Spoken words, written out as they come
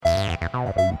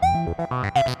Welcome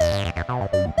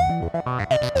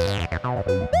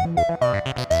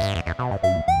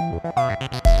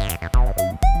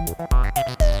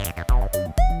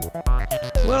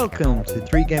to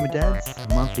Three Gamer Dads, a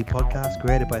monthly podcast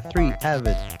created by three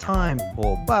avid,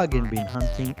 time-poor, bargain bin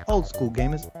hunting, old-school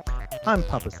gamers. I'm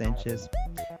Papa Sanchez,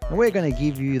 and we're going to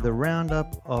give you the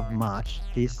roundup of March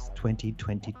this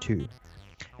 2022.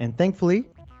 And thankfully,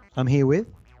 I'm here with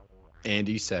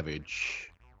Andy Savage.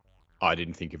 I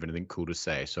didn't think of anything cool to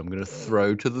say, so I'm going to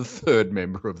throw to the third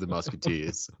member of the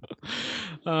Musketeers.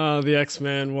 The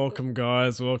X-Man, welcome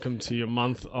guys. Welcome to your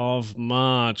month of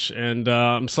March. And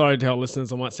I'm sorry to our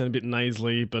listeners, I might sound a bit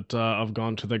nasally, but I've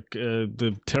gone to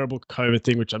the terrible COVID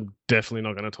thing, which I'm definitely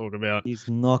not going to talk about. He's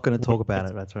not going to talk about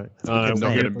it, that's right. I'm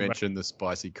not going to mention the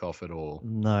spicy cough at all.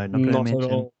 No, not going to mention.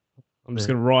 At all. I'm just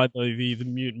going to ride the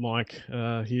mute mic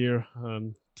here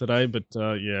today, but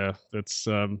yeah, that's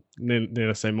need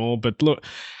to say more. But look,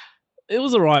 it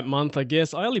was a right month, I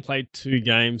guess. I only played 2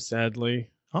 games, sadly.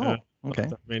 Oh, okay. Not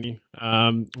that many.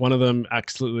 One of them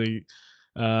absolutely,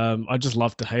 I just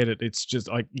love to hate it. It's just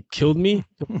it killed me.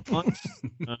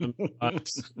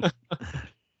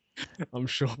 I'm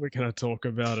sure we're going to talk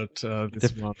about it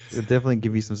this month. It'll definitely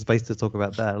give you some space to talk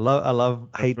about that. I love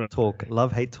hate talk.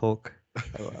 Love hate talk.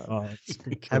 How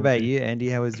about you, Andy?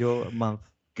 How was your month?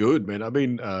 Good, man. I've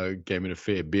been gaming a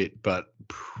fair bit, but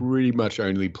pretty much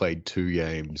only played 2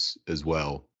 games as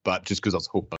well. But just because I was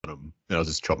hooked on them, and I was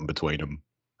just chopping between them.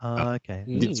 Okay.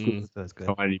 It's good. That's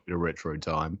good. Tiny bit of retro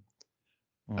time.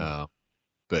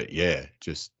 But yeah,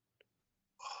 just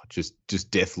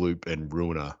Deathloop and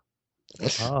Ruiner.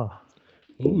 Oh.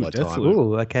 Ooh, Deathloop.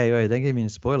 Ooh, okay. Wait, don't give me any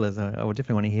spoilers. I would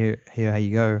definitely want to hear how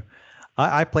you go.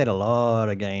 I played a lot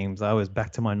of games. I was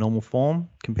back to my normal form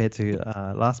compared to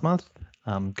last month.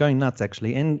 Going nuts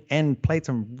actually, and played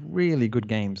some really good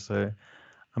games. So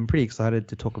I'm pretty excited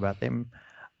to talk about them.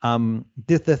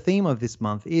 The theme of this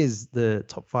month is the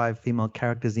top 5 female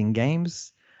characters in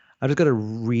games. I just got to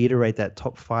reiterate that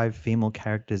top 5 female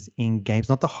characters in games,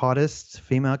 not the hottest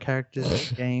female characters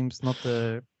in games, not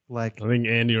the like. I think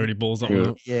Andy already balls up with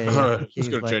it. Yeah. Just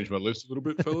going to change my list a little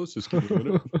bit, fellas. Just give me a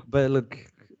minute. But look,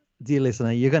 dear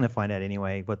listener, you're going to find out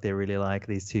anyway what they're really like.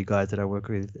 These 2 guys that I work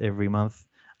with every month.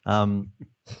 So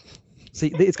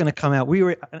it's going to come out.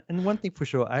 And one thing for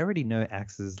sure, I already know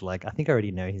Axe's I think I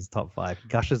already know his top 5.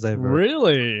 Gushes over.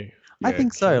 Really? I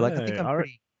think so. I think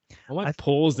I might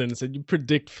pause then and say you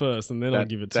predict first, and then I'll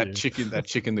give it to you. That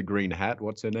chick in the green hat.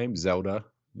 What's her name? Zelda.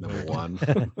 Number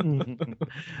 1.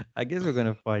 I guess we're going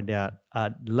to find out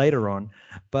later on.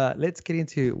 But let's get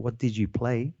into what did you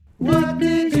play? What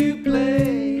did you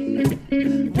play?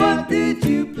 What did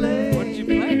you play? What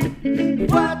did you play?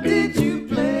 What did you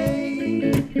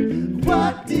play?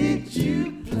 What did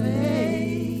you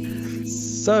play?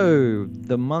 So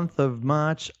the month of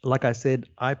March, like I said,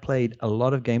 I played a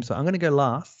lot of games. So I'm going to go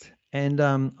last, and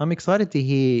I'm excited to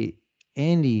hear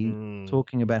Andy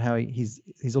talking about how he's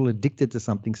all addicted to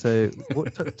something. So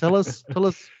tell us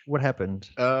what happened.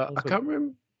 I can't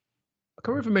remember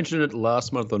if I mentioned it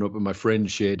last month or not, but my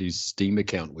friend shared his Steam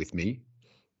account with me.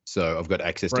 So I've got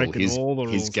access to all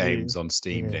his games on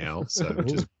Steam now, so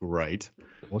which is great.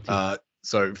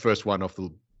 So first one off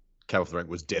the cap of the rank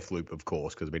was Deathloop, of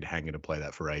course, because I've been hanging to play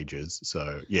that for ages.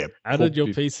 So yeah. How did your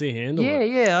PC handle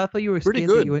it? Yeah. I thought you were pretty scared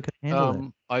good. that you weren't going to handle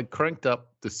it. I cranked up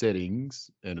the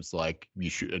settings, and it's like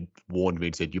it warned me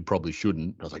and said you probably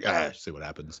shouldn't. I was like, see what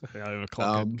happens.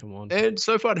 Overclock it. Come on. And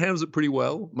so far it handles it pretty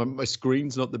well. My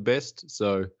screen's not the best,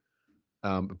 so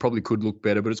it probably could look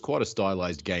better, but it's quite a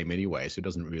stylized game anyway, so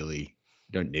you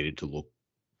don't need it to look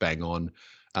bang on.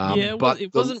 But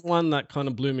it wasn't one that kind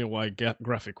of blew me away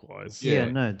graphic wise. Yeah,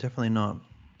 no, definitely not.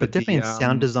 But definitely in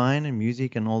sound design and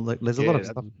music and all that, there's a lot of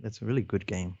stuff. It's a really good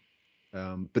game.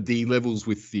 But the levels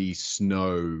with the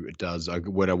snow, it does.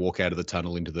 When I walk out of the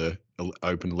tunnel into the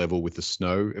open level with the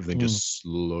snow, everything just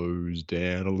slows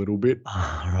down a little bit.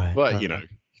 Right. But, you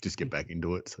just get back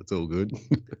into it, so it's all good.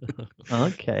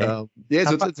 Okay. So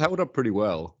it's held up pretty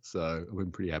well. So I've been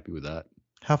pretty happy with that.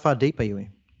 How far deep are you in?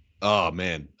 Oh,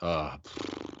 man.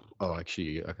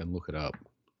 Actually, I can look it up.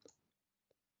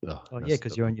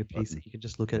 Because you're on your PC. You can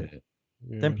just look at it.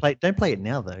 Yeah. Don't play it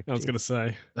now, though. I was going to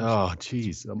say. Oh,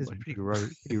 jeez. It's pretty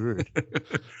rude.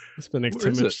 I spent next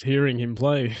 2 minutes hearing him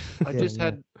play. I just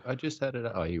had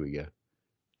it. Oh, here we go.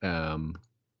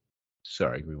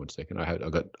 Sorry, give me 1 second.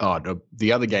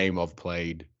 The other game I've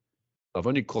played. I've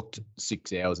only clocked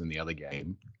 6 hours in the other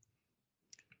game.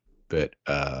 But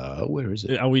where is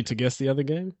it? Are we to guess the other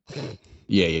game?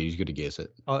 Yeah, you've got to guess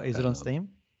it. Oh, is it on Steam?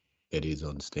 It is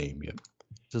on Steam, yep.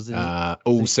 Does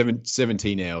it?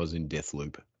 17 hours in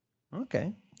Deathloop.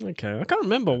 Okay. Okay, I can't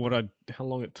remember how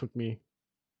long it took me.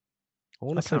 I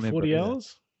want to say 40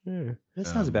 hours. Yeah, that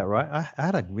sounds about right. I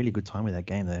had a really good time with that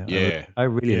game though. Yeah, I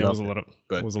really loved it.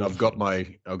 But I've got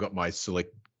my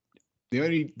select. The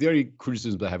only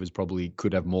criticism I have is probably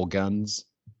could have more guns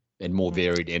and more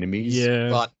varied enemies. Yeah,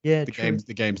 but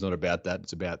the game's not about that.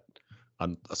 It's about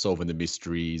solving the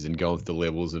mysteries and going through the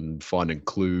levels and finding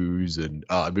clues. And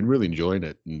I've been really enjoying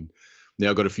it. And now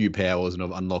I've got a few powers and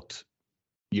I've unlocked.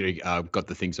 I've got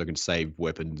the things I can save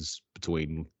weapons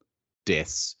between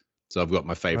deaths. So I've got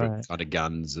my favorite kind of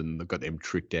guns, and I've got them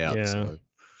tricked out. Yeah. So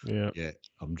yeah.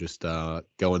 I'm just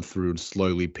going through and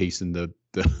slowly piecing the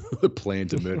plan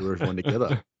to murder everyone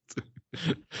together.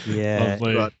 Yeah.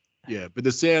 But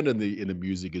the sound and the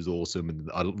music is awesome,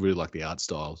 and I really like the art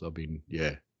style. So I've been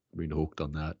hooked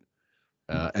on that.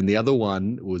 And the other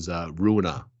one was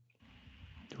Ruiner,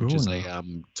 which is a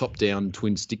top-down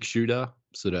twin stick shooter,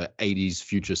 sort of 80s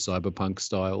future cyberpunk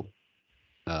style.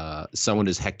 Someone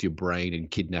has hacked your brain and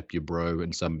kidnapped your bro,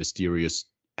 and some mysterious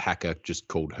hacker just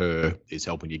called Her is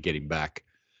helping you get him back.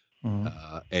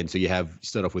 And so you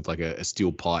start off with like a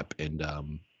steel pipe and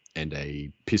a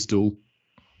pistol,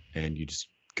 and you just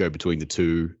go between the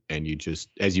two, and you just,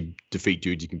 as you defeat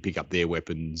dudes, you can pick up their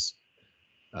weapons,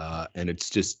 and it's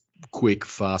just quick,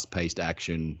 fast-paced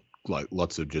action, like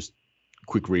lots of just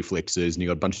quick reflexes, and you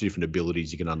got a bunch of different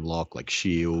abilities you can unlock, like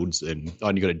shields, and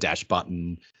you got a dash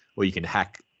button, or you can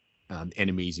hack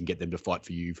enemies and get them to fight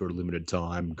for you for a limited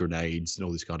time, grenades and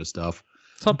all this kind of stuff.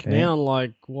 Top down,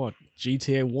 like what,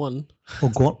 GTA 1?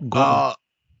 Or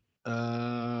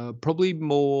probably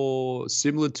more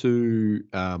similar to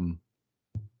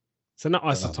so not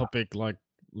isotopic, like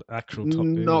actual top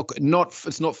down.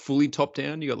 It's not fully top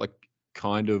down. You got like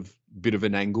kind of bit of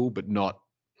an angle, but not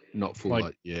full,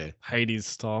 like Hades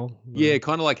style. Yeah,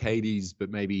 kind of like Hades, but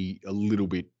maybe a little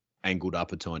bit angled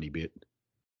up a tiny bit.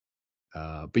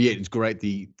 But yeah, it's great.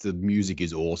 The music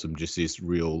is awesome. Just this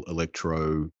real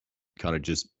electro, kind of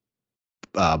just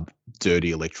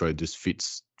dirty electro, just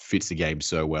fits the game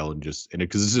so well, and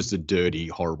because it's just a dirty,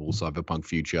 horrible cyberpunk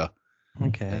future.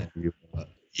 Okay.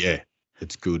 Yeah,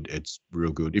 it's good. It's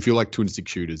real good. If you like twin stick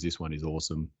shooters, this one is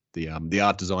awesome. The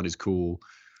art design is cool.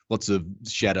 Lots of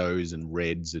shadows and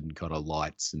reds and kind of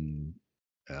lights, and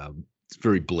it's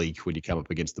very bleak when you come up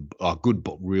against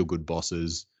real good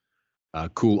bosses.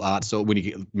 Cool art. So when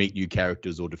you meet new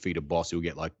characters or defeat a boss, you'll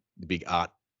get like the big art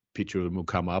picture of them will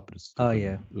come up.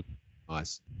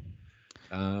 Nice.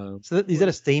 So is that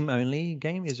a Steam only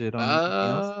game? Is it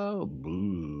on?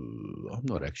 I'm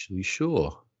not actually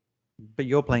sure. But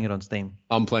you're playing it on Steam.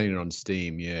 I'm playing it on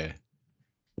Steam. Yeah.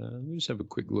 Let me just have a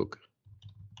quick look.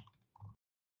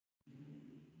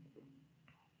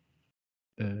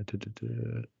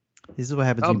 This is what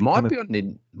happens. Might be on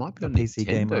PC Nintendo,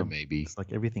 gamer. Maybe it's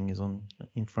like everything is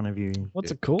in front of you.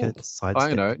 What's it called?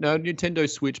 I know. No, Nintendo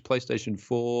Switch, PlayStation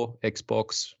 4,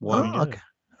 Xbox One. Oh, okay.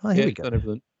 Oh, here we go.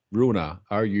 Ruiner,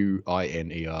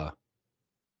 Ruiner.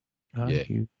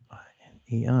 Ruiner.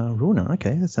 Ruiner.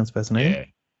 Okay, that sounds fascinating. Yeah,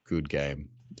 good game.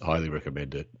 Highly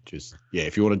recommend it. Just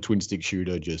if you want a twin stick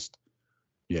shooter, it's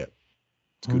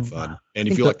good fun. And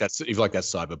if you like that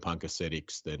cyberpunk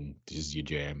aesthetics, then this is your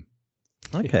jam.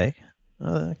 Okay,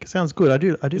 sounds good. I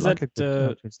do like a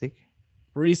twin stick.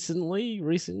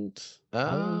 Recent?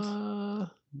 No,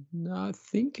 I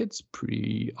think it's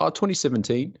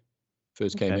 2017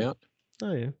 first came out.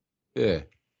 Oh yeah. Yeah,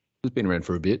 it's been around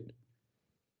for a bit.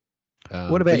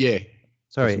 What about?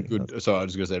 Sorry. Good. So I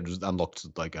was going to say, I just unlocked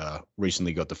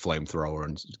recently got the flamethrower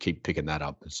and keep picking that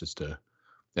up. It's just and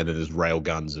then there's rail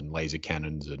guns and laser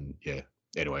cannons and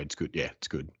Anyway, it's good. Yeah, it's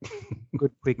good.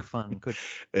 Good, quick, fun. Good.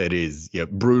 It is. Yeah,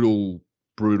 brutal,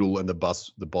 and the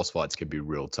boss fights can be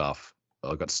real tough.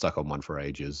 I got stuck on one for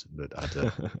ages, but I had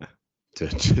to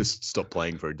just stop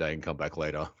playing for a day and come back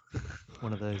later.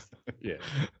 One of those. Yeah.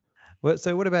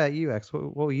 So what about you, Ax?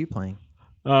 What were you playing?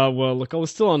 Well, look, I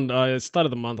was still on. Start of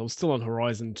the month, I was still on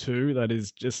Horizon 2. That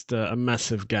is just a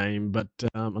massive game, but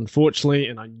unfortunately,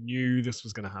 and I knew this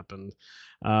was going to happen.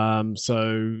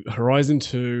 So Horizon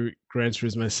 2, Gran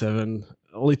Turismo 7,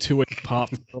 only 2 weeks apart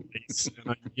from release,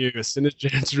 and I knew as soon as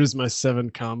Gran Turismo 7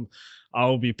 come,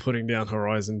 I'll be putting down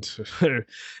Horizon 2,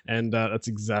 and that's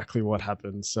exactly what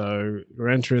happened. So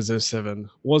Gran Turismo 7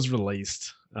 was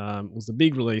released. It was a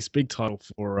big release, big title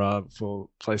for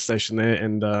PlayStation there,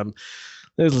 and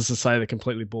needless to say, they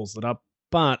completely balls it up.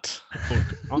 But look,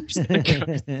 I'm just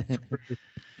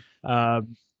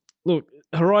look,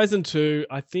 Horizon 2,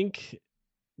 I think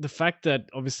the fact that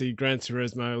obviously Gran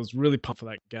Turismo was really pumped for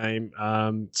that game.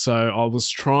 So I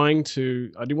was I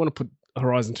didn't want to put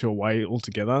Horizon 2 away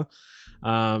altogether.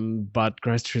 But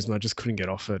Gran Turismo, I just couldn't get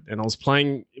off it. And I was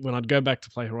playing, when I'd go back to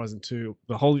play Horizon 2,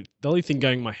 the only thing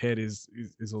going in my head is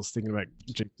I was thinking about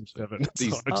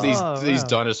GT7. These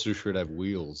dinosaurs should have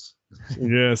wheels.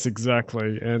 Yes,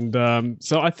 exactly. And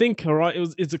so I think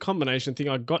it's a combination thing.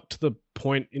 I got to the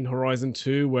point in Horizon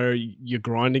 2 where you're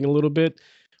grinding a little bit,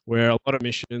 where a lot of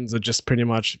missions are just pretty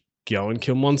much go and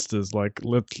kill monsters. Like,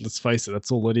 let's face it,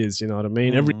 that's all it is. You know what I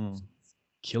mean?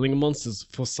 Killing monsters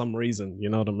for some reason, you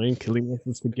know what I mean? Killing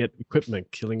monsters to get equipment,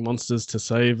 killing monsters to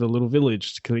save a little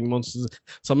village, killing monsters.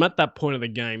 So I'm at that point of the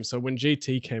game. So when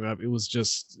GT came up, it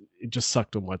just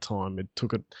sucked all my time. It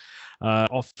took it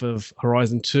off of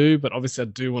Horizon 2, but obviously I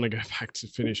do want to go back to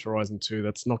finish Horizon 2.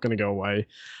 That's not going to go away.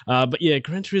 But yeah,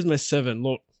 Gran Turismo 7,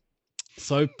 look,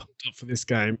 so pumped up for this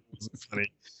game. It was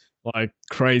funny. Like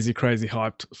crazy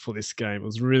hyped for this game. It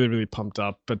was really, really pumped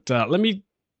up. But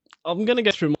I'm going to go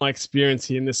through my experience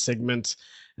here in this segment,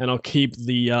 and I'll keep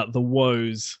the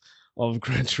woes of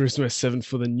Gran Turismo 7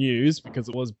 for the news, because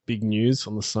it was big news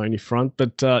on the Sony front.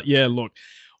 But yeah, look,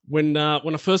 when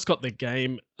I first got the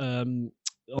game, on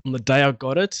the day I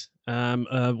got it,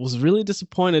 was really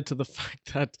disappointed to the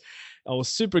fact that I was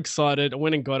super excited. I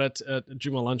went and got it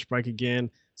during my lunch break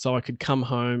again, so I could come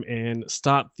home and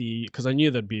start because I knew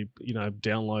there'd be,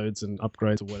 downloads and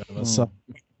upgrades or whatever. So.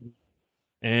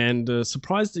 And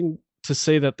surprising to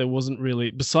see that there wasn't really,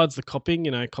 besides the copying,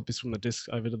 copies from the disc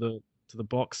over to the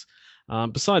box.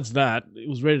 Besides that, it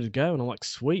was ready to go, and I'm like,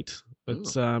 sweet,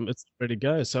 it's ready to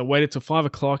go. So I waited till 5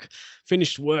 o'clock,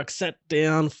 finished work, sat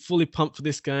down, fully pumped for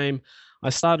this game.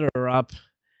 I started her up,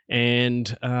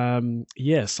 and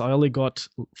yes, I only got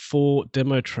 7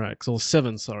 demo tracks.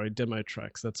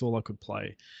 That's all I could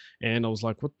play, and I was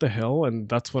like, what the hell? And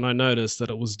that's when I noticed that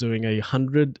it was doing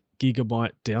 100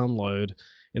 gigabyte download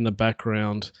in the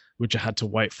background, which I had to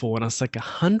wait for. And I was like,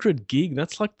 100 gig?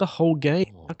 That's like the whole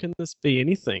game. How can this be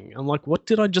anything? I'm like, what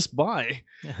did I just buy?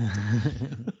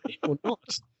 Or not?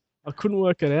 I couldn't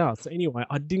work it out. So anyway,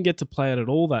 I didn't get to play it at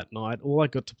all that night. All I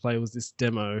got to play was this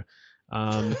demo.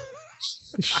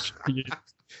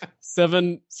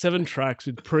 7 tracks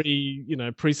with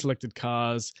pre-selected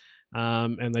cars.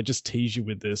 And they just tease you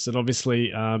with this. And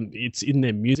obviously, it's in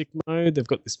their music mode. They've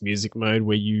got this music mode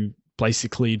where you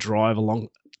basically drive along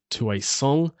to a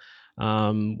song,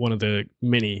 one of the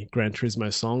many Gran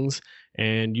Turismo songs,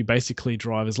 and you basically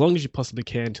drive as long as you possibly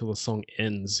can until the song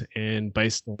ends. And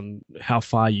based on how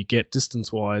far you get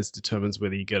distance-wise determines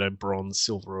whether you get a bronze,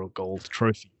 silver, or gold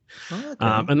trophy. Oh,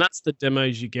 okay. And that's the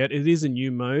demos you get. It is a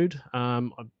new mode.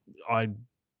 I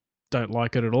don't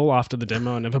like it at all. After the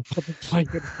demo, I never bothered playing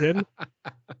it again.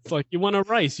 It's like, you want to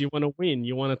race, you want to win,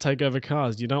 you want to take over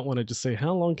cars. You don't want to just say,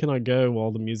 how long can I go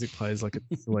while the music plays? Like,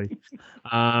 it's silly.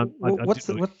 What's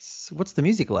the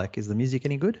music like? Is the music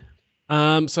any good?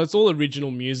 So it's all original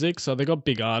music. So they got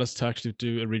big artists to actually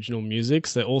do original music.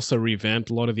 So they also revamped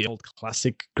a lot of the old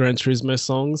classic Gran Turismo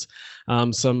songs.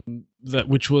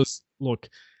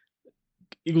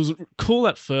 It was cool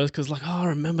at first because, like, I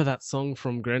remember that song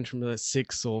from Gran Turismo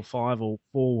 6 or 5 or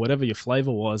 4, whatever your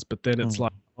flavor was. But then it's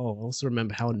like, I also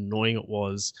remember how annoying it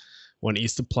was when it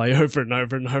used to play over and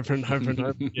over and over and over and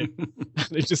over again.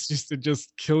 And it just used to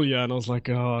just kill you. And I was like,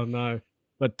 oh, no.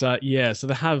 But yeah, so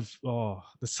they have,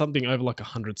 there's something over like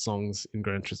 100 songs in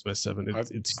Gran Turismo 7.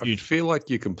 It's huge. I feel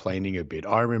like you're complaining a bit.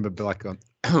 I remember back on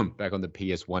the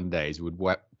PS1 days, we'd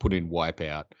put in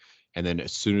Wipeout. And then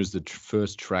as soon as the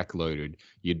first track loaded,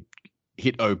 you'd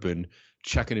hit open,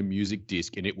 chuck in a music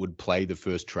disc, and it would play the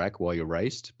first track while you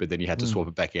raced. But then you had to swap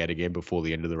it back out again before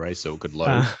the end of the race so it could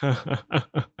load.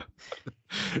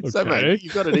 So, mate,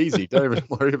 you got it easy. Don't even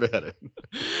worry about it.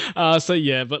 So,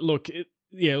 yeah, but look, it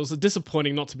was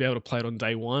disappointing not to be able to play it on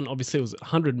day one. Obviously, it was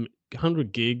 100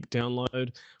 gig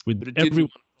download with everyone.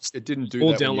 It didn't do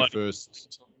that when you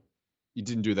first... You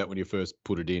didn't do that when you first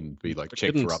put it in, be like,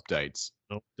 check for updates.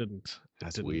 No, it didn't.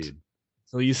 That's weird.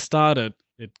 So you start it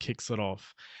kicks it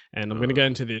off. And I'm going to go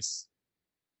into this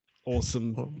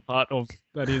awesome part of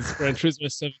that is Gran Turismo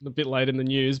 7 a bit late in the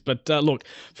news. But look,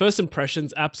 first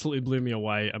impressions absolutely blew me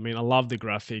away. I mean, I love the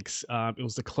graphics. It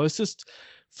was the closest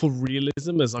for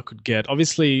realism as I could get.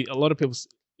 Obviously, a lot of people...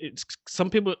 some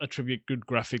people attribute good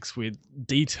graphics with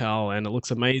detail and it looks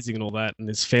amazing and all that, and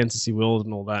this fantasy world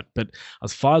and all that. But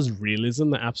as far as realism,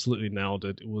 they absolutely nailed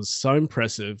it. It was so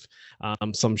impressive.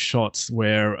 Some shots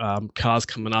where cars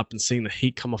coming up and seeing the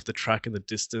heat come off the track in the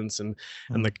distance and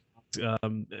the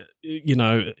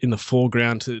in the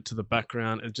foreground to the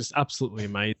background, it's just absolutely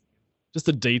amazing. just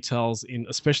the details in,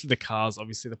 especially the cars.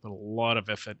 Obviously, they put a lot of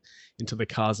effort into the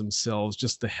cars themselves,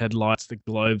 just the headlights, the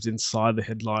globes inside the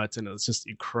headlights, and it's just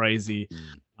a crazy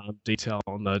detail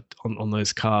on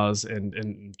those cars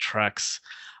and tracks.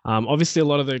 Obviously,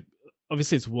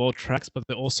 it's world tracks, but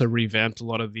they also revamped a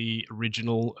lot of the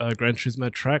original Gran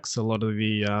Turismo tracks, a lot of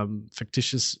the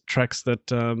fictitious tracks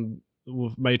that were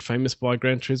made famous by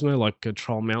Gran Turismo, like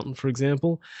Troll Mountain, for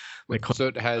example. So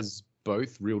it has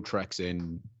both real tracks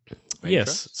and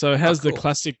tracks? So it has the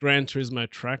classic Gran Turismo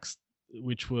tracks,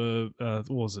 which were what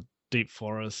was it, Deep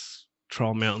Forest,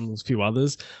 Troll Mountain, a few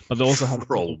others, but they also have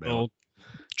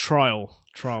Trial.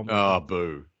 Oh,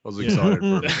 boo! I was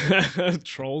excited for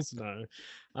Trolls, no.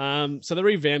 So they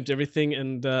revamped everything,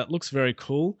 and it looks very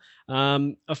cool.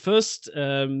 The first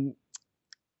thing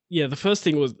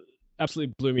was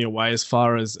absolutely blew me away as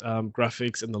far as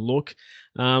graphics and the look.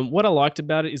 What I liked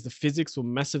about it is the physics were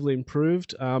massively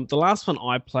improved. The last one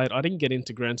I played, I didn't get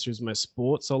into Gran Turismo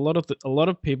Sport, so a lot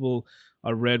of people I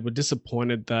read were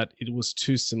disappointed that it was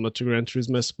too similar to Gran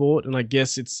Turismo Sport, and I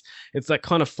guess it's that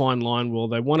kind of fine line where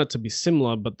they want it to be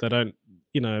similar, but they don't,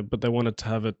 but they wanted to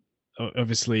have it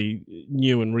obviously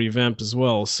new and revamped as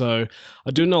well. So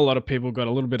I do know a lot of people got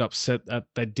a little bit upset that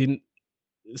they didn't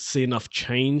see enough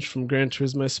change from Gran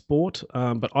Turismo Sport,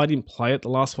 but I didn't play it. The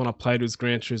last one I played was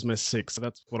Gran Turismo 6, so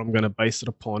that's what I'm going to base it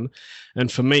upon.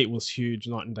 And for me, it was huge,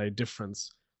 night and day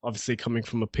difference. Obviously, coming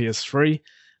from a PS3,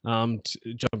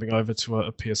 jumping over to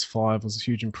a PS5 was a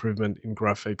huge improvement in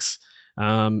graphics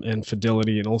and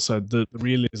fidelity, and also the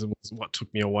realism was what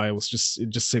took me away. It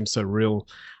just seemed so real.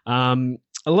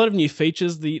 A lot of new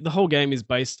features. The whole game is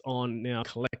based on now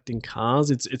collecting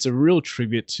cars. It's a real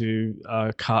tribute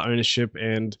to car ownership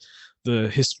and the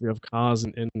history of cars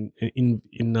in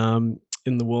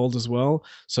the world as well.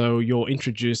 So you're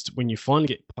introduced when you finally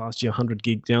get past your 100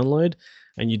 gig download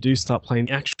and you do start playing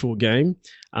the actual game.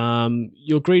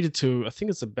 You're greeted to, I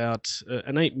think it's about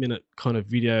an 8-minute kind of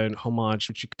video and homage,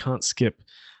 which you can't skip.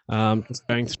 Just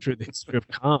going through the history of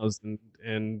cars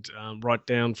and right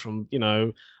down from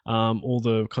all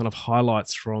the kind of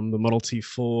highlights from the Model T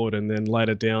Ford, and then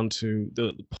later down to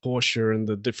the Porsche and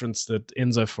the difference that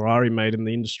Enzo Ferrari made in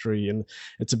the industry. And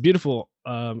it's a beautiful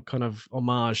kind of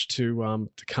homage to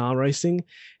car racing,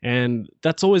 and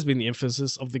that's always been the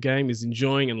emphasis of the game, is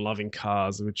enjoying and loving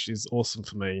cars, which is awesome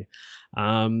for me.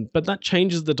 But that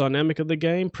changes the dynamic of the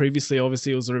game. Previously,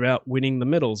 obviously, it was about winning the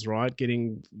medals, right?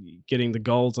 Getting the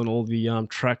golds on all the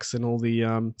tracks and all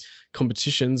the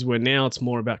competitions, where now it's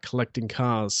more about collecting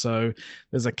cars. So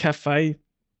there's a cafe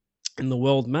in the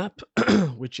world map,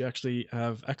 which you actually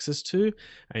have access to,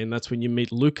 and that's when you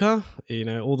meet Luca.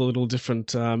 All the little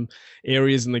different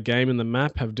areas in the game in the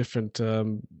map have different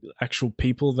actual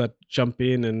people that jump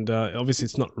in, and obviously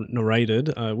it's not narrated.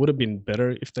 It would have been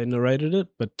better if they narrated it,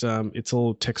 but it's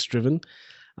all text driven.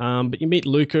 But you meet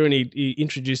Luca, and he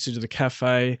introduces you to the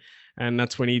cafe, and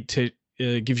that's when he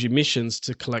gives you missions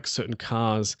to collect certain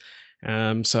cars.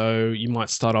 So you might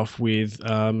start off with,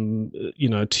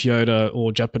 Toyota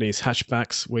or Japanese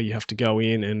hatchbacks, where you have to go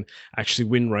in and actually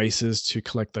win races to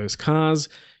collect those cars.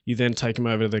 You then take him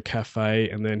over to the cafe,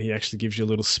 and then he actually gives you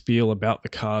a little spiel about the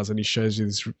cars, and he shows you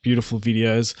these beautiful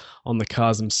videos on the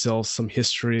cars themselves, some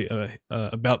history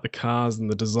about the cars and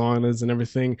the designers and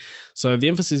everything. So the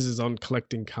emphasis is on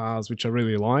collecting cars, which I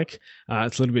really like.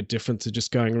 It's a little bit different to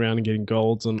just going around and getting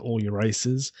golds on all your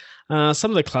races.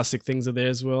 Some of the classic things are there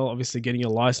as well. Obviously getting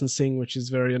your licensing, which is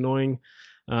very annoying.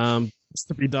 It's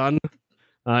to be done.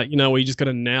 Where you just got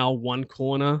to nail one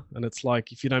corner, and it's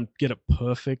like, if you don't get it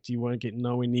perfect, you won't get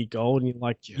nowhere near gold. And you're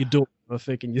like, you do it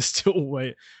perfect, and you're still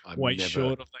way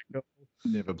short of that goal.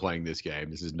 Never playing this game.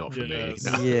 This is not for me.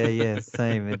 No. Yeah,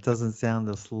 same. It doesn't sound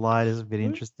the slightest bit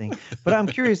interesting. But I'm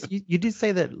curious. You did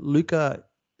say that Luca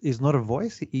is not a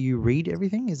voice. You read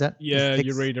everything. Is that? Yeah,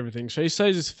 you read everything. So he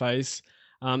shows his face.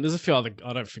 There's a few other.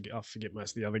 I forget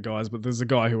most of the other guys, but there's a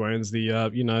guy who owns the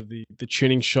the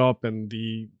tuning shop and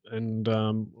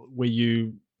where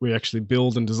we actually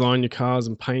build and design your cars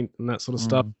and paint and that sort of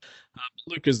stuff.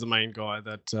 Luca's the main guy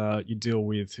that you deal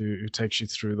with, who takes you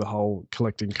through the whole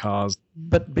collecting cars.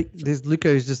 But there's Luca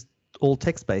is just all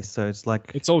text based, so it's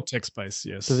like it's all text based.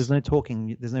 Yes. So there's no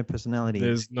talking. There's no personality.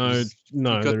 There's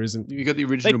there isn't. You got the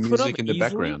original music in the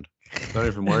background. Don't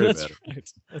even worry about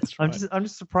it. That's right. I'm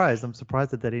just surprised. I'm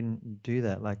surprised that they didn't do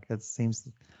that. Like, that seems.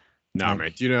 No,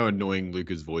 mate. Do you know how annoying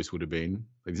Luca's voice would have been?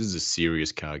 Like, this is a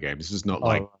serious car game. This is not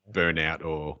like Burnout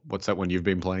or what's that one you've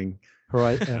been playing?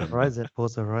 Horizon,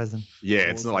 Forza Horizon. Yeah,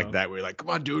 it's not like that. We're like, come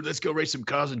on, dude, let's go race some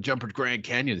cars and jump at Grand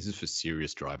Canyon. This is for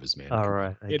serious drivers, man. All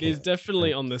right. Okay. It is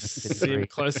definitely on the sim,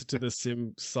 closer to the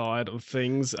sim side of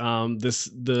things.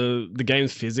 The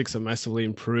game's physics are massively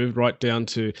improved, right down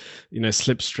to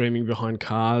slipstreaming behind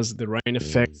cars, the rain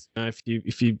effects.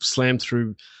 If you slam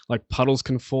through, like, puddles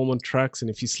can form on tracks, and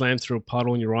if you slam through a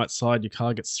puddle on your right side, your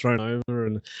car gets thrown over,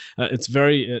 and it's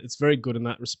very good in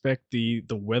that respect. The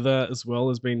weather as well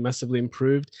has been massively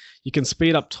improved. You can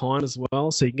speed up time as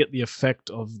well, so you can get the effect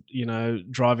of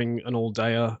driving an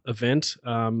all-dayer event,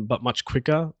 but much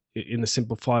quicker in the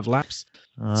simple 5 laps.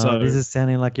 So this is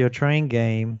sounding like your train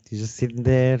game. You're just sitting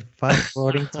there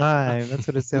fast-forwarding time. That's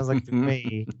what it sounds like to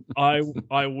me. I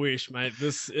wish, mate.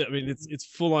 It's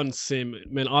full-on sim.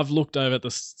 Man, I've looked over at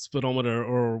the speedometer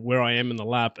or where I am in the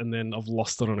lap, and then I've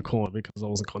lost it on a corner because I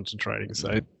wasn't concentrating.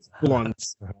 So full-on.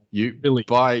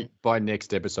 By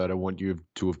next episode, I want you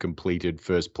to have completed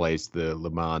first place the Le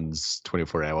Mans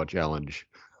 24-hour challenge.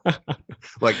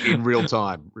 Like in real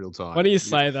time. Why do you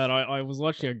say that? I was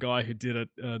watching a guy who did it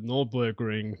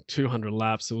Nürburgring 200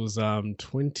 laps. It was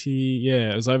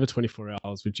it was over 24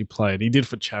 hours, which he played. He did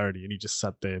for charity, and he just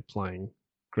sat there playing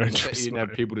Gran Turismo. You didn't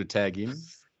have people to tag in?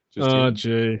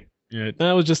 Gee. Yeah,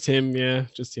 no, it was just him. Yeah,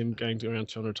 just him going to around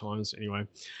 200 times. Anyway,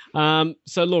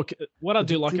 so look, what I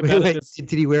do like about it is,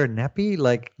 did he wear a nappy?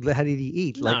 Like, how did he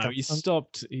eat? No, he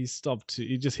stopped.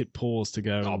 He just hit pause to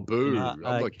go. Oh, boo! I'm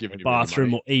not giving him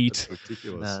bathroom or eat. That's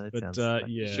ridiculous. But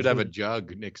you should have a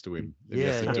jug next to him. You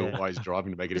have to do it while he's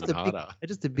driving to make it even harder.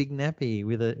 Just a big nappy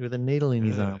with a needle in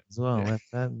his arm as well.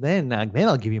 Yeah. Then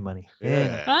I'll give you money.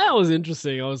 Yeah. That was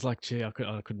interesting. I was like, gee, I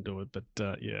couldn't do it, but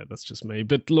that's just me.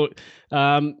 But look,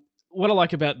 what I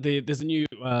like about there's a new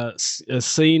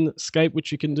scenescape which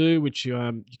you can do, which you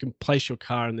can place your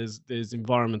car, and there's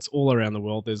environments all around the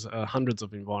world. There's hundreds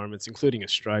of environments, including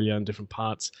Australia and different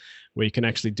parts, where you can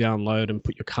actually download and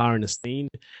put your car in a scene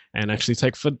and actually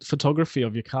take photography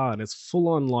of your car, and it's full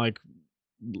on like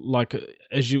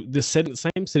the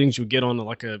same settings you get on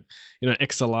like a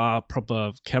XLR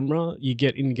proper camera, you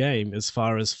get in game as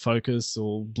far as focus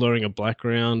or blurring a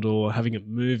background or having it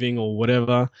moving or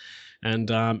whatever.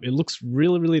 And it looks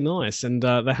really, really nice. And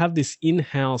they have this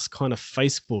in-house kind of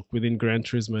Facebook within Gran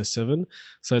Turismo 7.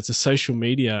 So it's a social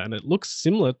media, and it looks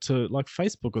similar to like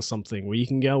Facebook or something, where you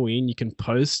can go in, you can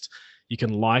post, you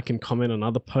can like and comment on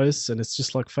other posts, and it's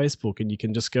just like Facebook. And you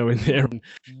can just go in there and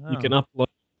you can upload,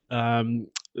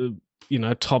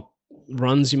 top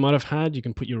runs you might have had. You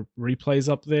can put your replays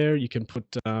up there. You can put,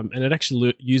 and it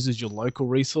actually uses your local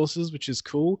resources, which is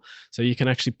cool. So you can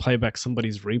actually play back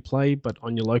somebody's replay, but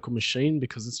on your local machine,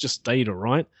 because it's just data,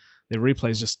 right? Their replay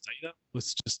is just data.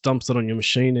 It just dumps it on your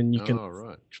machine, and you can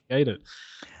create it.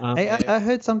 Hey, I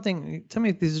heard something. Tell me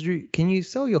if this is true. Can you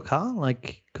sell your car?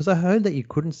 Like, because I heard that you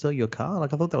couldn't sell your car.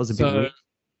 Like, I thought that was a bit weird.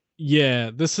 Yeah,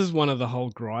 this is one of the whole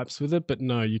gripes with it. But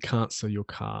no, you can't sell your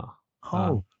car.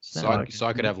 So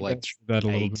I could have like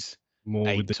eight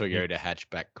Toyota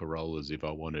hatchback Corollas if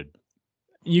I wanted.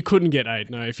 You couldn't get 8.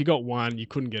 No, if you got 1, you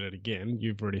couldn't get it again.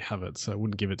 You already have it, so I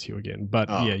wouldn't give it to you again. But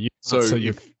you can't sell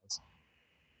your cars.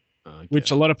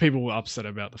 Which a lot of people were upset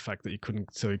about, the fact that you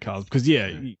couldn't sell your cars, because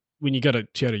when you got a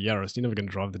Toyota Yaris, you're never going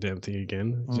to drive the damn thing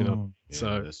again.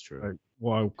 So that's true. Like,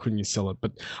 why couldn't you sell it?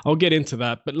 But I'll get into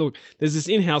that. But look, there's this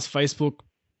in-house Facebook.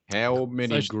 How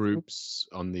many groups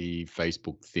on the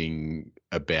Facebook thing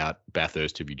about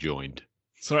Bathurst have you joined?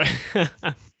 Sorry.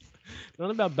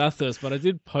 Not about Bathurst, but I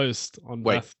did post on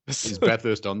Bathurst. Is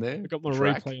Bathurst on there? I got my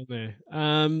replay on there.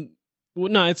 Well,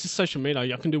 no, it's just social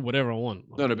media. I can do whatever I want.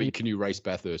 No, but can you race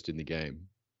Bathurst in the game?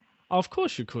 Of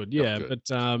course you could, yeah. But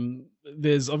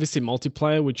there's obviously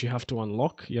multiplayer, which you have to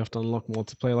unlock. You have to unlock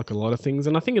multiplayer like a lot of things.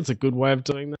 And I think it's a good way of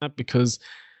doing that, because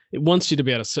it wants you to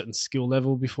be at a certain skill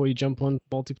level before you jump on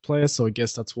multiplayer. So I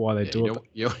guess that's why they do it.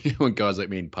 You want guys like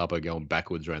me and Papa going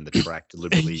backwards around the track,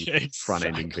 deliberately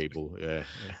front-ending people. Yeah.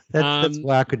 That's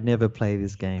why I could never play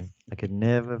this game. I could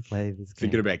never play this game.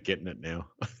 Thinking about getting it now.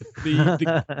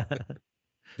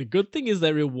 The good thing is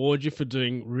they reward you for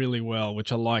doing really well,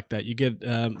 which I like that. You get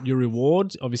your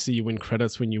reward. Obviously, you win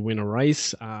credits when you win a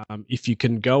race. If you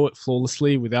can go it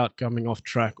flawlessly without coming off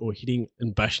track or hitting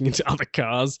and bashing into other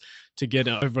cars to get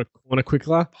over a corner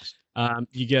quicker,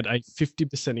 you get a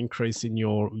 50% increase in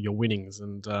your winnings.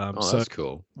 And so that's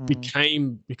cool.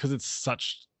 Because it's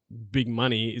such big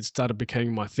money, it started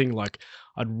becoming my thing. Like,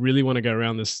 I'd really want to go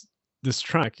around this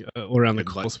track or around the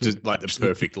course. Just like the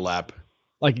perfect lap.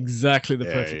 Like exactly the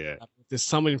perfect lap. there's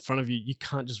someone in front of you, you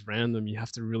can't just ram them. You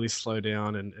have to really slow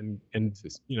down and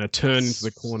turn into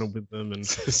the corner with them. And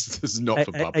this is not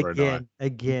for Bubba and I.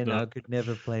 Again, no. I could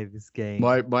never play this game.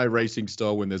 My racing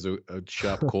style when there's a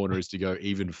sharp corner is to go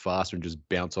even faster and just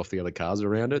bounce off the other cars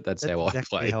around it. That's how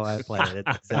exactly I play. How I play.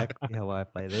 That's exactly how I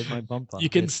play. There's my bumper. You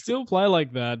can still play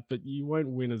like that, but you won't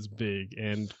win as big.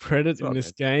 And credit in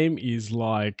this game is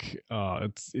like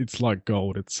it's like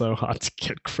gold. It's so hard to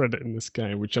get credit in this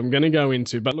game, which I'm going to go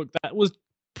into. But look, that was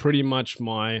pretty much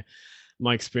my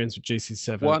experience with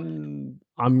GC7.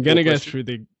 I'm going to go through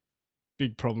the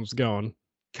big problems. Go on.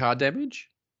 Car damage?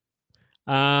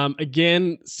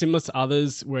 Again, similar to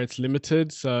others where it's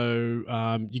limited. So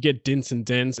you get dints and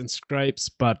dents and scrapes,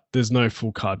 but there's no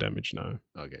full car damage, no.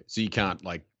 Okay. So you can't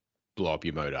like blow up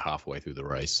your motor halfway through the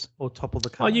race? Or topple the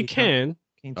car? Oh, you can.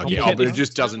 But it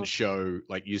just doesn't show,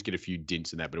 like you just get a few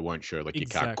dints in that, but it won't show like your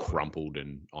car crumpled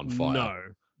and on fire. No,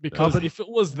 because if it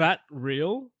was that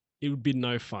real, it would be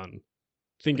no fun.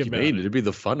 Think about it. It'd be the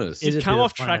funnest. It'd come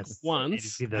off track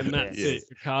once, and that's it.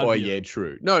 Oh yeah,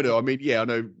 true. No, I mean, I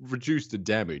know, reduce the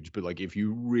damage, but like if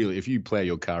you play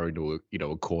your car into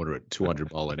a corner at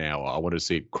 200 mile an hour, I want to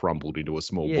see it crumpled into a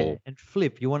small ball and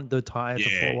flip. You want the tire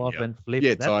to fall off and flip.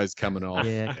 Yeah, tires coming off.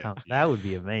 That would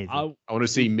be amazing. I want to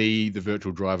see me, the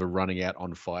virtual driver, running out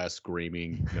on fire,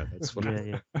 screaming. That's what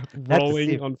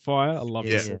rolling on fire. I love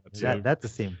that. That's a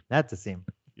sim. That's a sim.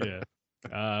 Yeah.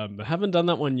 I haven't done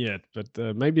that one yet, but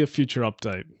maybe a future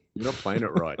update. You're not playing it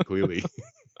right, clearly.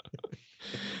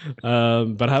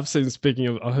 But I have seen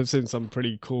some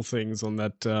pretty cool things on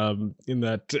that in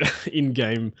that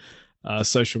in-game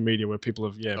social media where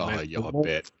people have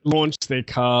launched their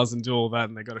cars and do all that,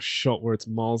 and they got a shot where it's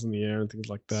miles in the air and things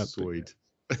like that. Sweet.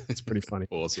 It's pretty funny.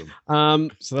 Awesome.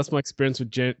 So that's my experience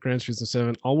with Gran Turismo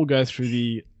 7. I will go through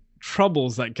the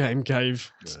troubles that game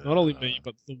gave not only me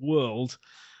but the world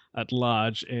at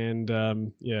large, and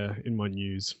in my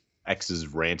news. Axe's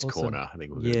rant corner, I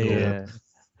think. It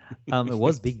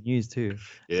was big news too.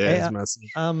 Yeah, it's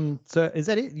massive. So is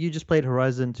that it? You just played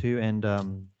Horizon 2 and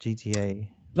GTA.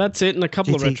 That's it, and a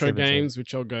couple of retro games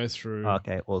which I'll go through.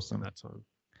 Okay, awesome. That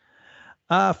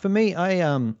time. For me,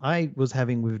 I was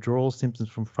having withdrawal symptoms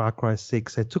from Far Cry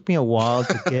 6. It took me a while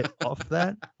to get off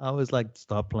that. I was like,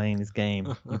 stop playing this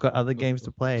game. You've got other games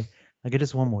to play. Like,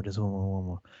 just one more.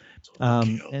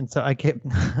 And so I kept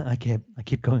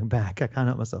going back. I can't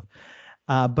help myself.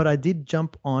 But I did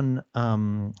jump on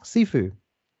Sifu.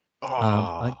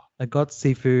 I got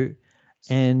Sifu,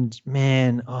 and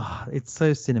man, it's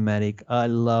so cinematic. I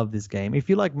love this game. If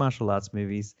you like martial arts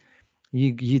movies,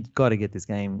 you got to get this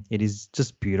game. It is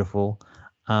just beautiful.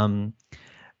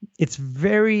 It's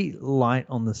very light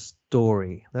on the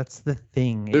story. That's the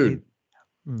thing. Dude.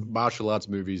 Martial arts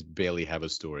movies barely have a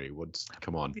story.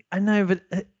 Come on. I know, but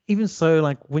even so,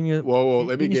 like when you're... Whoa,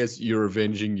 let me guess. You're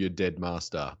avenging your dead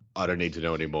master. I don't need to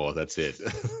know anymore. That's it.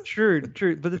 True.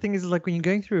 But the thing is, like when you're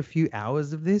going through a few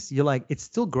hours of this, you're like, it's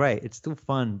still great. It's still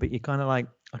fun. But you're kind of like,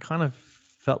 I kind of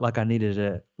felt like I needed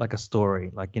a story.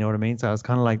 Like, you know what I mean? So I was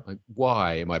kind of like,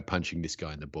 why am I punching this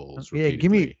guy in the balls? Yeah,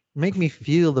 make me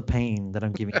feel the pain that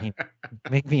I'm giving him.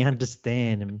 Make me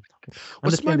understand him.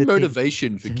 What's my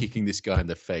motivation for kicking this guy in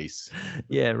the face?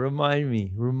 Yeah, remind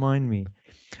me.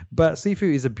 But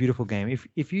Sifu is a beautiful game.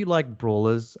 If you like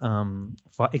brawlers,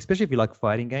 especially if you like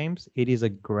fighting games, it is a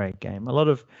great game. A lot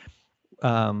of,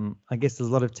 I guess there's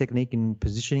a lot of technique in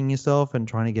positioning yourself and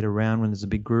trying to get around when there's a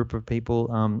big group of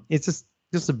people. It's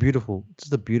just a beautiful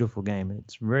game.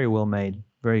 It's very well made,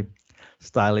 very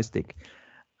stylistic.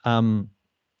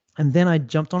 And then I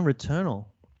jumped on Returnal.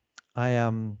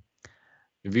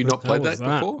 Have you not played that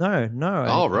before? No.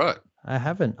 Oh, right. I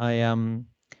haven't.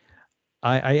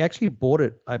 I actually bought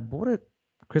it. I bought it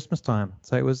Christmas time,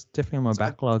 so it was definitely on my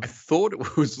backlog. I thought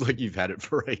it was like you've had it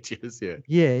for ages. Yeah.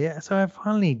 Yeah. So I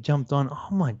finally jumped on. Oh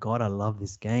my god, I love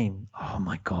this game. Oh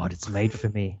my god, it's made for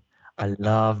me. I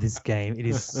love this game. It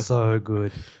is so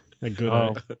good.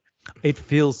 It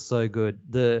feels so good.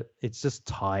 It's just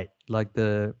tight. Like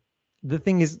the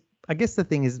thing is, I guess the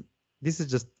thing is, this is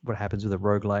just what happens with a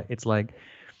roguelite. It's like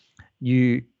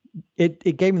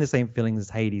it gave me the same feeling as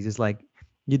Hades. It's like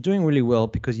you're doing really well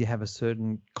because you have a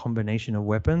certain combination of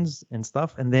weapons and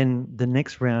stuff, and then the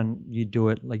next round you do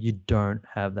it like you don't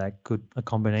have that good a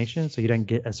combination, so you don't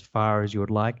get as far as you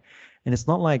would like. And it's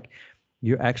not like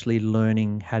you're actually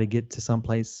learning how to get to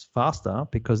someplace faster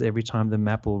because every time the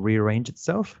map will rearrange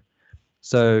itself.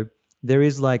 So there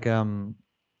is like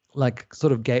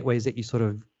sort of gateways that you sort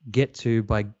of get to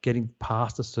by getting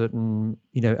past a certain,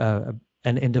 an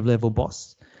end of level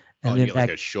boss. And then you get like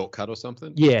a shortcut or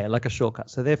something? Yeah, like a shortcut.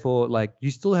 So therefore, like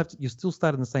you still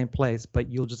start in the same place,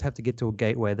 but you'll just have to get to a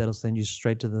gateway that'll send you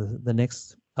straight to the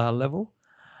next level.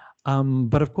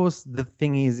 But of course, the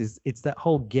thing is it's that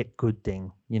whole get good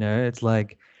thing. You know, it's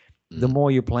like the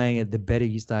more you're playing it, the better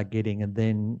you start getting, and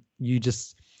then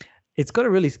it's got a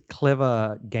really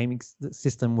clever gaming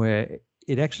system where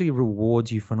it actually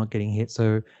rewards you for not getting hit.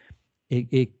 So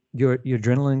your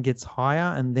adrenaline gets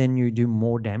higher, and then you do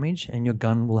more damage, and your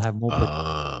gun will have more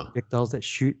projectiles that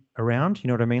shoot around. You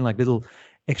know what I mean? Like little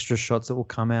extra shots that will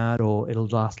come out, or it'll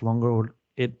last longer, or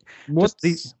So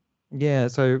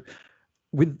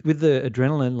with the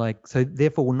adrenaline, like, so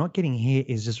therefore not getting hit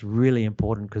is just really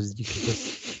important, because you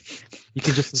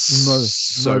can just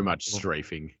so much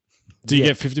strafing. Do you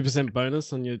get 50%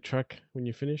 bonus on your truck when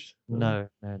you finish? No.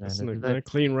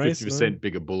 Clean race. 50%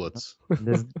 bigger bullets.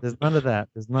 There's none of that.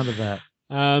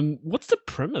 What's the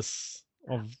premise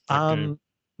of that game?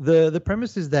 The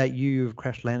premise is that you've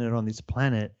crash landed on this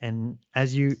planet, and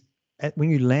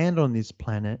when you land on this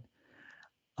planet,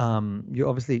 you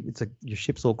obviously your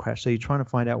ship's all crashed, so you're trying to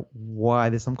find out why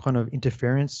there's some kind of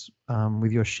interference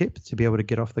with your ship to be able to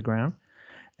get off the ground,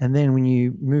 and then when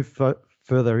you move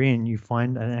further in, you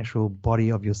find an actual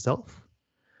body of yourself.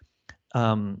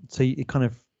 So it kind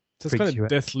of it's kind of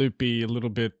Deathloopy a little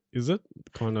bit, is it?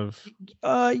 Kind of.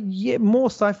 Yeah, more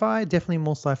sci-fi. Definitely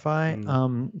more sci-fi.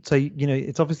 So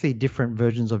it's obviously different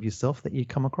versions of yourself that you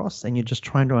come across, and you're just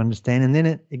trying to understand. And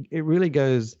then it really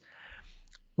goes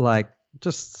like,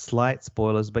 just slight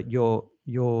spoilers, but your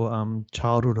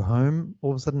childhood home all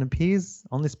of a sudden appears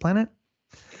on this planet.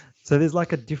 So there's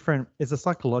like it's a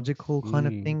psychological kind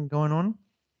of thing going on,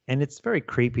 and it's very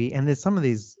creepy. And there's some of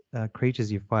these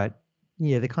creatures you fight,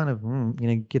 they kind of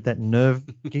get that nerve,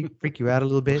 freak you out a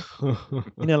little bit.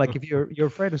 Like if you're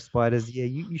afraid of spiders,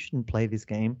 you shouldn't play this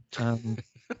game. I'm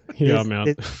out.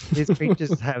 These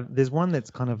creatures there's one that's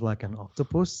kind of like an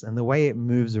octopus, and the way it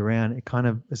moves around, it kind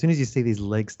of, as soon as you see these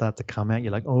legs start to come out,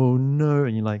 you're like, oh no,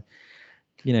 and you're like,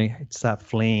 start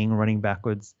fleeing, running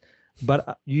backwards.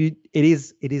 But it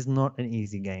is not an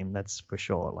easy game, that's for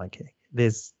sure. Like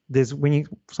there's when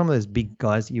some of those big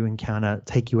guys that you encounter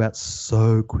take you out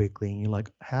so quickly, and you're like,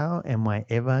 how am I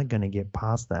ever going to get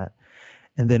past that?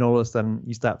 And then all of a sudden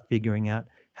you start figuring out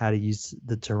how to use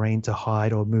the terrain to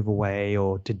hide or move away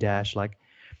or to dash. Like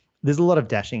there's a lot of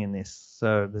dashing in this.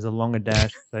 So there's a longer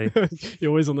dash. So you're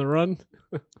always on the run.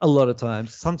 A lot of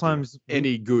times. Sometimes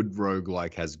any good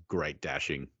roguelike has great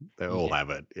dashing. They all have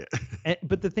it. Yeah.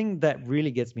 But the thing that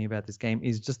really gets me about this game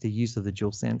is just the use of the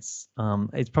DualSense.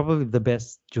 It's probably the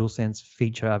best DualSense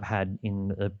feature I've had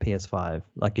in a PS5.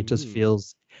 Like it just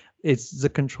feels,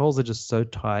 the controls are just so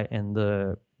tight, and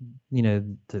the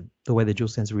way the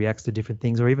DualSense reacts to different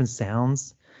things, or even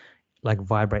sounds like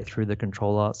vibrate through the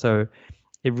controller. So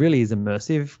it really is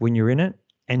immersive when you're in it.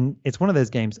 And it's one of those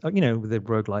games, with the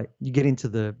roguelike, you get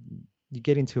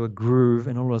into a groove,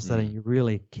 and all of a sudden you're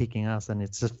really kicking ass, and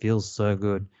it just feels so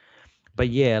good. But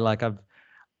yeah, like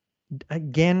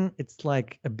it's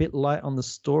like a bit light on the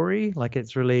story. Like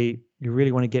you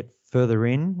really want to get further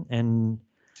in and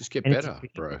just get better,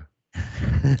 bro.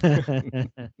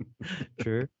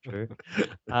 True.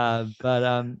 But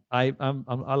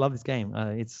I love this game.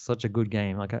 It's such a good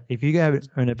game. Like if you go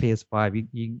own a PS5,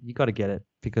 you got to get it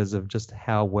because of just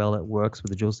how well it works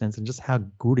with the DualSense and just how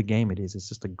good a game it is. It's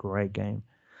just a great game.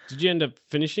 Did you end up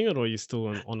finishing it, or are you still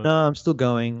on it? No, I'm still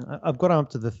going. I've got up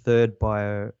to the third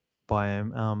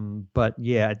biome. But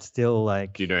yeah, it's still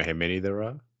like. Do you know how many there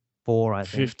are? 4, I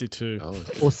think. 52. Oh.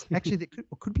 Or actually, there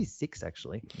could be 6.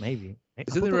 Actually, maybe.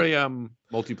 Isn't there a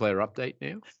multiplayer update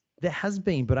now? There has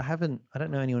been, but I don't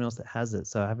know anyone else that has it,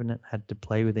 so I haven't had to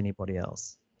play with anybody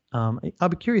else. I'll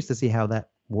be curious to see how that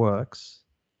works.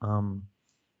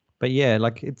 But yeah,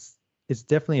 like it's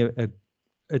definitely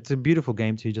it's a beautiful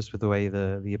game too, just with the way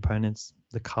the opponents,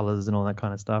 the colors and all that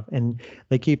kind of stuff, and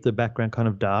they keep the background kind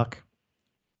of dark.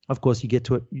 Of course, you get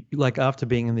to it like after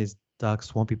being in this dark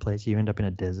swampy place, you end up in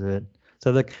a desert. So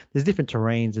like there's different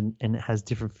terrains and it has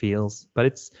different feels, but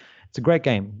it's a great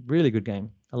game, really good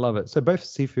game. I love it. So both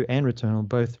Sifu and Returnal,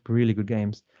 both really good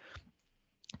games,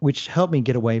 which helped me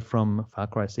get away from Far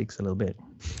Cry 6 a little bit.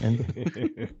 And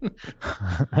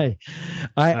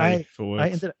I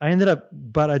ended up,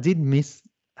 but I did miss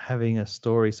having a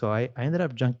story, so I ended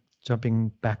up jumping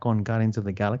back on Guardians of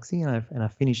the Galaxy, and I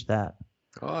finished that.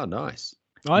 Oh, nice.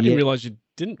 I didn't realize you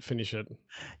didn't finish it.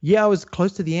 Yeah, I was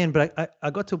close to the end, but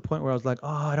I got to a point where I was like, oh,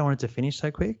 I don't want it to finish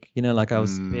so quick. Like I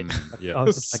was a bit, I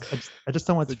was just like, I just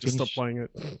don't want to finish. Stop playing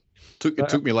it. It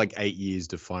took me like 8 years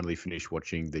to finally finish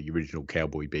watching the original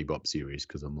Cowboy Bebop series,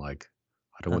 because I'm like,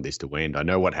 I don't want this to end. I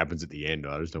know what happens at the end.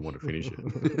 I just don't want to finish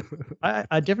it.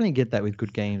 I definitely get that with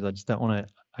good games. I just don't want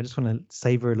to. I just want to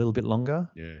savor a little bit longer.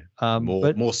 Yeah.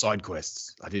 More side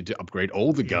quests. I need to upgrade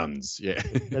all the guns. Yeah.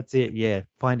 That's it. Yeah.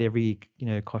 Find every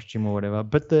costume or whatever.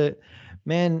 But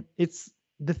it's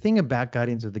the thing about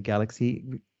Guardians of the Galaxy.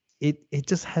 It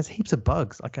just has heaps of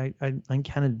bugs. Like I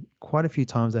encountered quite a few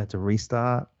times I had to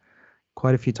restart.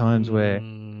 Quite a few times where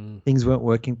things weren't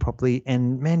working properly,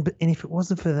 and if it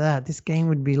wasn't for that, this game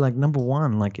would be like number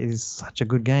one. Like, it is such a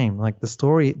good game. Like, the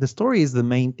story is the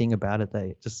main thing about it.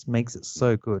 It just makes it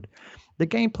so good. The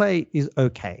gameplay is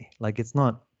okay. Like, it's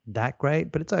not that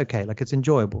great, but it's okay. Like, it's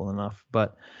enjoyable enough.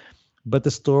 But the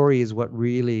story is what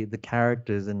really, the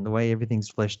characters and the way everything's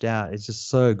fleshed out is just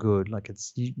so good. Like,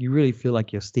 it's you really feel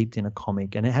like you're steeped in a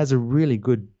comic, and it has a really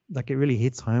good, like, it really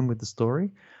hits home with the story.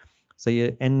 So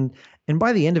yeah, and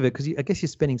by the end of it, because I guess you're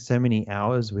spending so many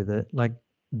hours with it, like,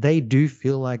 they do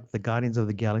feel like the Guardians of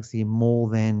the Galaxy more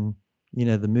than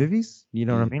the movies. You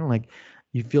know what I mean? Like,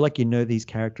 you feel like these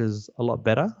characters a lot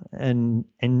better, and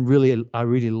really, I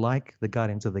really like the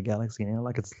Guardians of the Galaxy now.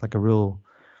 Like, it's like a real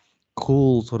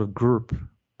cool sort of group.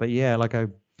 But yeah, like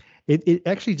it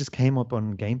actually just came up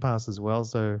on Game Pass as well.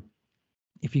 So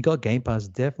if you got Game Pass,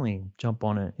 definitely jump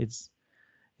on it. It's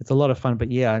a lot of fun.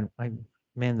 But yeah, I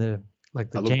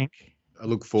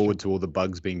look forward to all the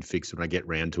bugs being fixed when I get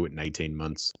round to it in 18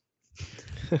 months.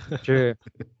 Sure.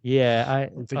 Yeah,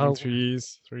 I'm thinking 3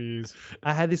 years. 3 years.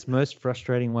 I had this most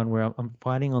frustrating one where I'm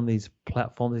fighting on these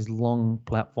platforms, these long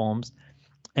platforms,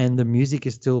 and the music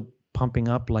is still pumping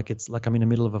up like it's like I'm in the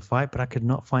middle of a fight, but I could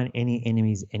not find any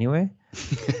enemies anywhere.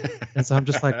 And so I'm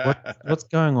just like, what's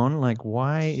going on? Like,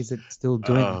 why is it still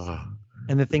doing this?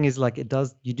 And the thing is, like,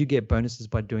 you do get bonuses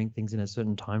by doing things in a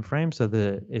certain time frame, so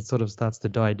it sort of starts to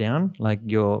die down, like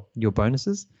your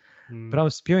bonuses. But I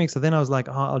was spewing, so then I was like,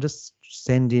 I'll just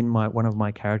send in one of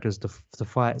my characters to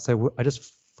fight. So I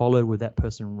just followed where that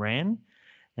person ran,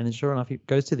 and then sure enough, it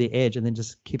goes to the edge and then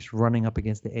just keeps running up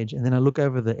against the edge. And then I look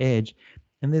over the edge,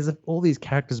 and there's all these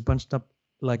characters bunched up,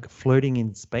 like, floating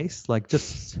in space, like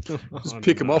just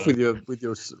pick them off with your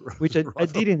which I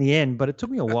did in the end, but it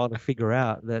took me a while to figure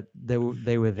out that they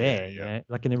were there,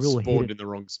 like in a real spawned in the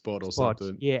wrong spot or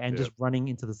something. And just running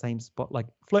into the same spot, like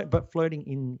floating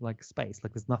in like space,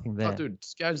 like there's nothing there. Oh, dude,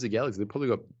 Guardians of the Galaxy, they've probably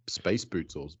got space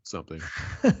boots or something.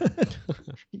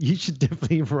 You should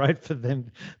definitely write for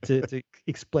them to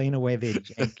explain away their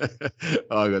jank.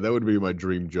 Oh god, that would be my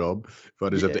dream job. If I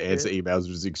just have to answer emails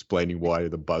just explaining why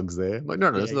the bug's there. I'm like,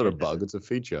 no, it's not a bug, it's a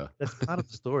feature. That's part of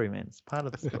the story, man. It's part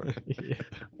of the story.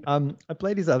 I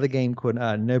played this other game called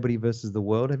Nobody Versus the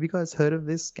World. Have you guys heard of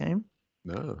this game?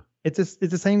 No. It's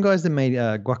the same guys that made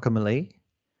Guacamelee.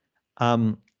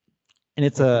 And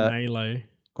it's Guacamole.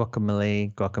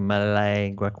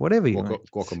 Whatever you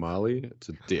want. Guacamole, it's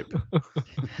a dip.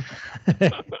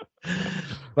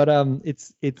 But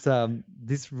it's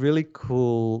this really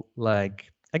cool,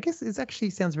 like, I guess it actually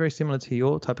sounds very similar to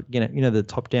your type of, the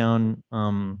top down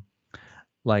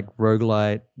like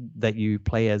roguelite that you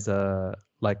play as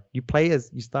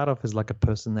you start off as like a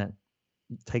person that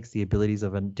takes the abilities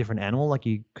of a different animal. Like,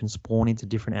 you can spawn into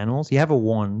different animals. You have a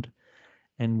wand,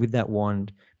 and with that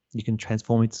wand you can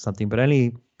transform into something, but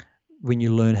only when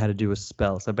you learn how to do a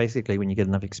spell. So basically when you get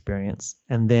enough experience,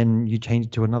 and then you change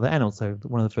it to another animal. So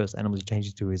one of the first animals you change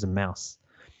it to is a mouse.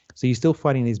 So you're still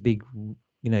fighting these big,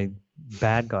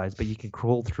 bad guys, but you can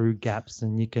crawl through gaps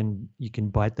and you can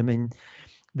bite them. And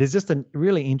there's just a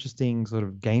really interesting sort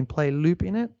of gameplay loop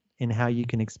in it, in how you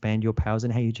can expand your powers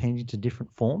and how you change into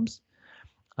different forms.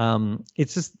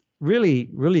 It's just really,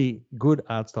 really good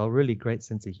art style, really great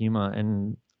sense of humor.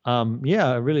 And I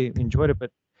really enjoyed it,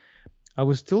 but I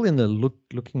was still in the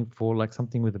looking for like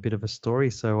something with a bit of a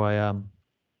story. So I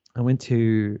went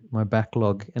to my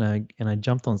backlog and I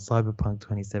jumped on Cyberpunk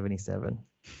 2077.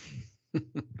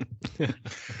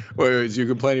 Well, you're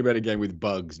complaining about a game with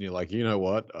bugs, and you're like, you know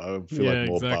what? I feel like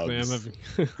more bugs.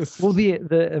 Well,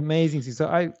 the amazing thing. So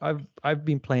I've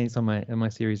been playing this on my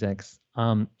Series X,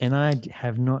 and I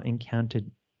have not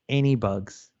encountered any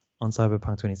bugs on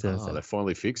Cyberpunk 2077. Oh, they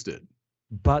finally fixed it.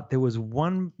 But there was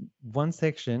one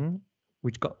section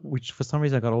which for some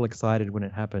reason I got all excited when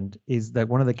it happened, is that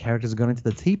one of the characters got into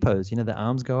the T pose. The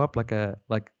arms go up like a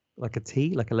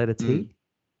T, like a letter T,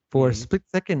 for a split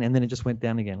second, and then it just went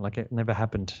down again, like it never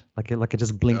happened. Like it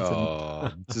just blinked.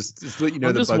 Oh, just let you know.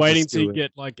 I'm just waiting to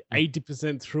get like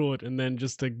 80% through it, and then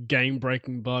just a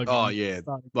game-breaking bug. Oh yeah,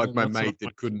 like my mate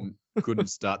that couldn't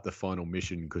start the final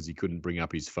mission because he couldn't bring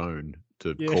up his phone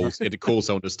to call. He had to call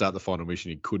someone to start the final mission.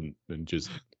 He couldn't, and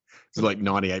just It's like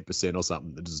 98% or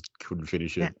something that just couldn't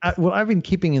finish it. Well, I've been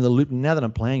keeping in the loop now that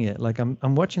I'm playing it. Like I'm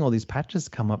watching all these patches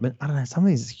come up, and I don't know, some of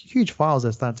these huge files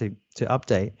that start to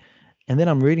update, and then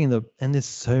I'm reading and there's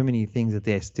so many things that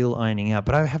they're still ironing out,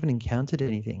 but I haven't encountered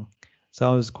anything, so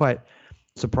I was quite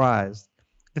surprised.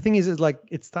 The thing is like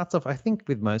it starts off. I think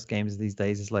with most games these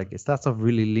days, is like it starts off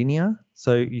really linear,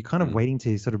 so you're kind of waiting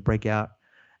to sort of break out.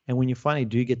 And when you finally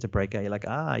do get to break out, you're like,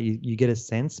 you get a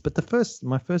sense. But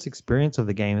my first experience of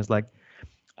the game is like,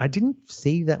 I didn't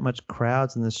see that much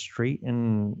crowds in the street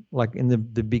and like in the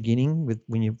beginning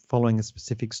when you're following a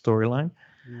specific storyline.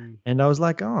 And I was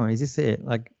like, oh, is this it?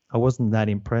 Like, I wasn't that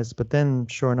impressed. But then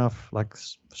sure enough, like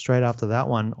straight after that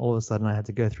one, all of a sudden I had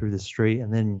to go through the street,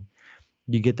 and then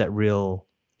you get that real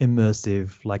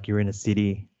immersive, like you're in a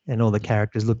city and all the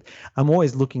characters look. I'm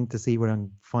always looking to see where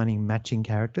I'm finding matching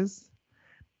characters.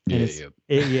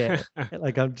 Yeah.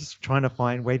 Like I'm just trying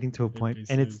to waiting to a point,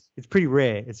 and it's pretty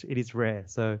rare. It is rare.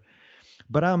 So,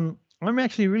 but I'm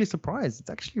actually really surprised. It's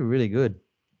actually really good.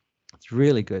 It's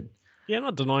really good. Yeah, I'm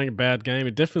not denying a bad game.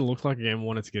 It definitely looked like a game I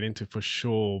wanted to get into for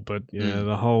sure. But yeah,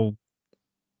 the whole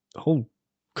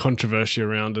controversy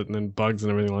around it and then bugs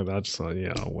and everything like that. Just like,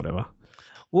 yeah, whatever.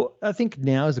 Well, I think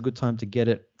now is a good time to get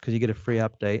it because you get a free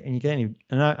update, and you get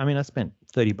I spent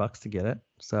 $30 to get it,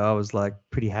 so I was like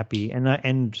pretty happy.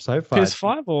 And so far,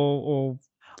 PS5 or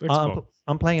Xbox?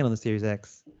 I'm playing it on the Series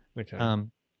X. Okay.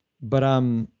 But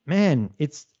man,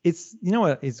 it's you know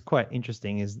what is quite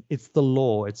interesting is it's the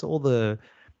lore, it's all the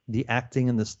acting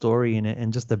and the story in it,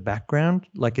 and just the background.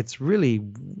 Like it's really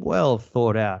well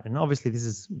thought out, and obviously this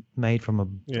is made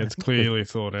from it's clearly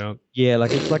thought out. Yeah,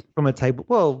 like it's like from a table.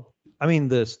 Well, I mean,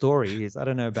 the story is, I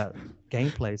don't know about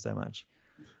gameplay so much,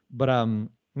 but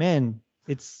man,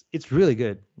 it's really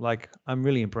good. Like I'm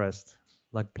really impressed,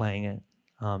 like playing it.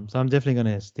 So I'm definitely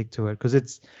gonna stick to it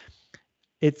because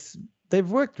they've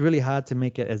worked really hard to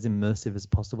make it as immersive as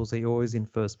possible. So you're always in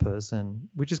first person,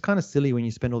 which is kind of silly when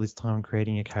you spend all this time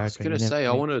creating a character. I was gonna say,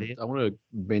 I want a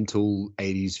mental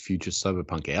 80s future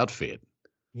cyberpunk outfit.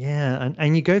 Yeah,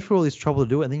 and you go through all this trouble to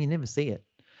do it, and then you never see it.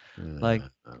 Like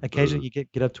occasionally you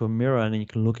get up to a mirror and then you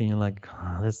can look and you're like,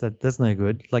 that's no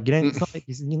good. Like you don't. It's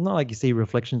not like you see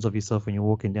reflections of yourself when you're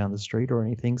walking down the street or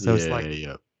anything. So it's like,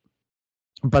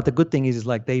 But the good thing is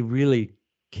like they really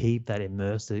keep that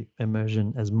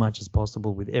immersion as much as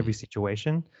possible with every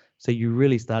situation. So you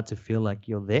really start to feel like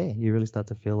you're there. You really start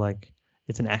to feel like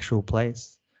it's an actual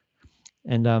place.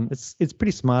 And it's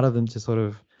pretty smart of them to sort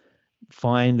of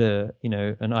find an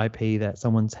IP that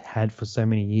someone's had for so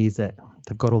many years that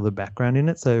they've got all the background in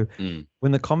it. So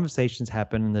when the conversations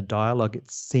happen and the dialogue, it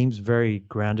seems very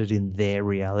grounded in their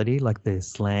reality, like their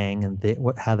slang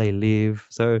and how they live.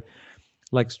 So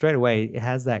like straight away, it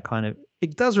has that kind of,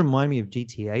 it does remind me of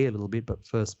GTA a little bit, but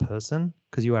first person,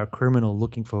 because you are a criminal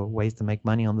looking for ways to make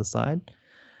money on the side,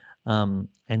 and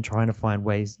trying to find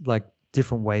ways, like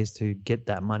different ways to get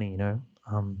that money,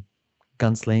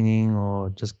 gunslinging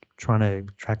or just trying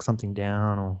to track something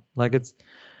down, or like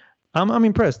I'm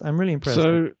impressed. I'm really impressed.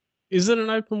 So is it an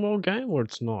open world game or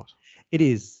it's not? It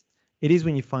is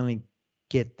when you finally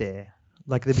get there.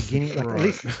 Like the beginning, like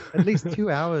right. at least 2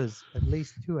 hours,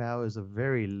 of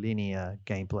very linear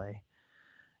gameplay.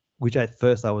 Which at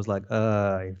first I was like,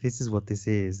 if this is what this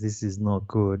is not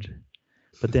good.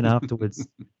 But then afterwards,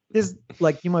 there's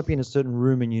like, you might be in a certain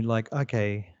room and you're like,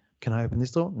 okay, can I open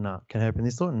this door? No. Can I open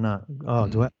this door? No. Oh,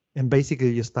 do I? And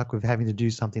basically you're stuck with having to do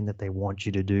something that they want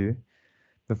you to do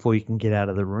before you can get out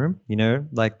of the room,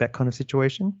 like that kind of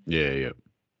situation. Yeah.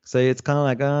 So it's kind of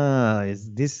like,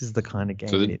 this is the kind of game.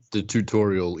 So the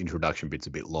tutorial introduction bit's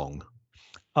a bit long.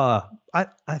 I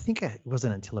think it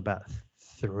wasn't until about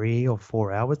 3 or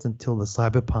 4 hours until the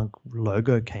Cyberpunk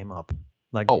logo came up.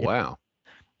 Like, oh wow,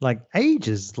 like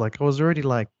ages. Like I was already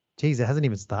like, geez, it hasn't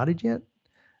even started yet.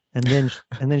 And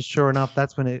then sure enough,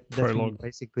 that's when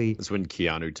basically. That's when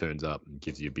Keanu turns up and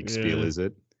gives you a big spiel, is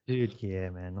it? Dude,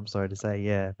 yeah, man. I'm sorry to say,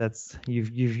 yeah. That's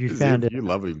you found it. You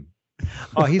love him.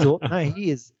 Oh, he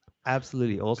is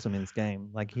absolutely awesome in this game.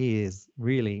 Like he is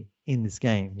really in this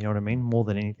game. You know what I mean? More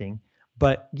than anything.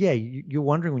 But yeah, you're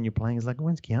wondering when you're playing, it's like,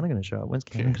 when's Keanu going to show up? When's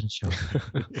Keanu going to show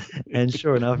up? And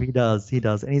sure enough, he does.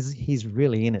 And he's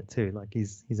really in it too. Like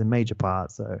he's a major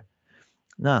part. So,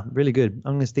 really good.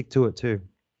 I'm going to stick to it too.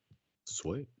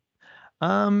 Sweet.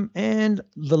 And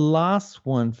the last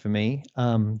one for me,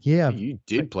 you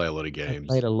did play a lot of games.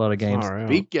 I played a lot of games.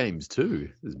 Big games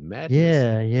too. This is madness.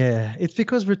 Yeah. It's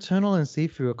because Returnal and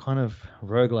Sifu are kind of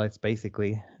roguelites,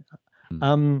 basically.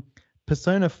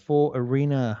 Persona 4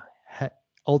 Arena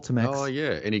Ultimax. Oh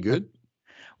yeah, any good?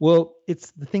 Well,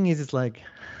 the thing is, it's like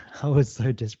I was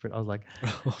so desperate. I was like,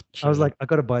 I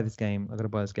got to buy this game. I got to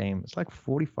buy this game. It's like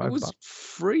 $45. It was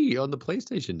free on the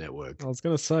PlayStation Network. I was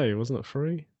gonna say, wasn't it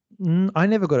free? I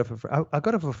never got it for free. I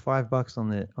got it for $5 on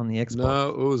the Xbox. No,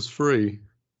 it was free.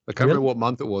 I can't remember what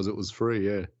month it was. It was free.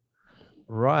 Yeah.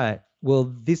 Right.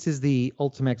 Well, this is the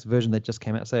Ultimax version that just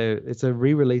came out. So it's a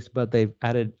re-release, but they've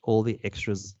added all the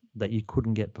extras that you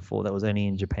couldn't get before. That was only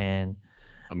in Japan.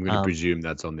 I'm going to presume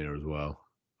that's on there as well.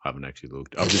 I haven't actually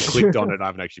looked. I've just clicked on it. I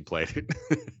haven't actually played it.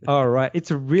 All right.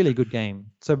 It's a really good game.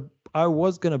 So I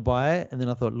was going to buy it, and then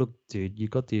I thought, look, dude, you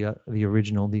got the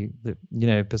original, the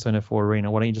Persona 4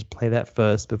 Arena. Why don't you just play that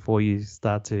first before you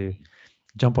start to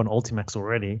jump on Ultimax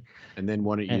already? And then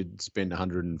why don't you spend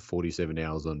 147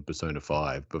 hours on Persona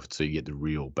 5 so you get the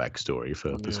real backstory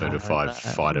for Persona 5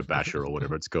 Fighter Basher or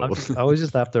whatever it's called? I was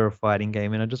just after a fighting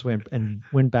game, and I just went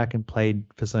back and played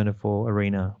Persona 4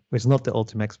 Arena. It's not the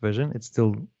Ultimax version. It's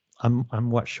still I'm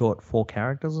what short 4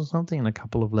 characters or something and a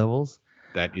couple of levels.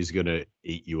 That is gonna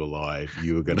eat you alive.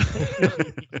 You are gonna.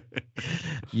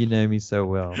 You know me so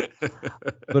well,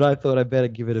 but I thought I better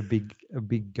give it a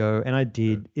big go, and I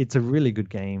did. It's a really good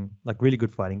game, like really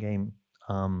good fighting game.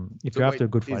 If you're after a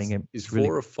good fighting game, is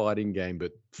 4 a fighting game,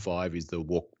 but 5 is the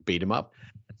walk beat 'em up?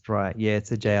 That's right. Yeah,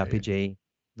 it's a JRPG.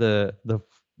 The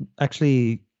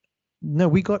actually, no,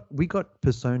 we got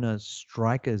Persona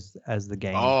Strikers as the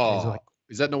game. Oh.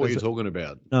 Is that not what you're talking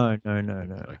about? No.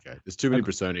 Okay. There's too many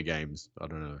Persona games. I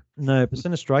don't know. No,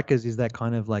 Persona Strikers is that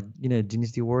kind of like,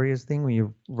 Dynasty Warriors thing where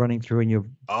you're running through and you're...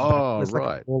 it's right.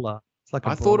 Like a brawler. It's like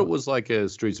a I thought it was like a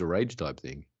Streets of Rage type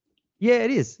thing. Yeah,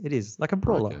 it is. It is. Like a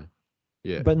brawler. Okay.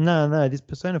 Yeah. But no, this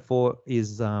Persona 4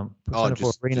 is Persona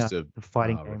 4 Arena, the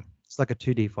fighting game. Right. It's like a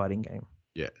 2D fighting game.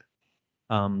 Yeah.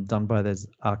 Done by those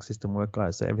Arc System work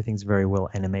guys, so everything's very well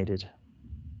animated.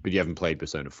 But you haven't played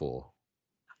Persona 4?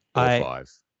 Or 5?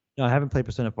 No, I haven't played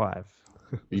Persona 5.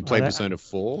 You played Persona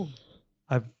 4?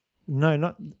 I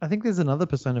think there's another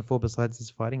Persona 4 besides this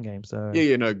fighting game. So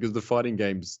because the fighting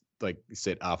game's like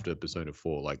set after Persona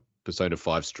 4. Like Persona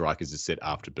 5 Strikers is set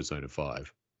after Persona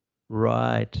 5.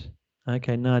 Right.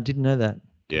 Okay. No, I didn't know that.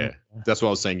 Yeah, that's why I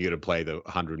was saying you got to play the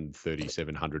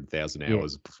 100,000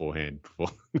 hours beforehand.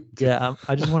 Yeah,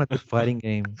 I just want a good fighting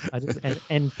game.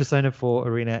 And Persona 4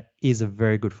 Arena is a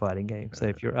very good fighting game. So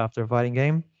if you're after a fighting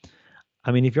game,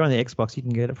 I mean, if you're on the Xbox, you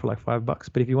can get it for like $5.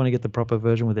 But if you want to get the proper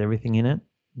version with everything in it,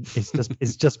 it's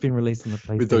just been released on the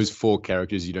PlayStation. With those 4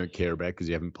 characters you don't care about because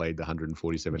you haven't played the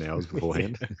 147 hours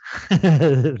beforehand.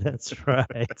 That's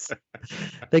right.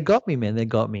 They got me, man. They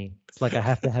got me. It's like I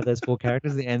have to have those 4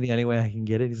 characters, and the only way I can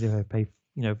get it is if I pay,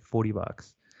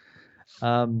 $40.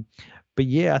 But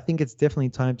yeah, I think it's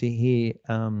definitely time to hear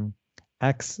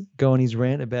Axe go on his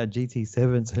rant about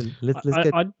GT7. So let's go.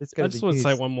 I just want to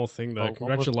say one more thing though.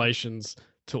 Congratulations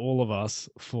to all of us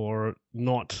for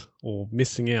not or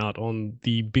missing out on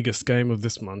the biggest game of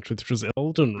this month, which was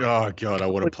Elden Ring. Oh god, I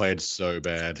want to play it so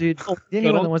bad. Dude, the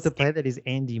only one that wants to play that is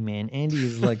Andy, man. Andy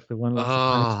is like the one.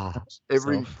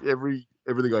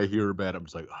 Everything I hear about, I'm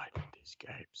just like, I need this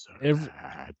game so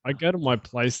bad. I go to my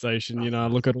PlayStation, I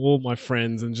look at all my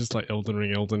friends and just like Elden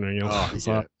Ring. Oh,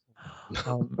 yeah.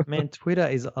 Man, Twitter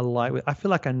is alive with. I feel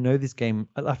like I know this game.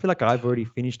 I feel like I've already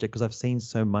finished it because I've seen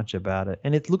so much about it,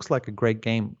 and it looks like a great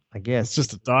game. I guess it's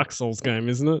just a Dark Souls game,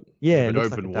 isn't it? Yeah, an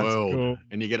open world,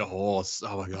 and you get a horse.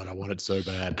 Oh my god, I want it so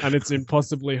bad. And it's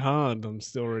impossibly hard. I'm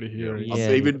still already hearing. Yeah,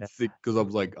 I even think because I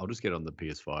was like, I'll just get it on the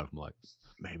PS5. I'm like,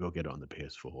 maybe I'll get it on the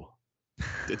PS4.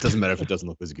 It doesn't matter if it doesn't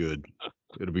look as good.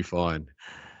 It'll be fine.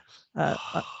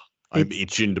 I'm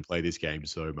itching to play this game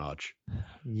so much.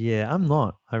 Yeah, I'm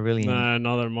not. I really am.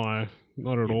 No, neither am I.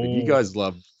 Not at all. You guys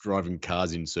love driving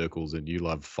cars in circles and you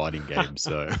love fighting games,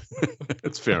 so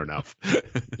it's fair enough.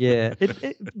 Yeah,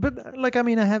 but like, I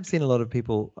mean, I have seen a lot of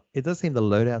people. It does seem the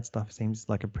loadout stuff seems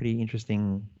like a pretty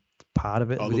interesting part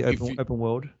of it with the open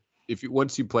world.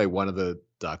 Once you play one of the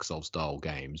Dark Souls style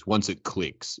games, once it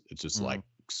clicks, it's just like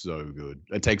so good.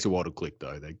 It takes a while to click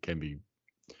though. They can be,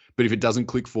 but if it doesn't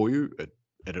click for you,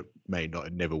 and it may not,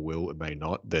 it never will, it may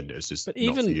not, then it's just not for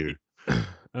you.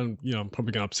 And I'm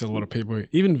probably going to upset a lot of people.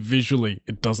 Even visually,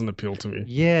 it doesn't appeal to me.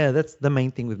 Yeah, that's the main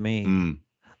thing with me.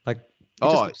 Like, it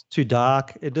just looks too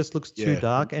dark. It just looks too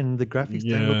dark, and the graphics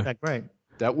don't look that great.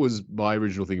 That was my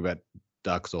original thing about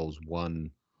Dark Souls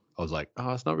 1. I was like,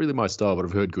 it's not really my style, but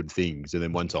I've heard good things. And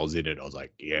then once I was in it, I was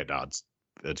like, yeah, no,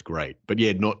 that's great. But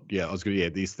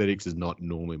the aesthetics is not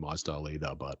normally my style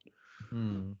either, but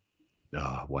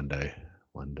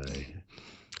one day.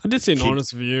 I did see an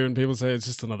honest review, and people say it's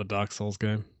just another Dark Souls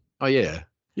game. Oh yeah,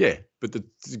 but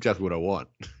that's exactly what I want.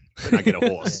 And I get a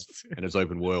horse, and it's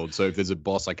open world. So if there's a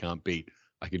boss I can't beat,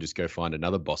 I can just go find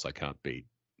another boss I can't beat.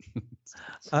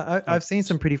 I've seen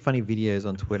some pretty funny videos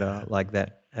on Twitter like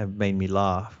that have made me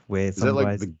laugh. Where is that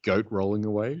like the goat rolling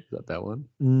away? Is that one?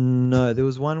 No, there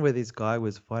was one where this guy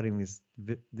was fighting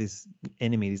this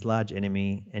large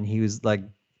enemy, and he was like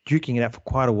duking it out for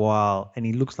quite a while, and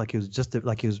he looks like he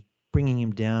was bringing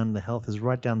him down. The health is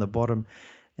right down the bottom.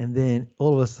 And then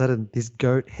all of a sudden, this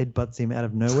goat headbutts him out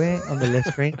of nowhere on the left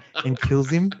screen and kills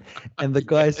him. And the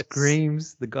guy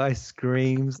screams. The guy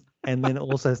screams, and then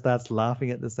also starts laughing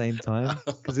at the same time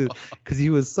because he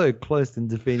was so close in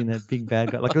defeating that big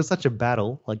bad guy. Like, it was such a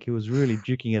battle. Like, he was really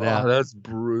duking it out. That's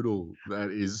brutal. That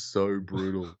is so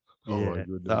brutal. Oh my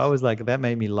goodness. So I was like, that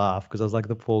made me laugh because I was like,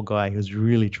 the poor guy who's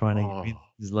really trying to.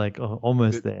 He's like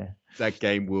almost there. That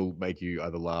game will make you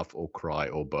either laugh or cry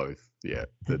or both. Yeah.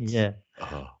 Yeah.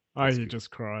 You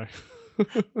just cry.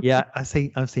 Yeah, I've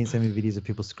seen so many videos of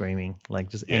people screaming, like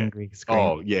just angry screaming.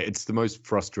 Oh yeah, it's the most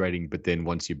frustrating. But then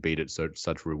once you beat it, such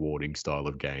a rewarding style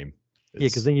of game.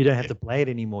 Because then you don't have to play it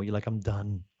anymore. You're like, I'm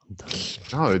done.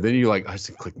 No, then you're like, I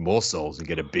just click more souls and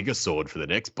get a bigger sword for the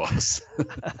next boss.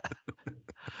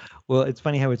 Well, it's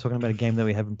funny how we're talking about a game that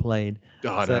we haven't played.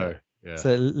 I know. Yeah.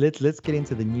 So let's get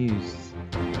into the news.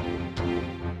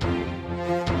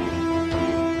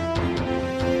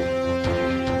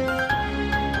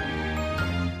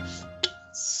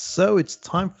 So it's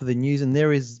time for the news, and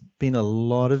there has been a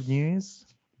lot of news,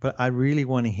 but I really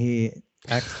want to hear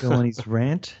Axe go on his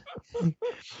rant.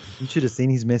 You should have seen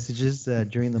his messages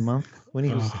during the month when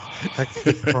he was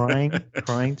actually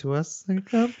crying to us. I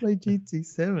can't play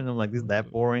GT7. I'm like, this is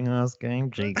that boring ass game.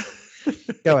 Jeez.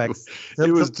 Go, Axe. He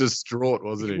was distraught,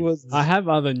 wasn't he? I have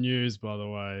other news, by the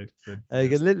way.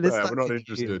 Okay, we're not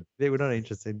interested. We're not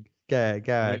interested. Go,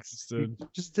 Axe.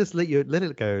 Just let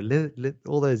it go. Let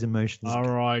all those emotions. All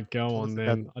right, go on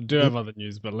then. I do have other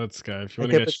news, but let's go. If you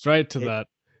want to go straight to that.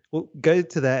 Well, go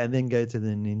to that and then go to the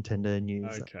Nintendo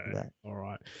news. Okay. All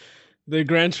right. The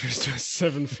Gran Turismo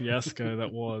 7 fiasco that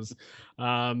was.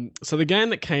 So the game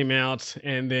that came out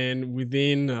and then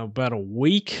within about a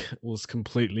week was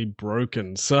completely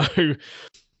broken. So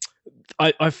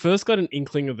I first got an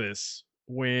inkling of this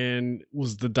when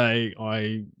was the day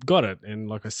I got it. And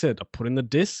like I said, I put in the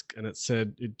disc and it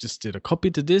said it just did a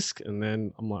copy to disc. And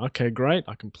then I'm like, okay, great.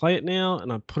 I can play it now.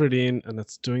 And I put it in and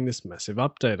it's doing this massive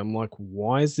update. I'm like,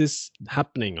 why is this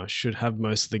happening? I should have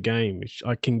most of the game.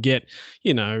 I can get,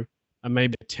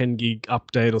 maybe a 10 gig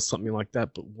update or something like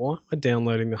that. But why am I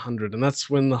downloading the 100? And that's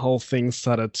when the whole thing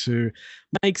started to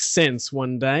make sense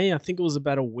one day. I think it was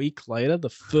about a week later.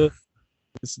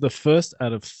 It's the first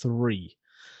out of 3.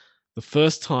 The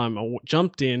first time I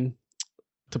jumped in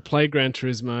to play Gran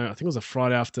Turismo, I think it was a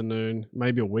Friday afternoon,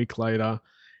 maybe a week later,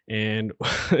 and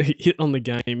hit on the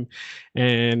game,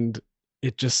 and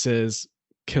it just says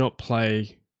cannot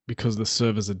play because the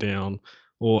servers are down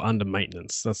or under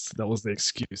maintenance. That was the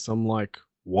excuse. I'm like,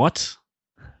 what?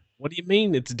 What do you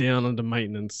mean it's down under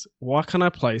maintenance? Why can't I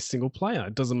play single player?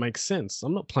 It doesn't make sense.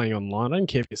 I'm not playing online. I don't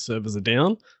care if your servers are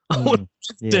down.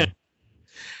 Down.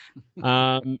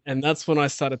 And that's when I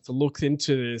started to look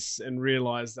into this and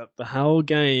realize that the whole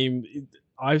game,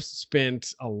 I've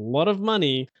spent a lot of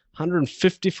money,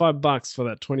 $155 for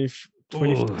that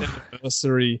 25th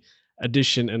anniversary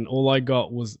edition, and all I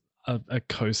got was a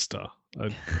coaster.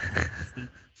 A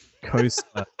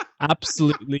coaster.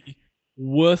 Absolutely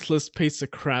worthless piece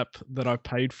of crap that I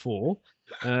paid for.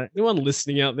 Anyone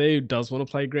listening out there who does want to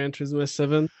play Gran Turismo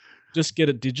 7, just get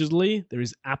it digitally. There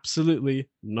is absolutely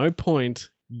no point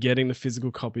getting the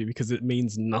physical copy because it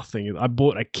means nothing. I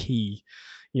bought a key,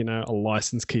 a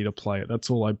license key to play it. That's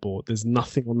all I bought. There's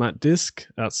nothing on that disc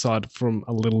outside from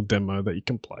a little demo that you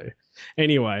can play.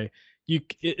 Anyway,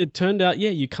 it turned out,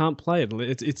 you can't play it.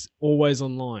 It's always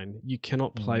online. You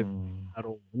cannot play it at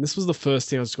all. And this was the first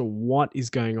thing I was going, what is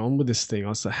going on with this thing? I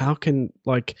was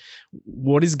like,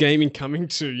 what is gaming coming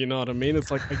to? You know what I mean? It's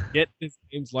like, I get there's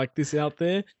games like this out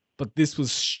there, but this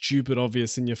was stupid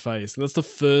obvious in your face. And that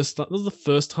was the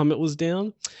first time it was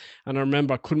down. And I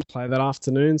remember I couldn't play that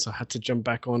afternoon, so I had to jump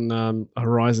back on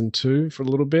Horizon 2 for a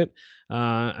little bit.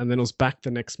 And then it was back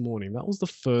the next morning. That was the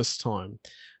first time.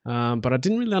 But I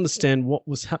didn't really understand what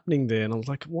was happening there. And I was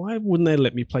like, why wouldn't they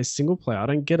let me play single player? I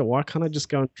don't get it. Why can't I just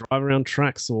go and drive around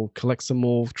tracks or collect some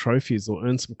more trophies or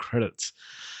earn some credits?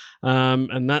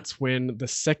 And that's when the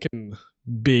second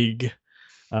big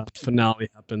finale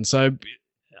happened. So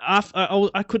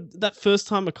I could, that first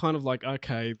time I kind of like,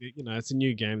 okay, it's a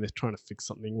new game. They're trying to fix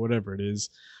something, whatever it is.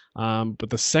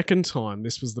 But the second time,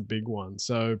 this was the big one.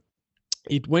 So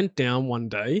it went down one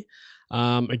day.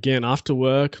 Again, after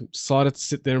work, decided to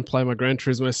sit there and play my Gran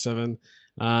Turismo 7.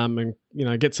 and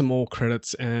get some more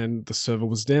credits, and the server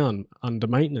was down under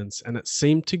maintenance, and it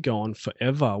seemed to go on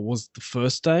forever. Was the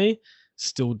first day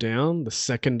still down? The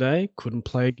second day couldn't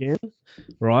play again,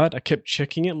 right? I kept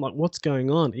checking it. I'm like, what's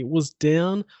going on? It was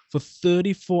down for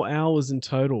 34 hours in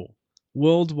total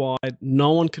worldwide.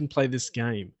 No one can play this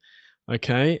game.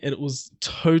 Okay, and it was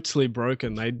totally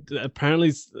broken. They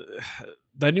apparently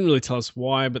they didn't really tell us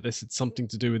why, but they said something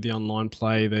to do with the online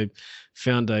play. They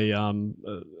found a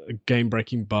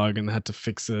game-breaking bug and they had to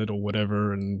fix it or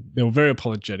whatever, and they were very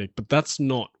apologetic. But that's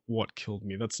not what killed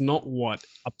me. That's not what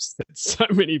upset so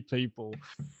many people.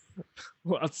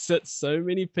 What upset so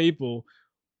many people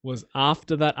was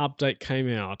after that update came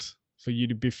out, for you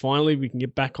to be finally, we can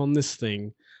get back on this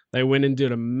thing, they went and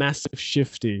did a massive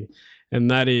shifty, and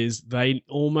that is they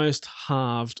almost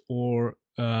halved or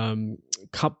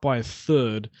cut by a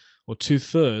third or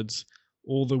 2/3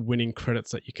 all the winning credits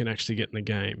that you can actually get in the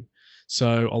game.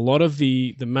 So a lot of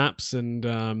the maps and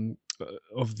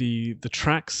of the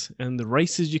tracks and the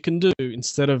races you can do,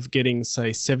 instead of getting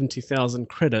say 70,000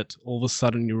 credit, all of a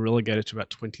sudden you're relegated to about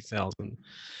 20,000.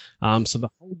 So the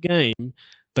whole game,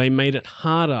 they made it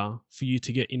harder for you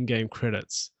to get in-game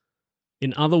credits.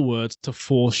 In other words, to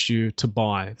force you to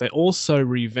buy. They also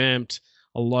revamped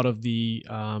a lot of the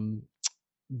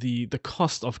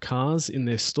cost of cars in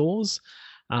their stores,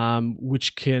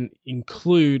 which can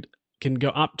go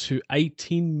up to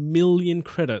 18 million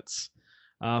credits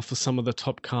for some of the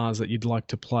top cars that you'd like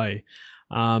to play.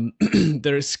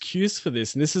 Their excuse for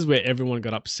this, and this is where everyone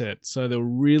got upset. So they were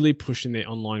really pushing their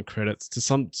online credits to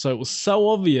so it was so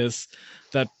obvious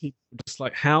that people were just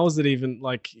like, how is it even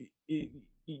like?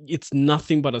 It's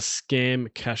nothing but a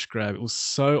scam cash grab. It was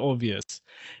so obvious.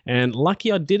 And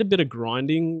lucky I did a bit of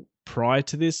grinding prior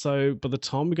to this. So by the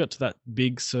time we got to that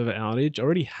big server outage, I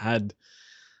already had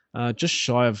just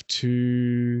shy of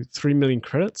 3 million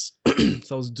credits.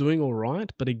 So I was doing all right.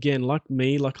 But again, like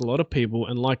me, like a lot of people,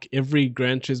 and like every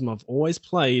Gran Turismo I've always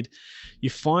played, you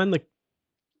find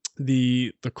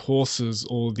the courses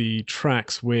or the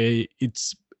tracks where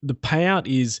the payout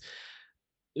is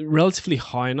relatively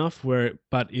high enough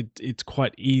but it's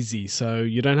quite easy, so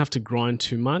you don't have to grind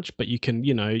too much, but you can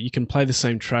play the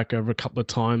same track over a couple of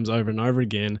times over and over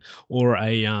again, or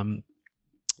a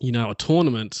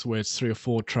tournament where it's 3 or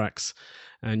 4 tracks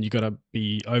and you got to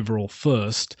be overall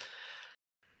first.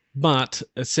 But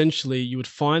essentially you would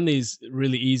find these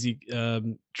really easy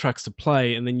tracks to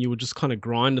play, and then you would just kind of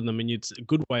grind on them, and it's a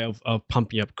good way of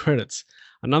pumping up credits.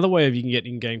 Another way of you can get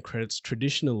in-game credits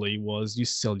traditionally was you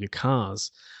sell your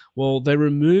cars. Well, they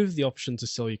removed the option to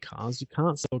sell your cars. You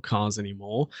can't sell cars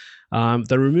anymore.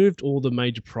 They removed all the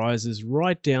major prizes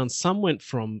right down. Some went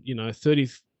from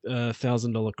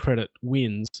 $30,000 credit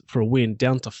wins for a win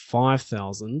down to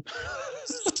 5,000.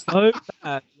 So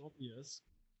bad and obvious.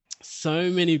 So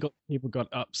many people got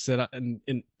upset, and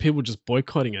people just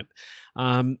boycotting it.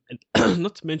 And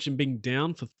not to mention being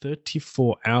down for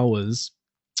 34 hours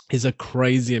is a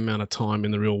crazy amount of time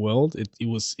in the real world.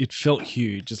 It felt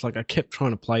huge. It's like I kept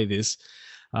trying to play this,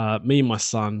 me and my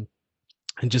son,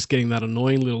 and just getting that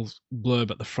annoying little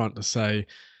blurb at the front to say,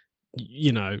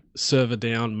 server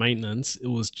down, maintenance. It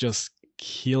was just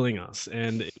killing us,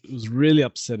 and it was really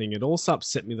upsetting. It also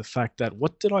upset me the fact that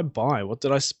what did I buy? What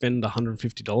did I spend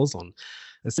 $150 on?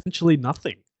 Essentially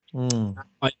nothing.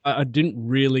 I didn't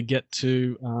really get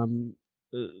to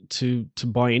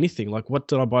buy anything. Like, what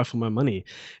did I buy for my money?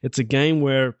 It's a game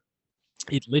where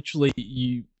it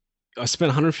literally I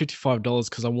spent $155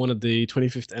 because I wanted the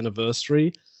 25th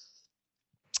anniversary,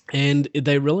 and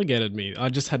they relegated me. I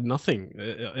just had nothing.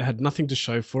 I had nothing to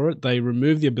show for it. They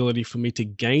removed the ability for me to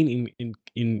gain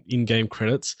in-game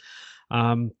credits.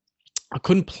 I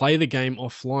couldn't play the game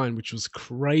offline, which was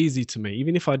crazy to me.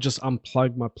 Even if I just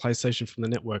unplugged my PlayStation from the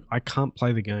network, I can't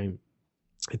play the game.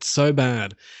 It's so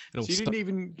bad. So you didn't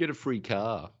even get a free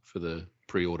car for the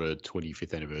pre-order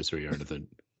 25th anniversary or anything?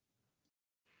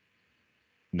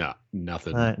 No,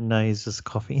 nothing. No, he's just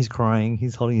coughing. He's crying.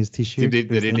 He's holding his tissue. They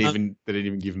didn't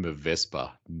even give him a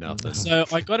Vespa. Nothing. So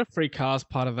I got a free car as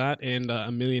part of that, and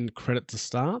 1 million credit to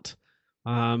start,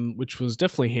 which was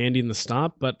definitely handy in the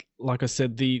start. But like I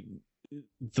said, the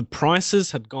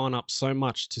prices had gone up so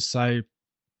much to say,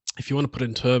 if you want to put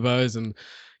in turbos and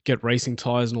get racing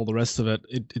tires and all the rest of it,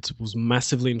 it was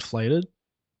massively inflated.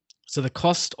 So the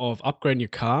cost of upgrading your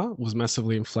car was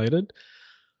massively inflated.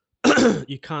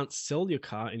 You can't sell your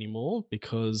car anymore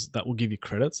because that will give you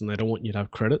credits, and they don't want you to have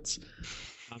credits.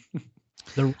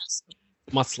 The risk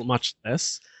much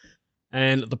less,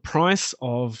 and the price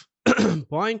of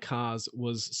buying cars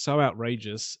was so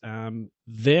outrageous.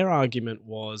 Their argument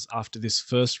was, after this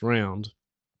first round,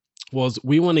 was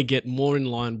we want to get more in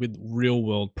line with real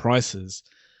world prices.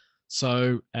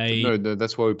 So no,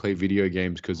 that's why we play video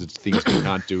games, because it's things we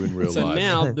can't do in real life. So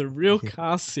now the real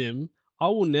car sim, I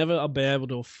will never be able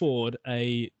to afford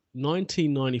a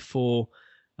 1994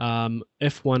 F1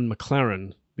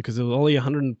 McLaren because it was only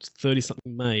 130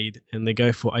 something made, and they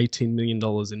go for $18 million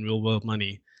in real world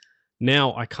money.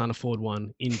 Now I can't afford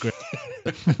one in Grand.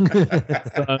 So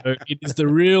it is the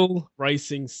real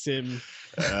racing sim.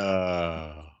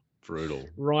 Brutal.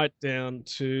 Right down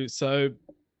to, so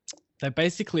they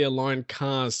basically align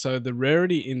cars. So the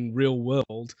rarity in real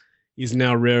world is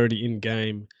now rarity in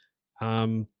game,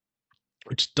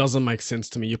 which doesn't make sense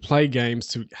to me. You play games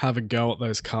to have a go at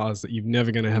those cars that you're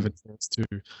never going to have a chance to,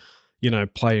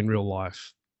 play in real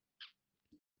life.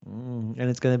 And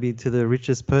it's going to be to the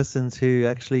richest persons who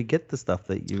actually get the stuff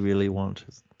that you really want.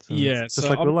 So yeah, it's just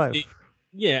like real life.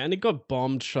 Yeah, and it got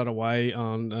bombed straight away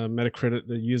on Metacritic.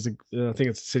 The user, I think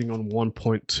it's sitting on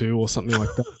 1.2 or something like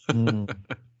that.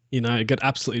 It got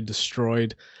absolutely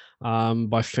destroyed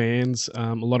by fans.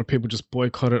 A lot of people just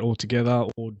boycotted it altogether,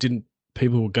 or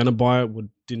people who were going to buy it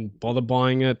didn't bother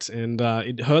buying it, and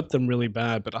it hurt them really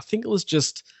bad. But I think it was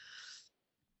just,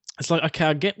 it's like, okay,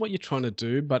 I get what you're trying to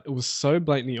do, but it was so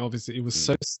blatantly obvious. It was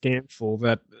so scamful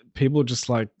that people were just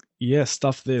like, yeah,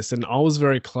 stuff this. And I was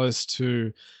very close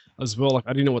to as well. Like,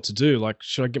 I didn't know what to do. Like,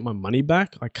 should I get my money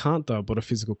back? I can't, though. I bought a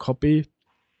physical copy.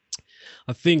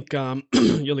 I think you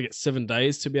only get 7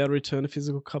 days to be able to return a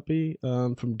physical copy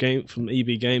from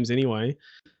EB Games anyway.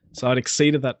 So I'd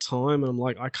exceeded that time, and I'm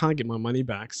like, I can't get my money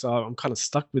back. So I'm kind of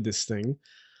stuck with this thing.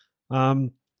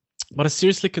 But I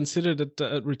seriously considered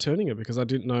returning it because I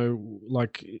didn't know,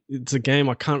 like, it's a game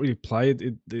I can't really play.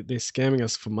 They're scamming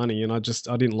us for money, and I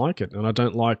didn't like it, and I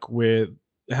don't like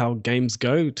how games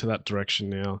go to that direction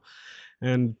now,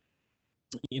 and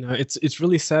it's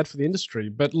really sad for the industry.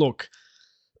 But look,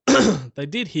 they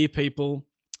did hear people.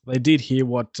 They did hear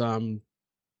what the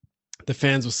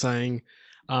fans were saying.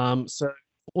 So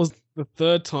it was the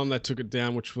third time they took it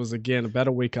down, which was again about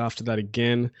a week after that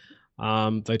again.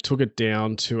 They took it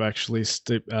down to actually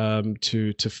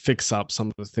to fix up some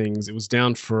of the things. It was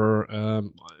down for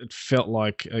it felt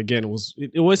like, again,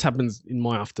 it always happens in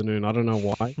my afternoon. I don't know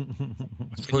why.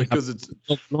 Because it's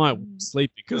night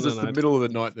sleeping. Because it's the middle of the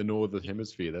night in the northern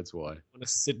hemisphere. That's why. I want to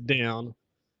sit down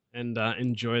and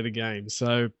enjoy the game.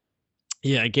 So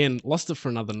yeah, again, lost it for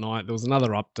another night. There was another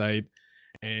update,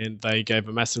 and they gave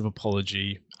a massive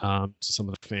apology to some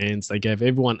of the fans. They gave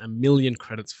everyone 1 million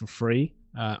credits for free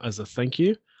as a thank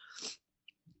you,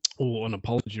 or an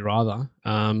apology rather.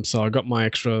 So I got my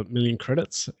extra 1 million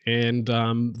credits, and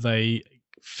they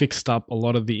fixed up a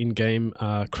lot of the in-game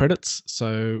credits.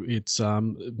 So it's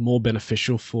more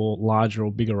beneficial for larger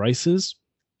or bigger races,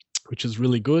 which is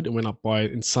really good. It went up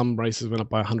in some races, went up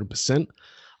by 100%.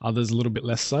 Others a little bit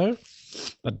less so,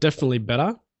 but definitely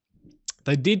better.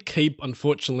 They did keep,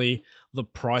 unfortunately, the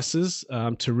prices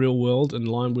to real world, in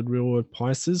line with real world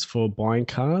prices for buying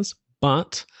cars,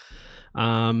 but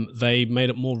they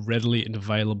made it more readily and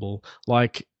available.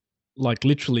 Like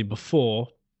literally before,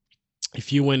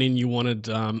 if you went in, you wanted,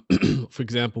 for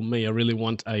example, me, I really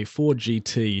want a Ford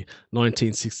GT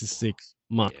 1966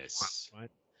 Mark. Yes.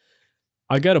 Right?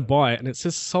 I go to buy it, and it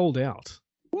says sold out.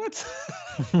 What?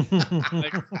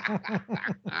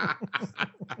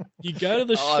 You go to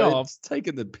the shop. It's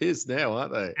taking the piss now,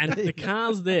 aren't they? And the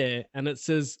car's there, and it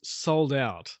says sold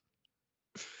out.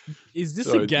 Is this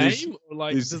a game?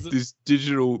 This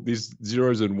digital, this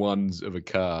zeros and ones of a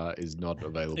car is not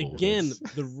available. Again,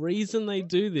 the reason they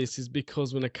do this is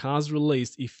because when a car's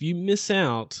released, if you miss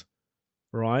out,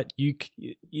 right,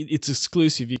 it's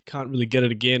exclusive. You can't really get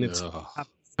it again. It's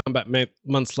come back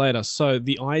months later. So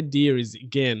the idea is,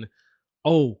 again,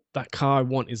 that car I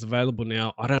want is available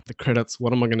now. I don't have the credits.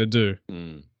 What am I going to do?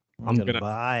 I'm going to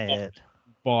buy it.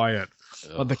 But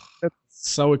the credits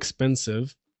so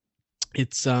expensive.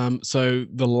 It's so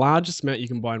the largest amount you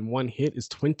can buy in one hit is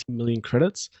 20 million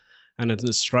credits, and it's an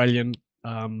Australian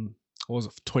what was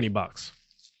it, $20?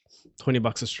 $20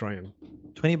 Australian.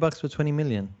 $20 for 20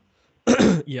 million.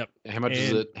 Yep. How much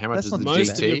is it? How much is the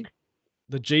GT?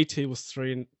 The GT was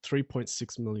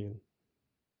 3.6 million.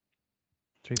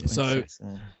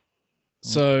 3.6.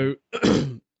 So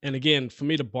and again, for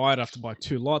me to buy it, I have to buy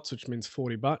 2 lots, which means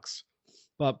 $40.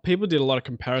 But people did a lot of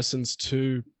comparisons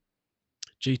to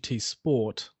GT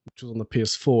Sport, which was on the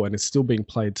PS4 and it's still being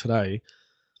played today.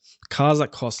 Cars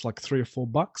that cost like $3 or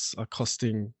 $4 are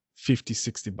costing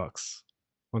 $50-$60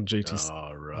 on GT.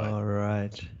 Oh, right. All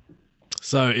right.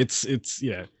 So it's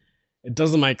yeah. It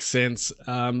doesn't make sense.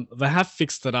 They have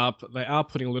fixed it up. They are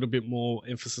putting a little bit more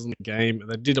emphasis on the game.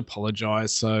 They did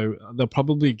apologize, so they'll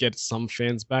probably get some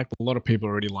fans back. But a lot of people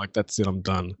are already like, that's it, I'm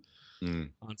done.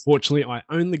 Unfortunately, I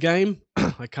own the game.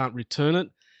 I can't return it.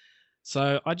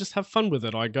 So I just have fun with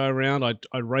it. I go around, I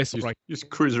race. Just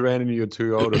cruise around in your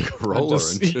Toyota Corolla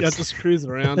I just cruise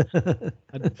around.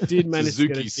 I did manage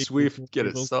Suzuki to get Swift, get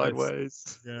it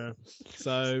sideways. Yeah.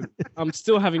 So I'm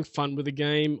still having fun with the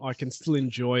game. I can still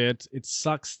enjoy it. It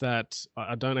sucks that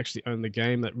I don't actually own the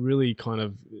game. That really kind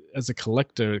of, as a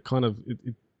collector,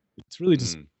 it's really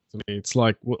just to me. It's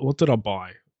like, what did I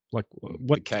buy? Like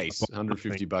what the case?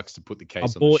 $150 to put the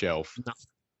case on the shelf.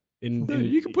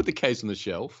 You can put the case on the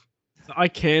shelf. I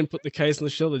can put the case on the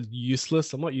shelf. It's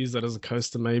useless. I might use that as a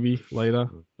coaster maybe later.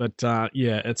 But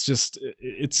yeah,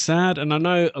 it's sad. And I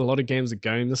know a lot of games are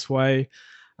going this way.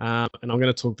 And I'm going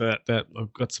to talk that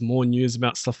I've got some more news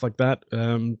about stuff like that.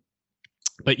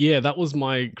 But yeah, that was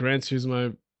my Gran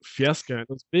Turismo fiasco. It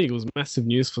was big. It was massive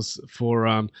news for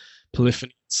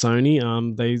Polyphony,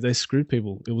 Sony. They screwed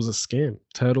people. It was a scam,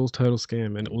 total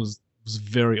scam, and it was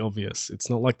very obvious. It's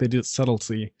not like they did it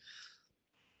subtlety.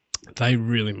 They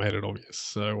really made it obvious.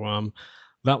 So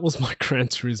that was my Gran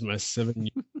Turismo 7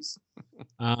 news.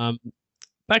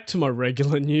 Back to my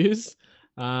regular news,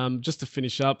 just to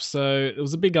finish up. So it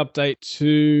was a big update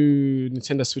to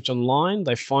Nintendo Switch Online.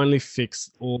 They finally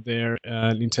fixed all their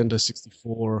Nintendo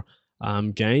 64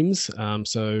 games.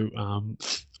 So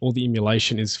all the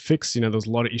emulation is fixed. You know, there's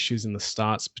a lot of issues in the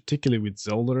starts, particularly with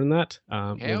Zelda and that.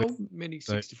 How many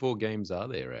 64 games are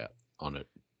there out on it?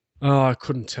 Oh, I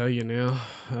couldn't tell you now.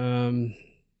 I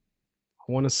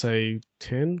want to say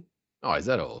 10. Oh, is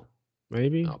that all?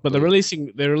 Maybe. But they're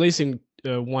releasing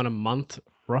one a month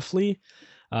roughly.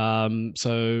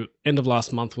 So end of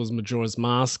last month was Majora's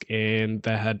Mask, and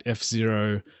they had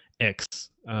F-Zero X.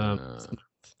 Because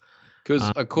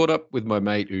I caught up with my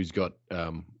mate who's got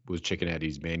was checking out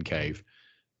his man cave,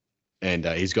 and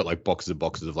he's got like boxes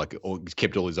of like he's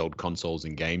kept all his old consoles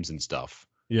and games and stuff.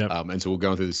 Yeah. And so we're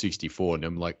going through the 64, and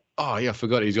I'm like, oh yeah, I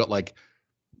forgot. He's got like,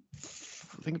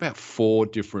 I think about 4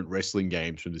 different wrestling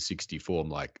games from the 64. I'm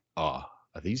like, oh,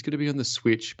 are these going to be on the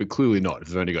Switch? But clearly not. If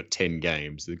they've only got 10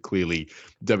 games, then clearly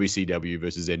WCW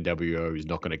versus NWO is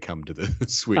not going to come to the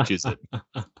Switch, is it?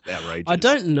 Outrageous. I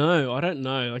don't know.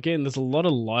 Again, there's a lot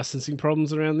of licensing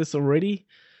problems around this already.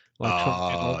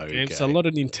 Games. So a lot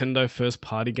of Nintendo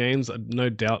first-party games are no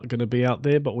doubt going to be out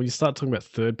there, but when you start talking about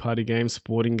third-party games,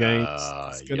 sporting games,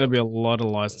 it's going to be a lot of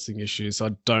licensing issues. So I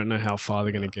don't know how far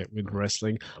they're going to get with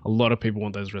wrestling. A lot of people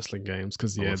want those wrestling games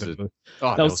because that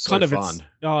was kind of fun.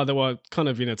 They were kind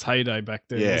of in its heyday back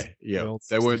then. Yeah.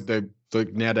 They weren't.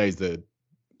 Nowadays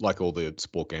like all the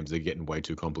sport games, they're getting way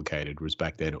too complicated. Whereas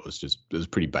back then it was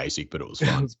pretty basic, but it was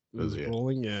fun. it was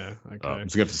rolling, yeah. Okay. I'm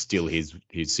just gonna have to steal his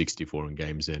 64 and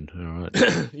games then. All right.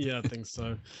 Yeah, I think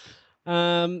so.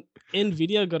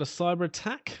 Nvidia got a cyber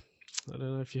attack. I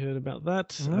don't know if you heard about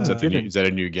that. Is that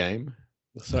a new game?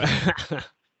 So, come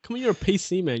on, you're a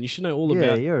PC man. You should know all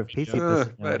about. Yeah, you're a PC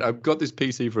person. Mate, I've got this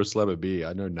PC for a slab of beer.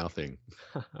 I know nothing.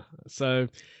 So.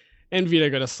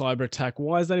 Nvidia got a cyber attack.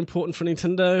 Why is that important for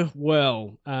Nintendo?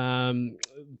 Well,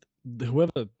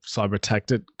 whoever cyber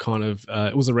attacked it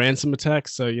it was a ransom attack.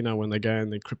 So, you know, when they go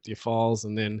and they encrypt your files,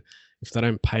 and then if they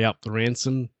don't pay up the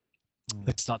ransom,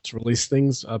 they start to release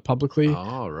things publicly.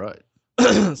 Oh, right.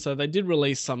 So they did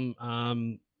release some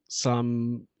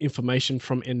information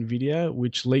from Nvidia,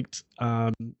 which leaked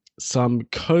some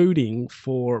coding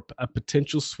for a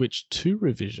potential Switch 2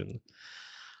 revision.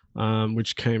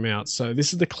 Which came out. So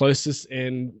this is the closest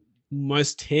and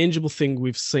most tangible thing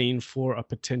we've seen for a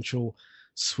potential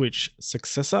Switch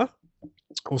successor,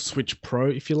 or Switch Pro,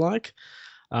 if you like,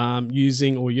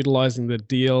 using or utilizing the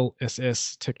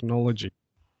DLSS technology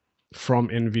from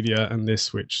Nvidia and their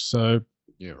Switch. So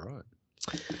yeah, right.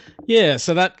 Yeah,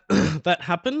 so that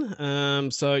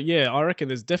happened. So yeah, I reckon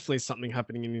there's definitely something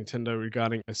happening in Nintendo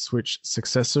regarding a Switch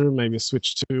successor, maybe a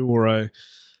Switch 2 or a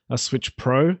Switch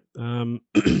Pro.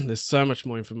 There's so much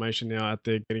more information now out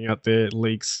there, getting out there,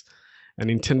 leaks, and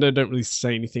Nintendo don't really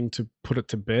say anything to put it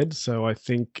to bed. So I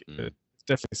think it's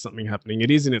definitely something happening. It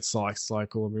is in its life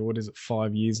cycle. I mean, what is it,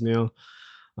 5 years now?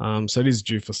 So it is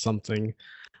due for something.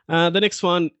 The next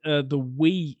one, the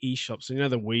Wii eShop. So you know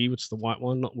the Wii, which is the white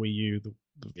one, not Wii U. The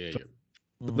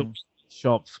Wii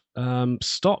shop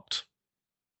stopped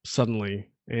suddenly,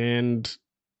 and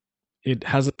it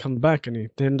hasn't come back, and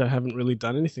Nintendo haven't really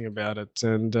done anything about it.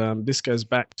 And this goes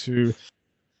back to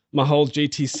my whole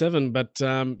GT7, but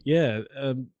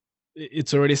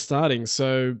it's already starting.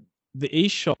 So the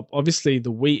eShop, obviously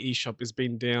the Wii eShop has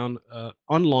been down,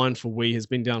 online for Wii has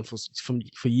been down for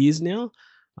years now.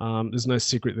 There's no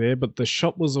secret there, but the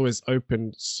shop was always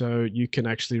open so you can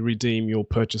actually redeem your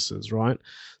purchases, right?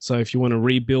 So if you want to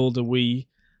rebuild a Wii,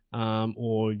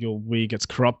 or your Wii gets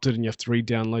corrupted and you have to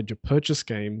re-download your purchase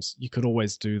games, you could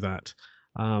always do that.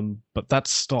 But that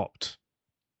stopped.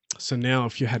 So now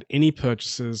if you had any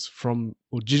purchases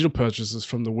or digital purchases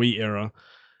from the Wii era,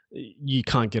 you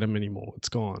can't get them anymore. It's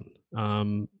gone.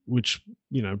 Which,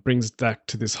 brings back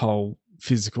to this whole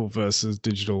physical versus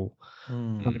digital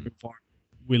kind of environment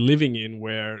we're living in,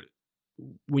 where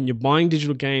when you're buying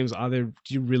digital games, do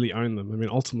you really own them? I mean,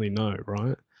 ultimately, no,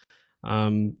 right?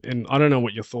 And I don't know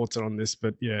what your thoughts are on this,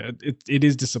 but yeah, it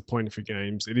is disappointing for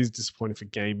games. It is disappointing for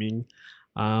gaming.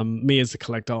 Me as a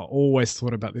collector, I always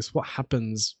thought about this. What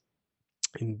happens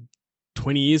in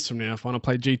 20 years from now if I want to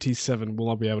play GT7?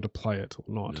 Will I be able to play it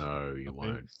or not? No, you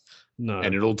won't. No.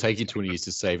 And it'll take you 20 years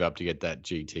to save up to get that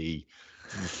GT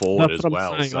forward as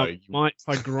well. So if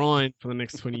I grind for the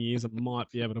next 20 years, I might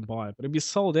be able to buy it, but it'll be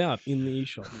sold out in the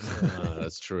eShop.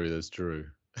 That's true.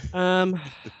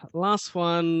 Last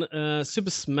one,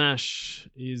 Super Smash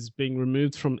is being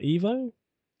removed from Evo.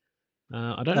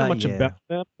 I don't know much about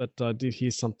that, but I did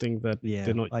hear something that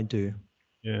they're not. I do.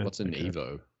 Yeah. What's an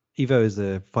Evo? Evo is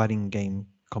a fighting game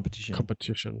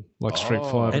competition like Street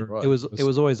Fighter. Right. It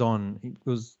was always on. It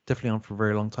was definitely on for a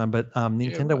very long time. But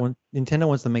Nintendo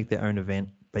wants to make their own event.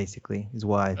 Basically, is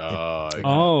why.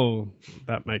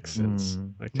 That makes sense.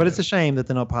 Okay. But it's a shame that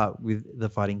they're not part with the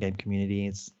fighting game community.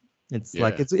 It's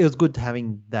like it was good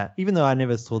having that, even though I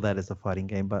never saw that as a fighting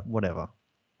game. But whatever.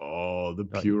 Oh, the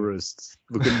purists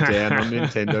looking down on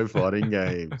Nintendo fighting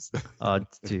games. Oh,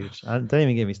 dude, don't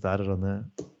even get me started on that.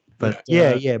 But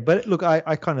yeah. But look,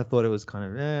 I kind of thought it was kind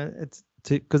of it's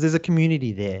because there's a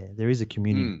community there. There is a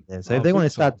community there. So if they want to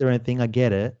start their own thing, I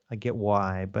get it. I get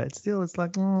why. But still, it's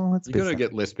like, it's you got to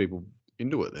get less people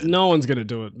into it. Then no one's gonna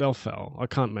do it. They'll fail. I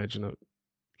can't imagine it.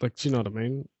 Like, do you know what I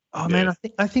mean? Oh man,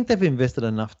 I think they've invested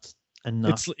enough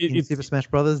in Super Smash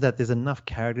Brothers that there's enough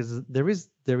characters. There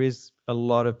is a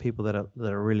lot of people that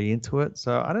are really into it.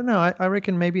 So I don't know. I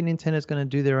reckon maybe Nintendo's going to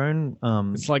do their own.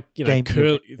 It's like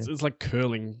it's like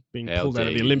curling being pulled out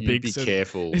of the Olympics. Be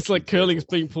careful. It's like curling's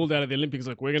being pulled out of the Olympics.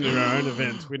 Like, we're going to do our own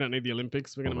event. We don't need the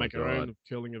Olympics. We're going to make our own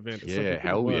curling event. It's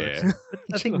hell yeah.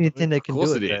 I think Nintendo can do it. Of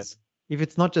course it is. If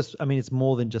it's not just, it's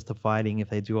more than just a fighting. If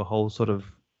they do a whole sort of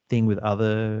thing with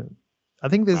other. I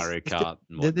think there's Mario Kart.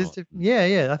 I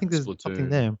think there's Splatoon. something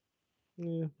there.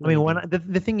 Yeah,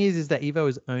 the thing is that Evo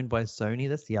is owned by Sony.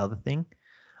 That's the other thing.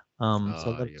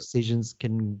 So the decisions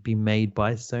can be made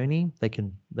by Sony. They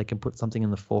can put something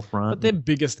in the forefront. But their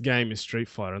biggest game is Street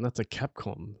Fighter, and that's a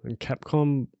Capcom. And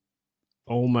Capcom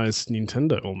almost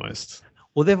Nintendo almost.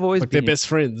 Well, they've always been they're best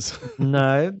friends.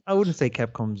 No, I wouldn't say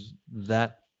Capcom's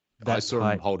that. I saw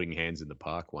them holding hands in the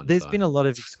park one. There's been a lot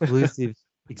of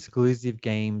exclusive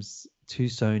games to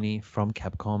Sony from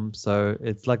Capcom, so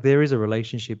it's like there is a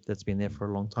relationship that's been there for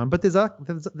a long time. But there's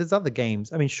other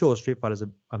games. Sure, Street Fighter's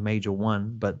a major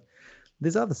one, but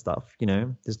there's other stuff.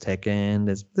 There's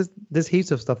Tekken. There's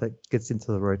heaps of stuff that gets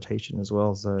into the rotation as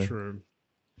well. So true.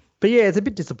 But yeah, it's a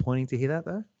bit disappointing to hear that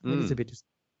though. It's a bit.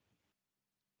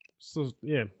 So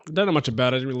yeah, I don't know much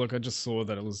about it. Look, I just saw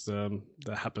that it was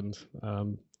that happened.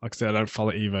 Like I said, I don't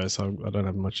follow Evo, so I don't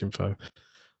have much info.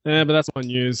 Yeah, but that's my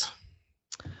news.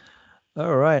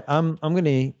 All right. I'm going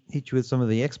to hit you with some of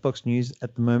the Xbox news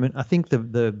at the moment. I think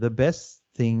the best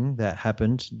thing that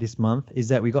happened this month is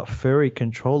that we got furry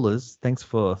controllers. Thanks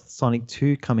for Sonic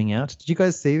 2 coming out. Did you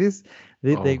guys see this?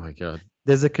 My God.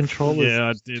 There's a controller,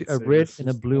 I did a red and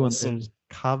a blue one,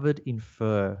 covered in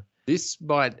fur. This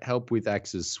might help with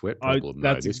Axe's sweat problem.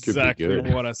 That's this exactly could be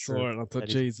good. what I saw, and I thought,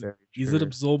 geez, is it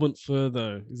absorbent fur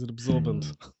though? Is it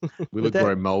absorbent? Will it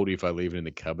grow moldy if I leave it in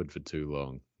the cupboard for too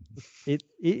long? It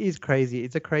is crazy.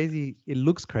 It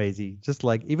looks crazy. Just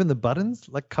like even the buttons,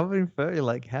 like covered in fur. You're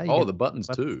like, how? The buttons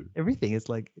too. Everything. It's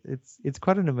like it's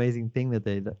quite an amazing thing that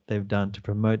they've done to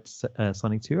promote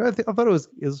Sonic 2. I thought it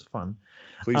was fun.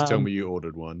 Please tell me you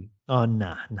ordered one. Oh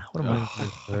nah. What am I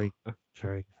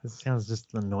very? This sounds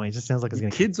just annoying. It just sounds like it's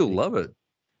gonna. Kids will love it.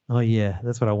 Oh yeah,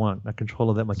 that's what I want. A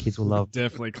controller that my kids will love.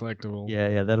 Definitely collectible.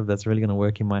 Yeah, that's really gonna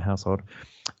work in my household.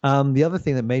 The other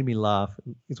thing that made me laugh,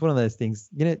 it's one of those things.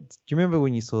 Do you remember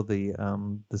when you saw the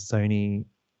Sony?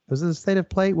 Was it the State of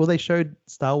Play? Well, they showed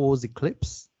Star Wars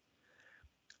Eclipse.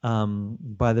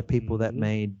 By the people that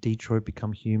made Detroit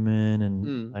Become Human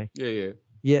and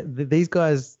these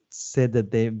guys said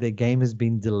that their game has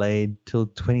been delayed till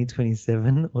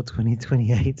 2027 or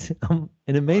 2028, and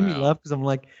it made me laugh because I'm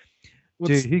like,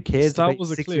 dude, who cares? Star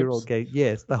Wars 6-year-old game.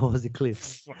 Yeah, Star Wars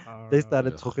Eclipse. They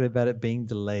started talking about it being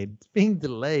delayed. It's being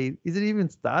delayed. Is it even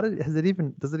started? Does it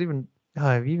even Oh,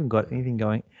 have you even got anything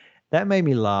going? That made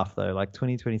me laugh though. Like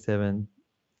 2027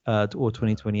 or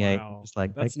 2028. Wow. It's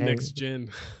like that's okay. next gen.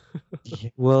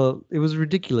 Well, it was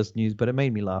ridiculous news, but it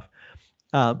made me laugh.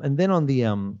 And then on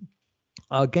the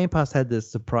Game Pass had this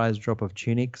surprise drop of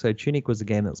Tunic. So Tunic was a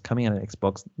game that was coming out on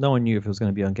Xbox. No one knew if it was going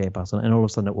to be on Game Pass, and all of a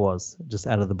sudden it was, just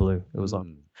out of the blue. It was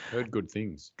on. Heard good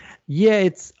things. Yeah,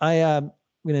 it's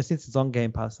since it's on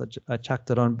Game Pass, I chucked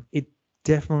it on. It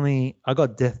definitely, I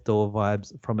got Death Door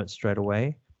vibes from it straight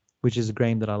away, which is a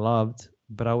game that I loved.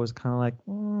 But I was kind of like,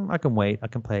 I can wait. I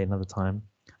can play it another time.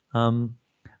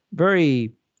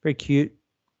 Very, very cute.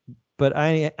 But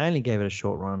I only gave it a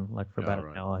short run, like for about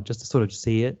an hour, just to sort of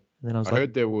see it. And then I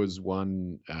heard there was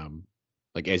one,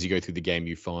 like as you go through the game,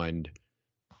 you find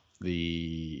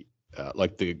the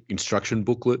like the instruction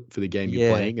booklet for the game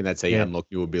you're playing, and that's how you unlock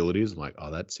new abilities. I'm like, oh,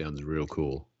 that sounds real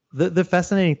cool. The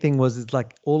fascinating thing was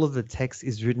like all of the text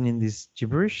is written in this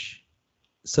gibberish.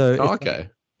 So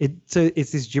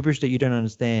it's this gibberish that you don't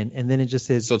understand, and then it just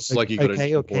says. So it's like you got an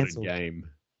important game.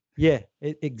 Yeah,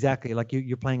 exactly. Like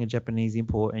you're playing a Japanese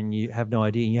import and you have no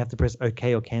idea, and you have to press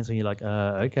OK or cancel. And you're like,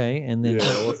 okay, and then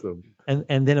awesome.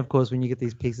 And then of course when you get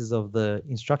these pieces of the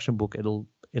instruction book, it'll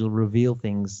reveal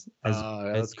things as.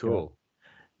 That's cool.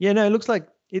 Yeah, no, it looks like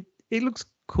it looks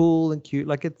cool and cute.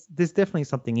 Like there's definitely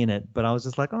something in it, but I was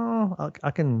just like,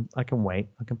 I can wait.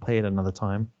 I can play it another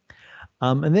time.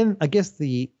 And then I guess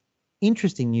the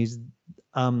interesting news.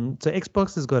 So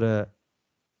Xbox has got a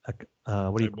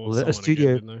what do you call it? A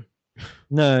studio. Again,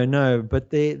 No, but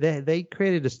they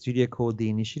created a studio called The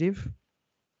Initiative,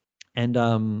 and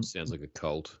sounds like a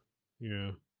cult.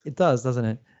 Yeah, it does, doesn't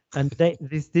it? And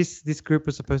this group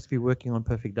was supposed to be working on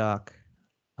Perfect Dark,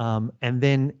 and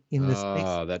then in this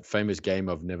that famous game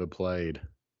I've never played.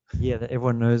 Yeah, that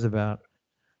everyone knows about,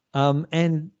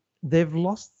 and they've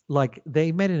lost. Like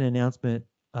they made an announcement.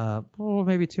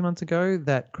 Maybe 2 months ago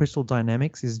that Crystal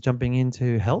Dynamics is jumping in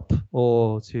to help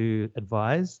or to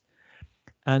advise,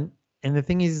 and the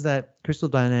thing is that Crystal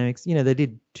Dynamics, they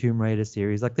did Tomb Raider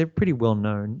series, like they're pretty well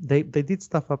known. They did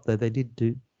stuff up there. They did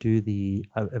do the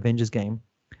Avengers game,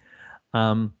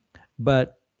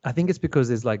 but I think it's because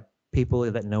there's like people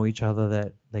that know each other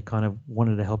that they kind of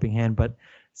wanted a helping hand. But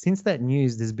since that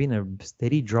news, there's been a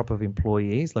steady drop of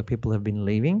employees. Like people have been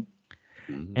leaving.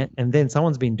 And then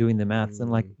someone's been doing the maths,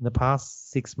 and like in the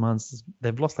past 6 months,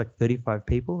 they've lost like 35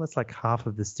 people. That's like half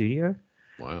of the studio.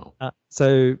 Wow.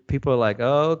 So people are like,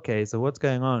 oh, okay, so what's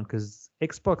going on? Because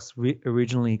Xbox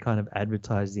originally kind of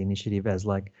advertised the initiative as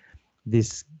like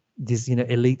this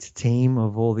elite team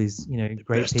of all these great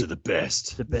best people, of the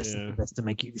best, of the best to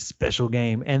make you this special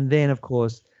game. And then of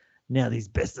course now these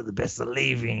best of the best are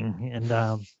leaving,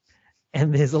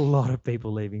 and there's a lot of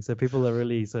people leaving. So people are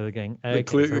really sort of going, okay,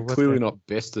 they're clearly not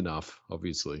best enough,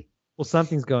 obviously. Well,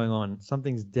 something's going on.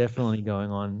 Something's definitely going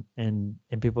on. And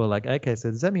people are like, okay, so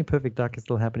does that mean Perfect Dark is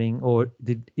still happening? Or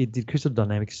did Crystal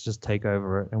Dynamics just take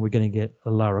over it and we're going to get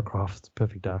a Lara Croft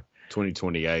Perfect Dark?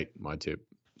 2028, my tip.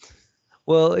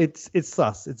 Well, it's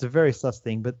sus. It's a very sus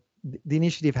thing, but the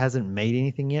initiative hasn't made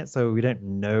anything yet, so we don't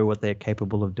know what they're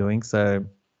capable of doing. So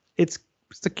it's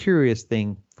a curious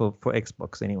thing for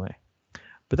Xbox anyway.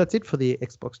 But that's it for the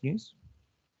Xbox news.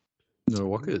 No,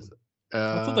 what is?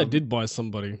 I thought they did buy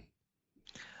somebody.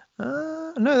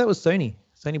 No, that was Sony.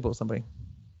 Sony bought somebody.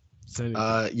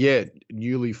 Sony.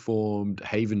 Newly formed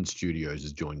Haven Studios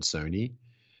has joined Sony.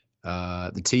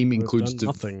 The team includes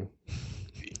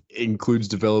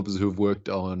developers who have worked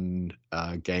on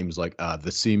games like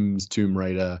The Sims, Tomb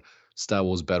Raider, Star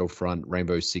Wars Battlefront,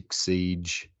 Rainbow Six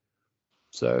Siege.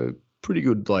 So pretty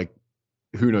good. Like,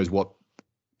 who knows what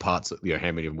parts,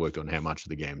 how many have worked on how much of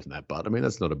the games and that, but I mean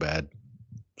that's not a bad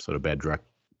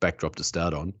backdrop to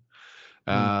start on.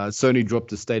 Sony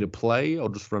dropped a state of play. I'll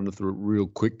just run it through it real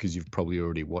quick because you've probably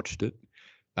already watched it.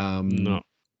 No.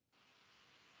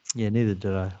 Yeah, neither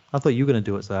did I. I thought you were going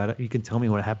to do it, so you can tell me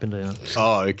what happened.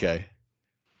 Oh, okay.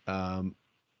 Hey,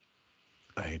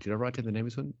 did I write down the name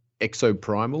of this one?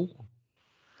 Exoprimal.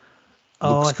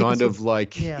 Looks kind of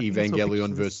like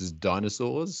Evangelion versus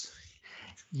dinosaurs.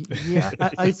 Yeah,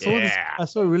 I saw this. I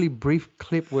saw a really brief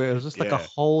clip where it was just like a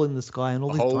hole in the sky and all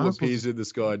these hole appears in the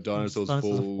sky, dinosaurs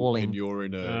falling, and you're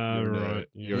in a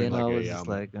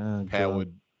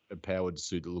powered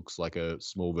suit that looks like a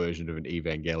small version of an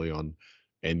Evangelion,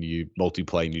 and you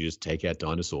multiplayer and you just take out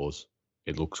dinosaurs.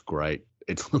 It looks great.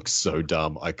 It looks so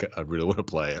dumb. I really want to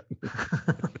play it.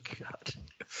 God.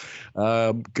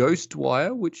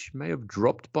 Ghostwire, which may have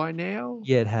dropped by now.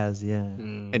 Yeah, it has. Yeah.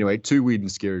 Anyway, too weird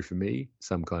and scary for me.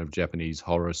 Some kind of Japanese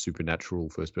horror, supernatural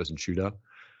first-person shooter.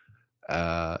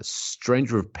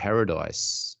 Stranger of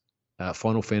Paradise.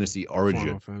 Final Fantasy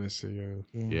Origin. Final Fantasy,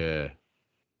 Yeah.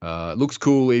 Looks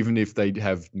cool, even if they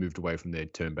have moved away from their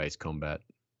turn-based combat.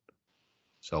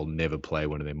 So I'll never play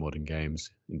one of their modern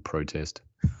games in protest.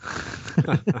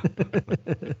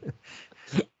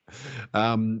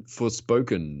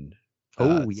 Forspoken.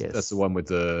 Yes. That's the one with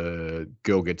the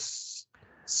girl gets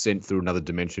sent through another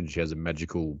dimension. She has a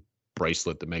magical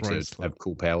bracelet that makes her have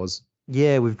cool powers.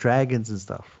 Yeah, with dragons and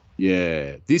stuff.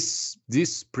 Yeah. This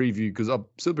preview, because I'm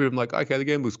like, okay, the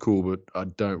game looks cool, but I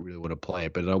don't really want to play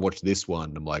it. But then I watched this one,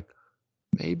 and I'm like,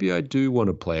 maybe I do want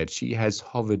to play it. She has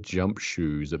hover jump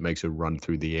shoes that makes her run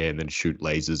through the air and then shoot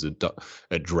lasers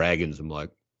at dragons. I'm like,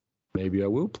 maybe I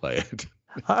will play it.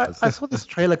 I saw this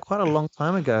trailer quite a long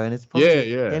time ago, and it's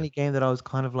probably the only game that I was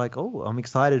kind of like, oh, I'm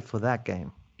excited for that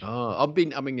game. I've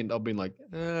been like,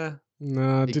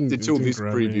 no, didn't until this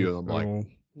preview, me. and I'm like,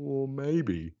 well,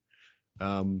 maybe.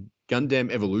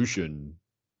 Gundam Evolution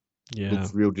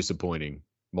looks real disappointing.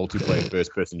 Multiplayer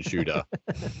first-person shooter.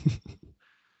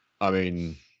 I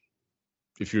mean,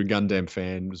 if you're a Gundam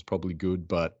fan, it's probably good,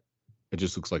 but it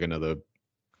just looks like another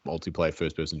multiplayer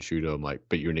first-person shooter. I'm like,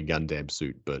 but you're in a Gundam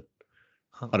suit. But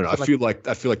I don't know. I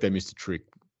feel like they missed a trick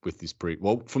with this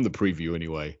from the preview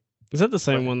anyway. Is that the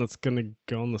same one that's going to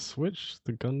go on the Switch?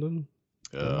 The Gundam?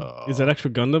 Is that actual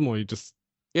Gundam, or you just?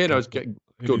 Yeah, no, it's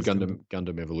called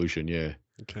Gundam Evolution. Yeah.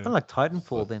 Okay. Kind of like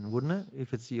Titanfall, then, wouldn't it?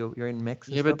 If it's you're in mechs.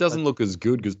 Yeah, but it doesn't look as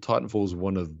good because Titanfall is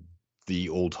one of the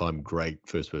all-time great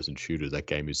first-person shooters. That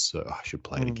game is so. I should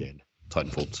play it again.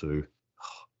 Titanfall 2.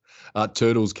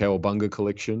 Turtles Cowabunga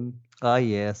Collection. Oh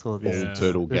yeah, I saw this. All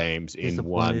turtle games in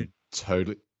one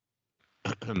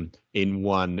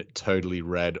totally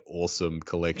rad, awesome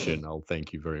collection. I'll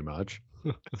thank you very much.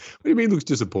 What do you mean looks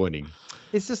disappointing?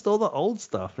 It's just all the old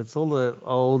stuff. It's all the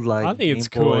old like. I think it's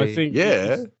cool. I think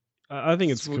I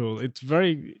think it's cool. It's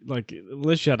very like,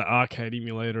 unless you had an arcade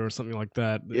emulator or something like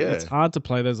that, Yeah. it's hard to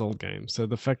play those old games. So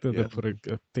the fact that they put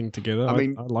a thing together, I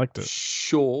mean, I liked it.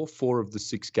 Sure, 4 of the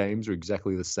 6 games are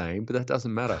exactly the same, but that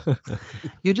doesn't matter.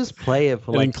 You just play it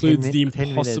for It like includes 10 the 10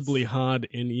 impossibly minutes. hard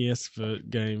NES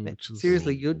game, which is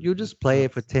Seriously, you'll just play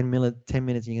it for 10 minutes. And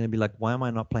you're gonna be like, why am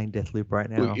I not playing Deathloop right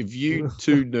now? Look, if you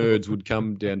two nerds would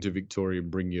come down to Victoria and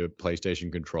bring your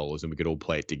PlayStation controllers and we could all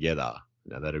play it together,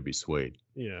 now that'd be sweet.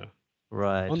 Yeah.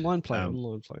 Right. Online play.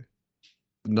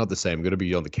 Not the same. We're going to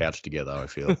be on the couch together, I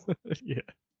feel. Yeah.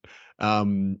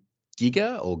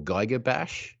 Giga or Geiger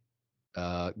Bash,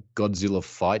 Godzilla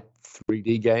Fight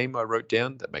 3D game I wrote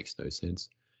down. That makes no sense.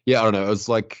 Yeah, I don't know. It was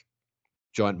like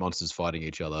giant monsters fighting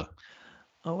each other.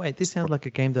 Oh wait, this sounds like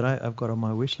a game that I've got on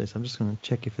my wish list. I'm just going to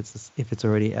check if it's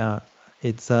already out.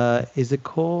 It's is it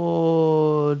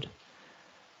called?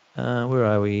 Where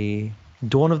are we?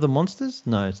 Dawn of the Monsters?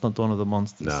 No, it's not Dawn of the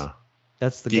Monsters. No.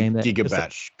 That's the game that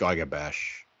Geiger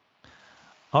Bash.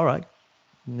 All right.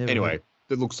 Anyway,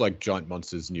 it looks like giant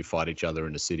monsters and you fight each other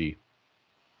in a city.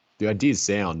 The idea's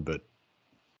sound, but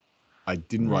I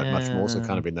didn't write much more, so I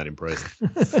can't have been that impressed.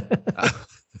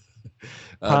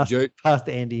 Past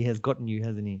Andy has gotten you,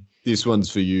 hasn't he? This one's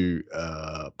for you,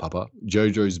 Papa.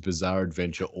 JoJo's Bizarre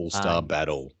Adventure All-Star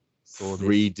Battle.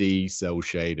 3D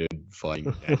cel-shaded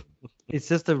fighting game. It's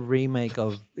just a remake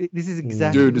of. This is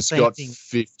exactly the same thing. Dude,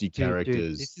 it's got 50 characters.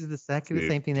 Dude, this is exactly the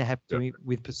same thing that happened to me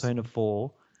with Persona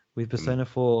 4. With Persona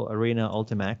 4 Arena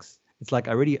Ultimax. It's like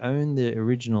I already owned the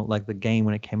original, like the game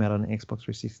when it came out on Xbox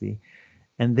 360.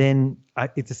 And then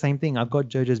it's the same thing. I've got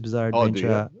JoJo's Bizarre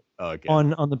Adventure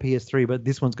on the PS3, but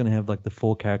this one's going to have like the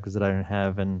 4 characters that I don't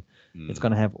have, and it's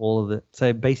going to have all of it.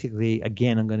 So basically,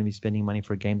 again, I'm going to be spending money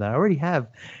for a game that I already have,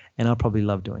 and I'll probably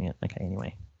love doing it. Okay,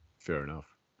 anyway. Fair enough.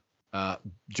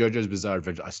 JoJo's Bizarre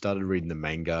Adventure. I started reading the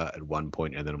manga at one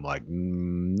point, and then I'm like,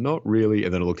 not really.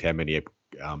 And then I looked how many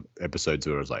episodes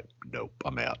there were. I was like, nope,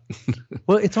 I'm out.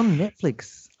 Well, it's on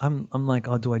Netflix. I'm like,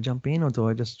 oh, do I jump in or do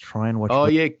I just try and watch? Oh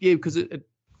yeah, because it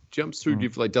jumps through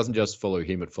different. Like, doesn't just follow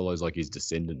him; it follows like his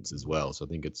descendants as well. So I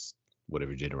think it's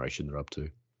whatever generation they're up to.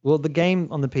 Well, the game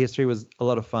on the PS3 was a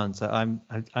lot of fun, so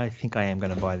I think I am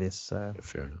going to buy this. So. Yeah,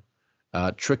 fair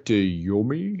enough. Trek to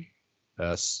Yomi.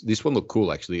 This one looked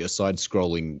cool, actually. A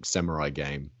side-scrolling samurai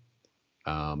game.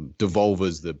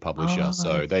 Devolver's the publisher,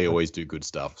 so they always do good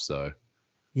stuff. So.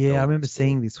 Yeah, I remember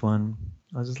seeing this one.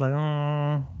 I was just like, oh,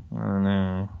 I don't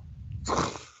know.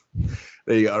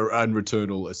 There you go. And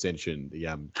Returnal Ascension, the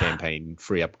campaign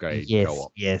free upgrade.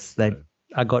 Yes.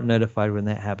 I got notified when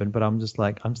that happened, but I'm just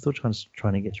like, I'm still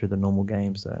trying to get through the normal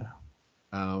game. So.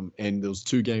 And there was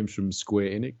 2 games from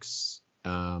Square Enix.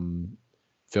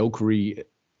 Valkyrie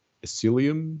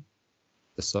Asylum.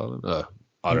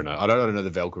 I don't know. I don't know the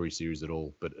Valkyrie series at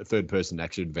all, but a third-person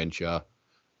action adventure.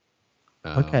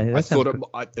 Okay.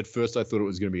 At first I thought it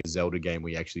was going to be a Zelda game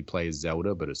where you actually play as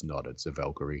Zelda, but it's not. It's a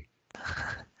Valkyrie.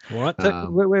 What? So,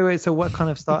 wait. So what kind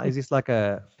of style? Is this like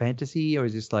a fantasy or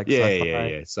is this like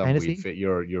yeah. Some fantasy?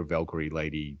 You're a Valkyrie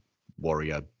lady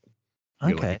warrior.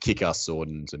 You're like a kick-ass sword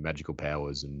and some magical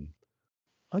powers and.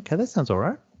 Okay, that sounds all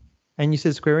right. And you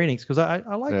said Square Enix because I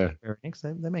like Square Enix.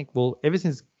 They make ever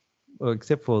since,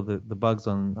 except for the bugs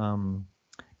on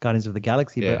Guardians of the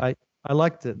Galaxy, but I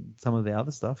liked some of the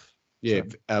other stuff. Yeah,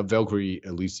 so. Valkyrie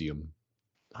Elysium.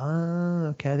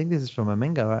 Okay. I think this is from a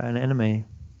manga, right? An anime.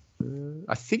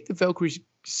 I think the Valkyrie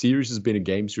series has been a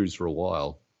game series for a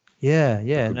while. Yeah.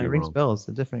 No, it rings bells.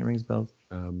 It definitely rings bells.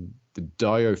 The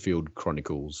Diofield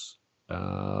Chronicles.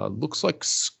 Looks like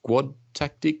squad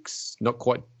tactics, not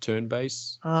quite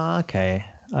turn-based. Okay.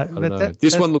 I don't know.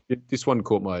 This one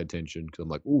caught my attention because I'm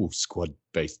like, ooh,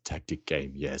 squad-based tactic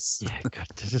game, yes. Yeah, God,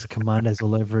 this is Commandos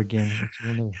all over again.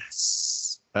 And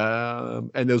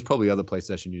there was probably other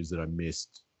PlayStation news that I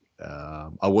missed.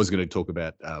 I was going to talk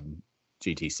about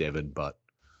GT7, but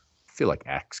I feel like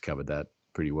Axe covered that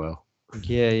pretty well.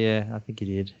 Yeah, I think he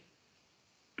did.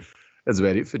 That's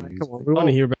about it for news. Come on, we want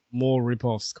to hear about more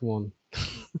rip-offs. Come on.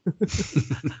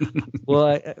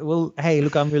 Well, hey,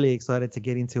 look, I'm really excited to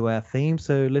get into our theme,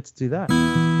 so let's do that.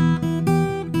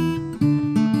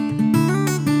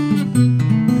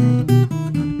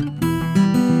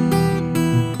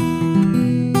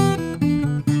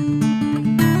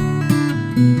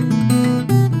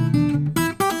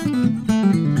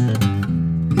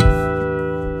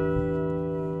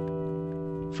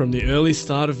 From the early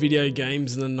start of video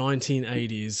games in the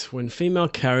 1980s, when female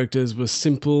characters were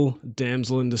simple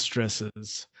damsel in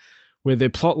distresses, where their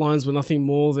plot lines were nothing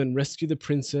more than rescue the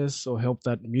princess or help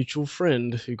that mutual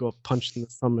friend who got punched in the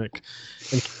stomach.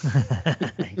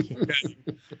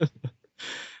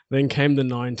 Then came the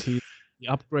 90s. The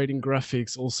upgrading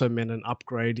graphics also meant an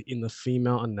upgrade in the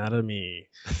female anatomy.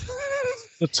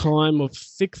 The time of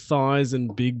thick thighs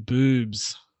and big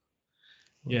boobs.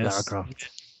 Yes. Lara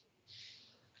Croft.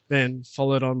 Then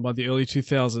followed on by the early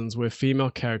 2000s, where female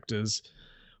characters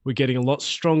were getting a lot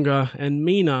stronger and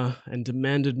meaner and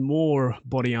demanded more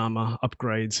body armor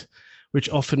upgrades, which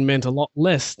often meant a lot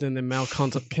less than their male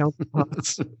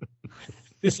counterparts.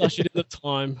 This ushered in the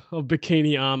time of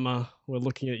bikini armor. We're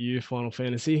looking at you, Final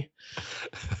Fantasy.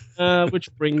 Which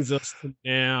brings us to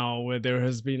now, where there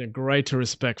has been a greater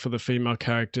respect for the female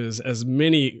characters, as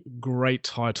many great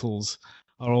titles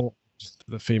are all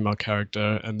the female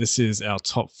character, and this is our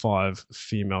top 5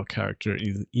 female character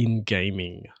in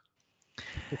gaming.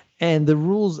 And the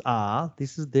rules are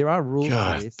there are rules.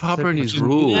 God, Papa and his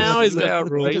rules. Now he's got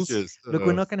rules. Look,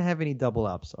 we're not going to have any double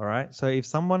ups, all right? So if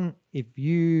someone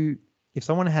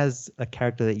has a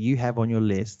character that you have on your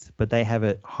list, but they have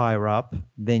it higher up,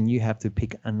 then you have to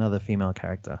pick another female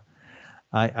character.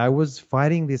 I was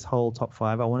fighting this whole top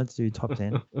 5. I wanted to do top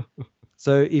 10.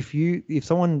 So if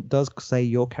someone does say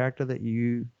your character that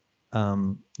you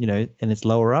and it's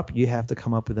lower up, you have to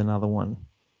come up with another one.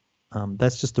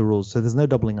 That's just the rules. So there's no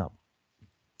doubling up.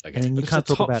 Okay. And you can't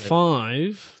talk about it.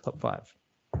 Top 5.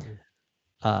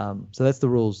 So that's the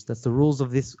rules. That's the rules of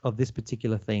this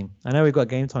particular theme. I know we've got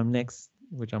game time next,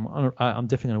 which I'm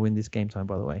definitely going to win this game time,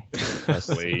 by the way.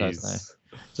 Please.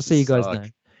 Just so you guys know.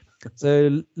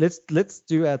 So let's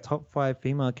do our top 5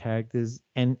 female characters,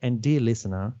 and dear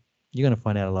listener, you're going to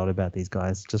find out a lot about these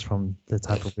guys just from the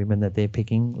type of women that they're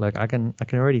picking. Like I can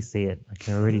already see it.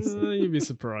 You'd be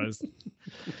surprised.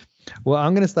 Well,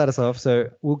 I'm going to start us off. So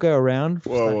we'll go around.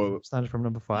 Starting from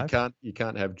number 5. You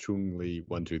can't have Chung Li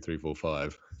 1, 2, 3, 4,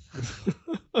 5.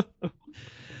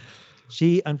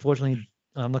 She unfortunately,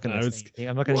 I'm not going to say anything.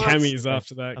 I'm not going to. Cammy's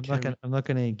after that. I'm not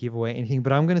going to give away anything.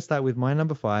 But I'm going to start with my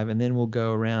number 5, and then we'll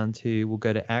go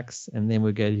to Axe, and then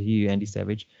we'll go to you, Andy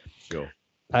Savage. Sure.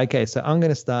 Okay, so I'm going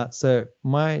to start. So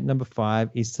my number 5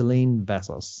 is Selene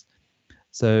Vassos.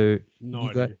 So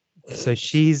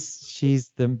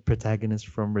she's the protagonist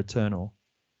from Returnal.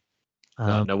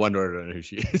 No wonder I don't know who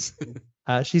she is.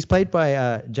 She's played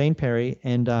by Jane Perry,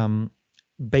 and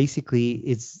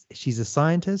basically she's a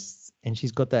scientist, and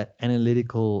she's got that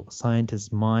analytical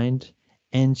scientist mind,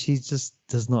 and she just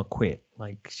does not quit.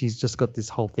 Like she's just got this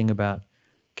whole thing about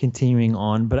continuing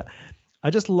on, but I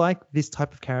just like this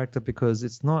type of character because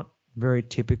it's not very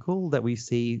typical that we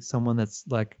see someone that's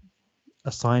like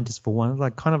a scientist for one,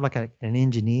 like kind of like an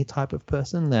engineer type of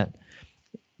person, that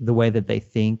the way that they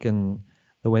think and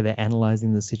the way they're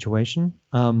analyzing the situation.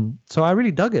 So I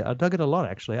really dug it. I dug it a lot,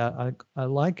 actually. I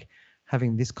like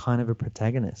having this kind of a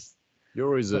protagonist. You're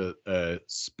always a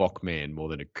Spock man more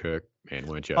than a Kirk man,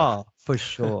 weren't you? Oh, for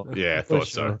sure. Yeah, I thought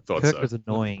so. Kirk was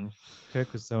annoying.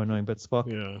 Kirk was so annoying, but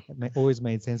Spock always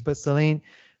made sense. But Selene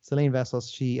Vassos,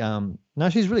 she's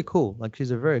really cool. Like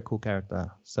she's a very cool character.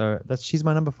 So she's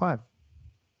my number 5.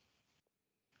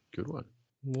 Good one.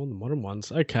 More the modern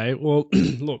ones. Okay, well,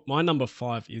 look, my number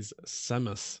 5 is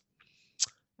Samus,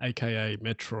 aka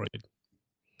Metroid.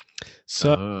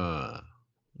 So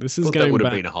this is going that would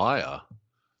back. have been higher.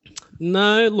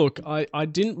 No, look, I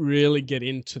didn't really get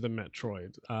into the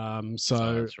Metroid,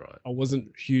 so that's right. I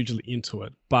wasn't hugely into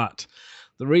it. But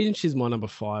the reason she's my number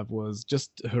 5 was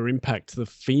just her impact to the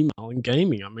female in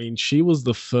gaming. I mean, she was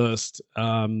the first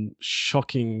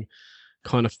shocking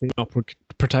kind of female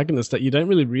protagonist that you don't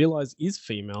really realize is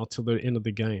female till the end of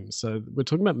the game. So we're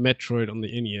talking about Metroid on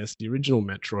the NES, the original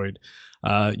Metroid.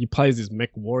 You play as this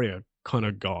mech warrior kind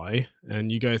of guy,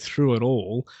 and you go through it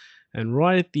all. And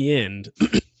right at the end,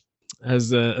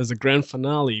 as a grand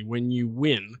finale, when you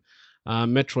win,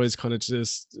 Metroid's kind of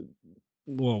just,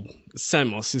 well,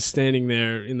 Samus is standing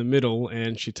there in the middle,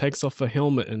 and she takes off her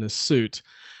helmet and a suit.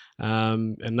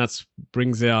 And that's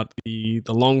brings out the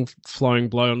long flowing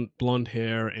blonde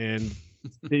hair, and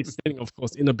he's standing, of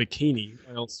course, in a bikini.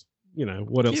 What else?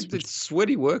 What else? Yeah, it's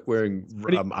sweaty work wearing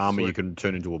armor you can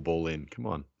turn into a ball in. Come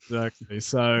on. Exactly.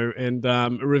 So, and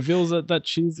it reveals that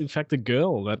she's in fact a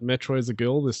girl. That Metro is a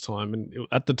girl this time, and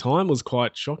at the time was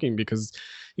quite shocking because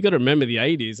you got to remember the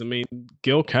 80s. I mean,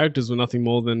 girl characters were nothing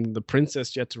more than the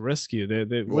princess you had to rescue.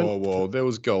 Whoa! There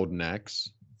was Golden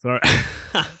Axe. Sorry.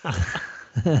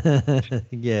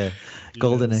 Yeah,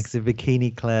 Golden Axe, a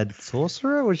bikini-clad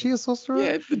sorcerer. Was she a sorcerer?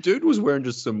 Yeah, the dude was wearing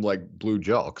just some like blue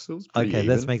jocks. It was pretty even.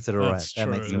 That makes it all right. That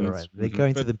makes it all right. They're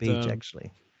going to the beach, actually.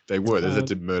 They were. They had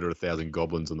to murder 1,000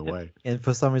 goblins on the way. And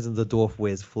for some reason, the dwarf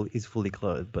is fully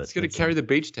clothed, but he's going to carry the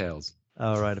beach towels.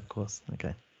 Oh, right, of course.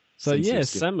 Okay. So yeah,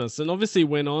 Samus, and obviously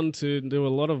went on to do a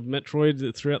lot of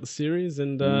Metroid throughout the series,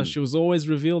 and she was always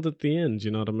revealed at the end. You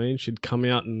know what I mean? She'd come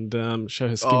out and show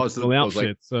her skippy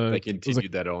outfit. So they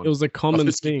continued that on. It was a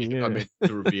common thing. Yeah. I meant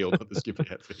to reveal not the skippy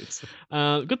outfits.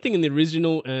 Good thing in the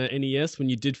original NES, when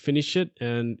you did finish it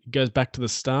and it goes back to the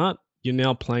start, you're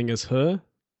now playing as her.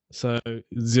 So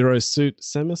Zero Suit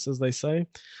Samus, as they say.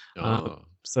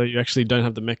 So you actually don't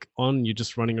have the mech on. You're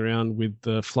just running around with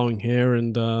flowing hair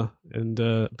and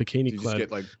bikini clad. Just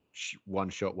get like one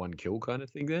shot, one kill kind of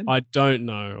thing then? I don't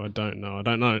know.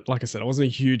 Like I said, I wasn't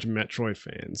a huge Metroid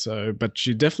fan. But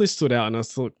she definitely stood out, and I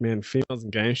thought, man, females in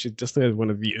games, she's definitely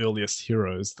one of the earliest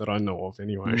heroes that I know of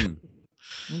anyway.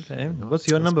 Okay. What's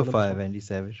your number 5, Andy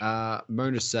Savage?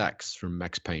 Mona Sachs from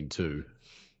Max Payne 2.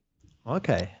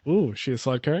 Okay. Ooh, she a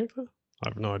side character? I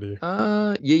have no idea.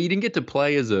 Yeah, you didn't get to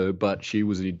play as her, but she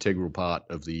was an integral part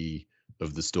of the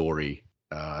story.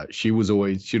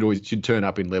 She'd turn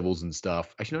up in levels and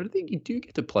stuff. Actually, no, I don't think you do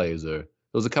get to play as her. There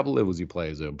was a couple of levels you play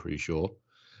as her, I'm pretty sure.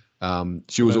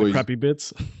 She was always crappy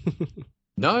bits.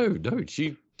 No. Did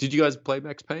you guys play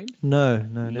Max Payne? No,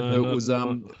 never. It was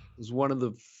one of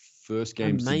the first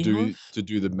games to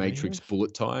do the Matrix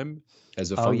bullet time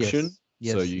as a function.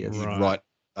 Yes. So you'd right.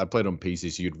 I played on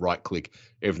PC, so you'd right click,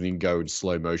 everything go in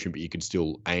slow motion, but you could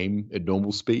still aim at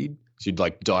normal speed. So you'd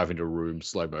like dive into a room,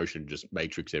 slow motion, just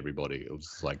matrix everybody. It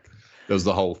was like, that was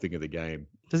the whole thing of the game.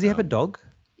 Does he have a dog?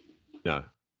 No.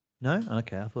 No?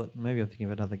 Okay, I thought maybe I'm thinking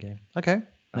of another game. Okay,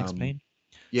 Max Payne.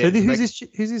 Yeah. So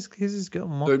who's this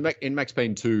girl? So in Max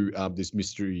Payne 2, this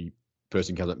mystery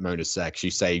person comes up, Mona Sachs. She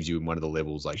saves you in one of the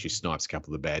levels. Like she snipes a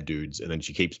couple of the bad dudes, and then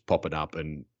she keeps popping up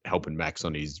and helping Max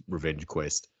on his revenge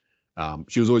quest.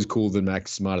 She was always cooler than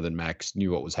Max, smarter than Max,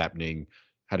 knew what was happening,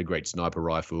 had a great sniper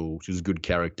rifle. She was a good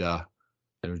character.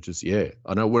 And it was just,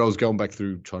 I know when I was going back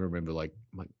through trying to remember, I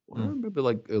remember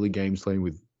like early games playing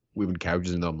with women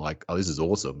characters, and I'm like, oh, this is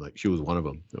awesome. Like she was one of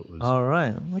them. All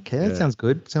right. Okay. That sounds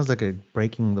good. Sounds like a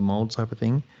breaking the mold type of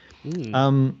thing.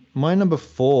 My number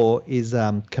 4 is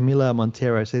Camila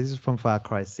Montero. So this is from Far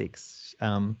Cry 6.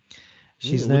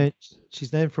 She's known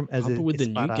from as a with the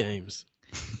new games.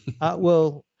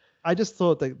 Well, I just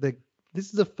thought that this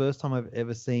is the first time I've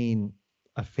ever seen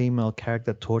a female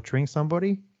character torturing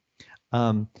somebody.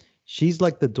 She's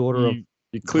like the daughter of.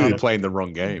 You're clearly playing the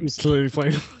wrong games.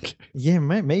 Yeah,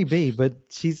 maybe, but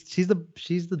she's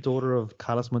the daughter of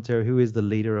Carlos Montero, who is the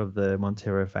leader of the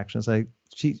Montero faction. So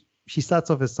she starts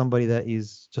off as somebody that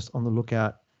is just on the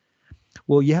lookout.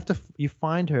 Well, you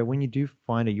find her. When you do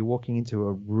find her, you're walking into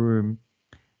a room,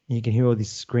 and you can hear all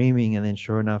this screaming, and then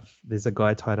sure enough, there's a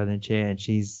guy tied on a chair, and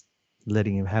she's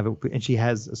letting him have it, and she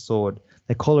has a sword.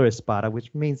 They call her Espada,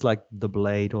 which means like the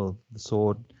blade or the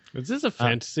sword. Is this a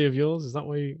fantasy of yours? Is that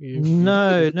why you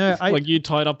No. Like you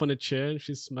tied up on a chair and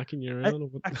she's smacking you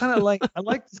around? I kind of like. I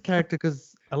like this character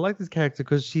because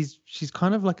she's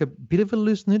kind of like a bit of a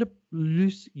loose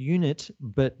unit,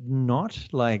 but not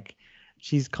like.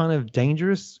 She's kind of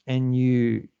dangerous, and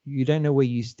you don't know where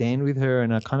you stand with her.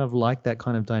 And I kind of like that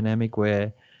kind of dynamic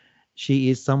where she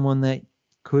is someone that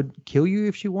could kill you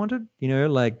if she wanted,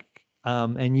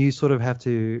 and you sort of have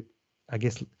to, I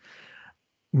guess,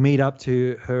 meet up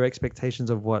to her expectations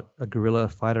of what a guerrilla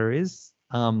fighter is.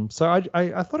 So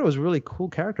I thought it was a really cool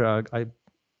character.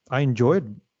 I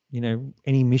enjoyed,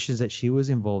 any missions that she was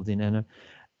involved in, and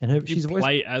she's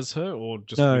play as her or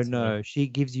just no. She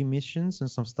gives you missions and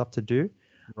some stuff to do.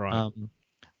 Right.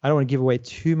 I don't want to give away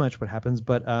too much what happens,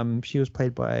 but she was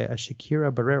played by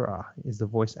Shakira Barrera, is the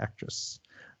voice actress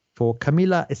for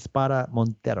Camila Espada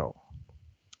Montero.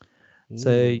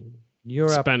 So you're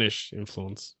Spanish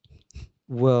influence.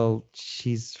 Well,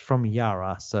 she's from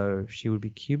Yara, so she would be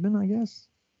Cuban, I guess.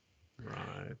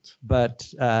 Right.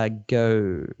 But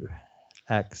go,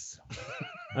 Axe.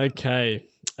 Okay.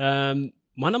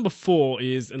 My number 4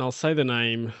 is, and I'll say the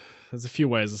name. There's a few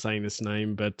ways of saying this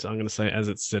name, but I'm going to say as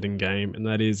it's set in game, and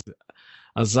that is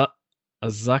Azuka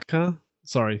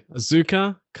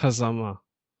Kazama.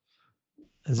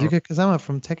 Azuka Kazama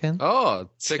from Tekken. Oh,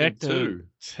 Tekken 2.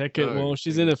 Tekken. Well,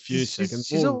 she's in a few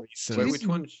Tekken. Wait, which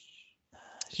one?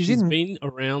 She's been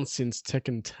around since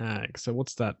Tekken Tag. So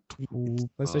what's that?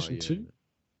 PlayStation 2?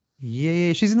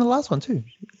 Yeah, she's in the last one too.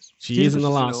 She is in the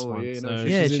last one.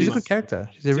 Yeah, she's a good character.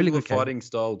 She's a really good fighting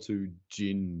style to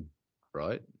Jin,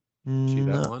 right? She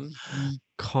that one?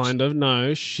 Kind of,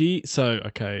 no.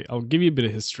 Okay, I'll give you a bit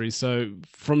of history. So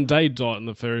from day dot in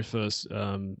the very first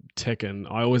Tekken,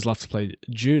 I always loved to play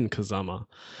Jun Kazama,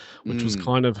 which was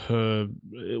kind of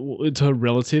it's her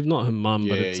relative, not her mum,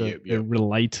 but they're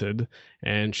related,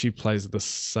 and she plays the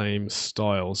same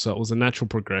style. So it was a natural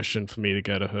progression for me to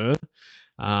go to her.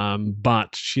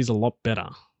 But she's a lot better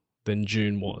than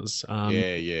June was.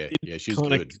 She's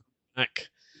good.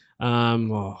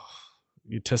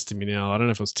 You're testing me now. I don't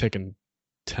know if it was Tekken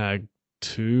Tag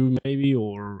 2 maybe,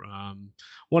 or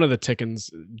one of the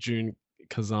Tekkens. June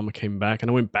Kazama came back,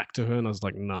 and I went back to her, and I was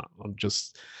like, nah,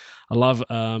 I love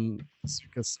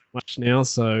Asuka so much now,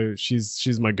 so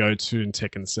she's my go-to in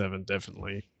Tekken 7,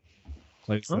 definitely.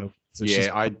 So she's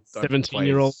a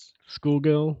 17-year-old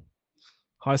schoolgirl,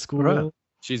 high school girl.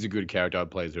 She's a good character. I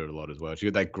plays her a lot as well. She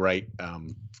got that great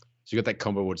she got that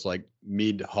combo where it's like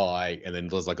mid high and then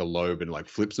does like a lobe and like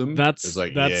flips them. That's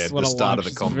what the start of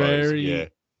the combos. Very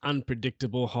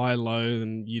unpredictable high low,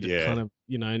 and you kind of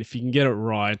and if you can get it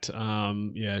right,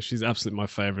 she's absolutely my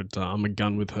favorite. I'm a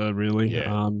gun with her, really.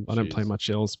 I don't play much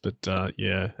else, but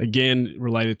again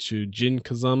related to Jin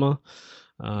Kazama,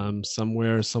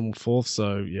 some forth.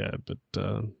 So I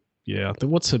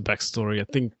think what's her backstory? I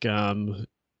think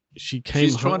she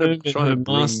came home and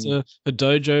her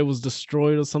dojo was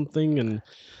destroyed or something, and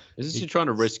isn't she trying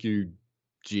to rescue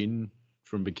Jin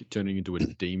from turning into a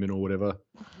demon or whatever?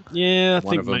 Yeah, I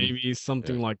think maybe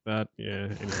something like that. Yeah.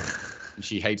 Anyway.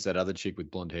 She hates that other chick with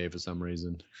blonde hair for some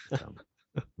reason.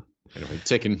 Anyway,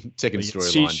 Tekken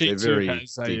storylines, they're very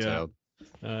detailed.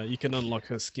 You can unlock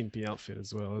her skimpy outfit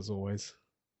as well, as always.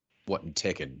 What, in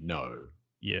Tekken? No.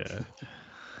 Yeah.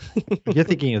 You're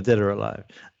thinking of Dead or Alive.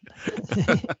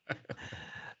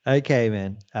 Okay,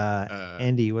 man.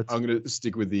 Andy, I'm going to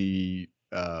stick with the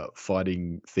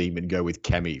fighting theme and go with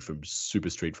Cammy from Super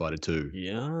Street Fighter 2.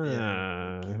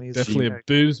 Yeah. Definitely a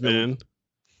boobs man.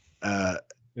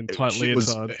 In tight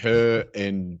leotard. Her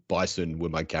and Bison were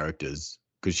my characters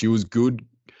because she was good.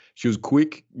 She was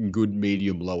quick, good,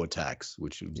 medium, low attacks,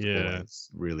 which was always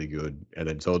really good. And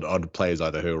then so I'd play as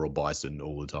either her or Bison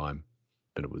all the time.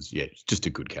 And it was just a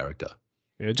good character.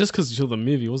 Yeah, just because you saw the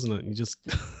movie, wasn't it? You just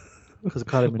because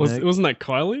Kylie Minogue. Wasn't that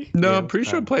Kylie? No, I'm pretty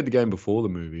sure I played the game before the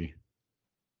movie.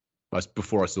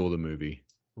 Before I saw the movie.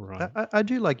 Right. I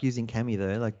do like using Cammy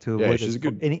though, like to avoid she's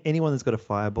good. Anyone that's got a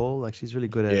fireball, like she's really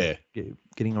good at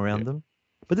getting around them.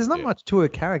 But there's not much to her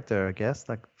character, I guess.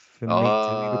 Like for me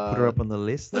to put her up on the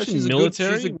list. No, she's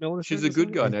military. She's a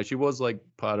good guy now. She was like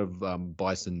part of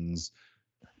Bison's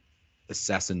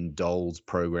Assassin Dolls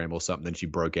program or something. Then she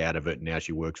broke out of it, and now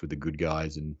she works with the good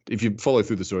guys. And if you follow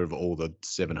through the story of all the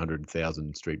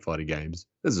 700,000 Street Fighter games,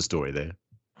 there's a story there.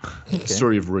 A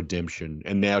story of redemption.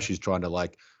 And now she's trying to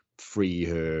like free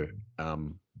her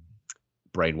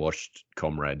brainwashed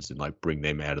comrades and like bring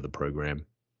them out of the program.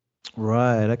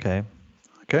 Right. Okay.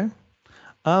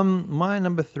 My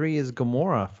number 3 is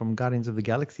Gamora from Guardians of the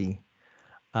Galaxy.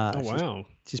 Wow.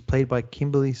 She's played by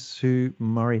Kimberly Sue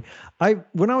Murray.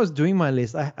 When I was doing my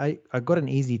list, I got an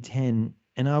easy 10,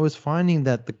 and I was finding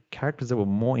that the characters that were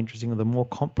more interesting were the more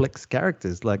complex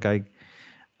characters. Like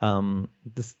the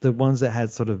ones that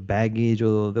had sort of baggage,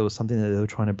 or there was something that they were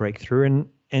trying to break through.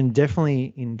 And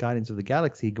definitely in Guardians of the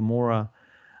Galaxy, Gamora,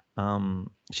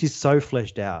 she's so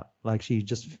fleshed out. Like she's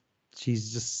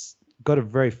just got a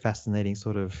very fascinating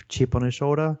sort of chip on her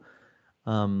shoulder.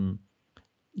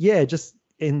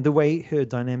 in the way her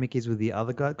dynamic is with the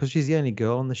other guy, because she's the only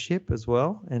girl on the ship as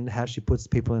well, and how she puts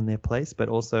people in their place, but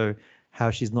also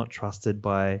how she's not trusted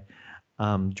by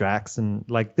Drax, and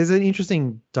like there's an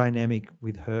interesting dynamic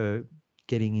with her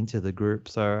getting into the group.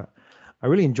 So I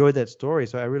really enjoyed that story.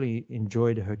 So I really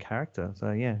enjoyed her character.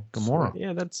 So yeah, Gamora.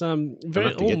 Yeah, that's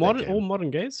very all modern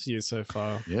games for you so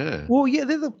far. Yeah. Well, yeah,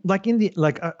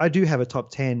 they're I do have a top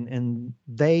 10, and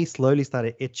they slowly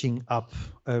started etching up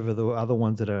over the other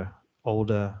ones that are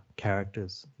older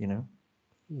characters.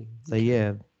 So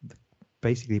yeah,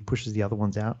 basically pushes the other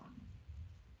ones out.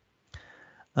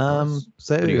 Nice.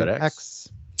 So what do you got, Axe?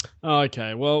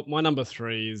 Okay, well, my number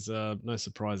 3 is no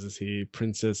surprises here.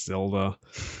 Princess Zelda.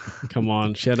 Come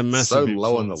on, she had a massive. So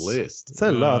low on the list. So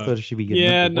low, I thought she'd be getting.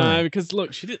 Yeah, no, because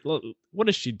look, she did. Look, what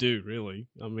does she do really?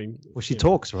 I mean, well, she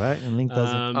talks, right? And Link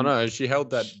doesn't. I know she held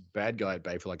that bad guy at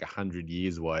bay for like 100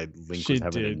 years while Link was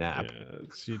having a nap. Yeah,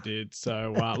 she did.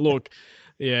 So look.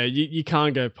 Yeah, you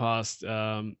can't go past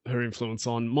her influence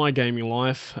on my gaming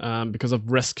life because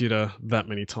I've rescued her that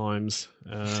many times.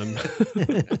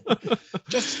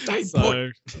 Just stay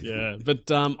put. Yeah, but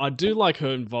I do like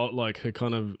her her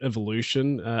kind of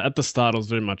evolution. At the start, I was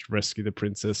very much rescue the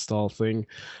princess style thing,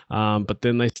 but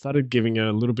then they started giving her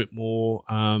a little bit more,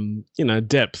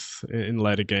 depth in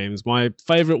later games. My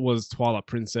favorite was Twilight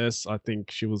Princess. I think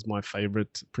she was my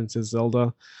favorite Princess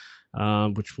Zelda,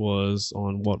 which was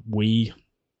on Wii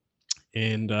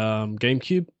and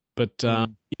GameCube, but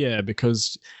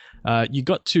because you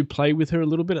got to play with her a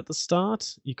little bit at the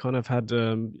start. You kind of had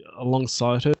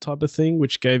alongside her type of thing,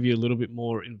 which gave you a little bit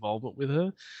more involvement with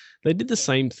her. They did the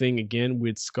same thing again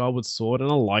with Skyward Sword, and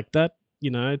I like that,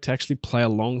 to actually play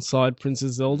alongside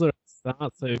Princess Zelda at the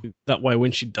start. So that way,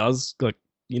 when she does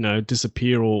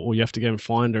disappear or you have to go and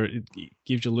find her, it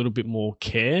gives you a little bit more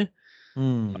care.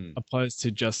 Opposed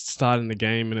to just starting the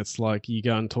game and it's like you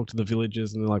go and talk to the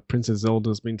villagers and they're like, Princess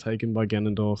Zelda's been taken by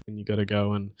Ganondorf and you got to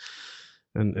go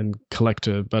and collect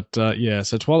her. But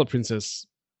so Twilight Princess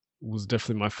was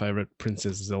definitely my favorite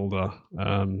Princess Zelda.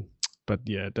 But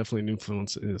yeah, definitely an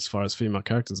influence as far as female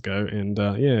characters go. And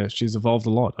she's evolved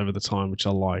a lot over the time, which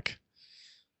I like.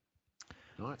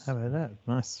 Nice. How about that?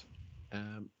 Nice.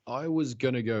 I was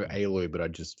going to go Aloy, but I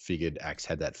just figured Axe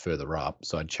had that further up.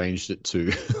 So I changed it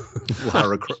to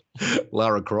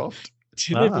Lara Croft.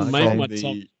 She didn't make my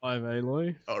top 5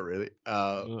 Aloy. Oh, really?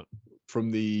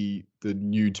 From the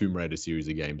new Tomb Raider series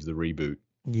of games, the reboot.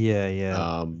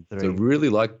 Yeah. So really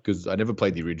because I never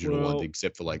played the original one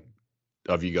except for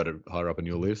have you got it higher up on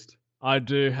your list? I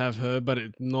do have her, but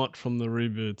it's not from the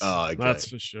reboots. Oh, okay. That's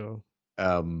for sure.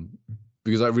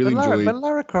 Because I really enjoyed. But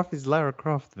Lara Croft is Lara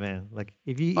Croft, man. Like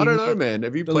I don't know, man.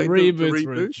 Have you played the reboots?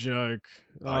 Were a joke.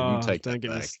 Oh, you take don't that get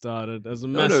back. me started. As a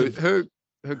massive her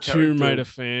Tomb Raider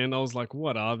fan, I was like,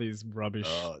 what are these rubbish?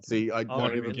 See, I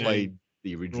never played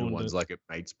the original Ruined ones it. at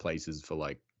mates' places for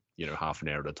half an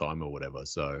hour at a time or whatever.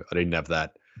 So I didn't have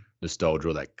that nostalgia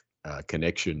or that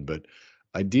connection. But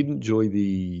I did enjoy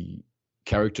the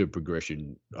character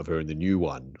progression of her in the new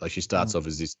one. Like she starts off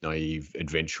as this naive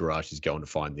adventurer. She's going to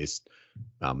find this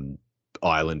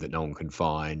island that no one can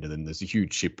find, and then there's a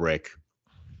huge shipwreck.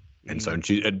 And so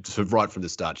right from the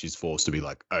start, she's forced to be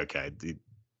like, okay, the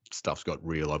stuff's got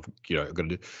real. I've got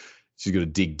to. She's got to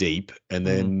dig deep, and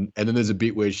then there's a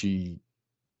bit where she.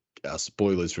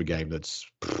 Spoilers for a game that's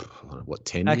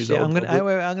 10 years old. I'm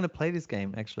gonna play this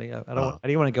game. Actually, I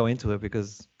didn't want to go into it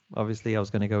because obviously I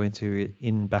was going to go into it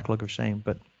in Backlog of Shame.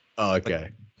 But okay.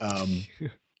 All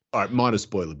right, minor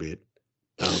spoiler bit.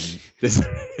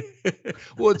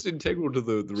 Well, it's integral to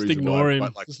the reason. Just ignore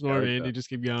him. Like just ignore Andy. Just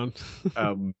keep going.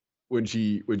 When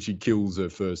she kills her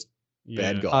first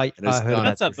bad guy, I heard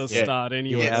that's at the start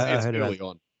anyway. Yeah, it's early that.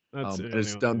 on. And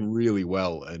it's done really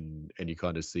well, and you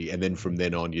kind of see, and then from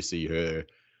then on you see her,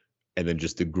 and then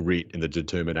just the grit and the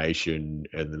determination,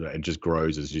 and it just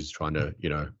grows as she's trying to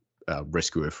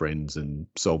rescue her friends and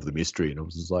solve the mystery. And I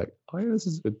was just like, oh yeah, this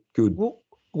is good.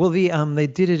 Well, they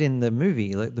did it in the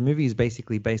movie. Like the movie is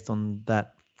basically based on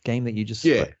that game that you just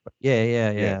yeah.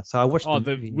 So I watched the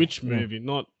movie. Which movie?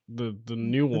 Not the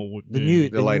new one.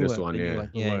 The latest one. The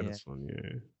latest one.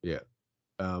 Yeah.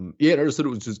 I just thought it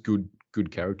was just good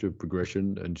character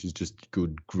progression, and she's just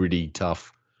good, gritty,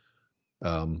 tough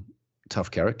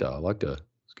character. I liked her.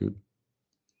 It's good.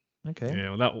 Okay.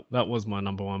 Yeah, well, that was my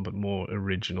number one, but more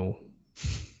original.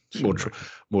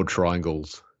 more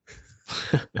triangles.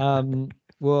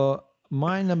 Well,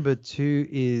 my number 2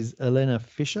 is Elena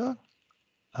Fisher.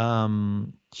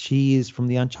 She is from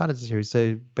the Uncharted series,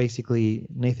 so basically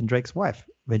Nathan Drake's wife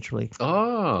eventually.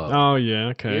 Oh yeah,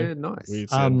 okay. Yeah, nice.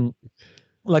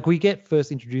 like we get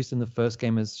first introduced in the first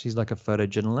game as she's like a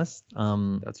photojournalist.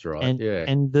 That's right. And, yeah.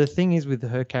 And the thing is with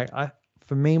her character,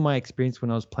 for me, my experience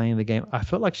when I was playing the game, I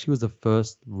felt like she was the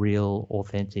first real,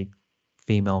 authentic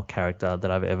female character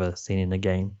that I've ever seen in a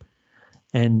game.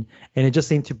 And it just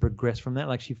seemed to progress from that.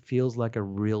 Like she feels like a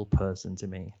real person to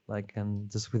me. Like, and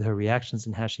just with her reactions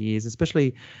and how she is,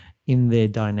 especially in their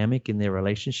dynamic, in their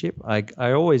relationship,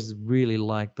 I always really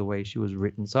liked the way she was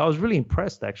written. So I was really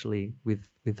impressed actually with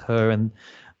her and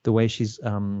the way she's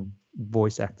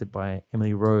voice acted by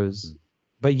Emily Rose.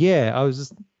 But yeah, it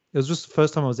was just the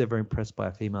first time I was ever impressed by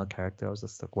a female character. I was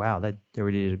just like, wow, they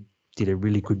really did a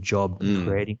really good job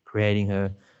creating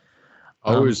her.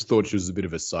 I always thought she was a bit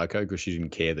of a psycho because she didn't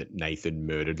care that Nathan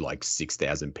murdered like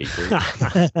 6,000 people.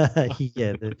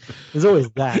 Yeah, there's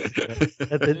always that.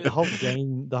 The whole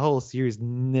game, the whole series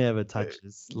never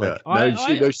touches. Like,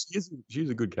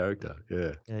 she's a good character.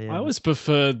 Yeah. I always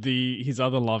preferred his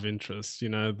other love interest. You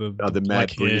know, the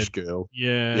mad British girl.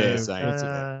 Yeah, same.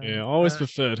 I always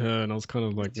preferred her, and I was kind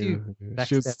of like, she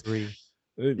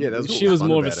was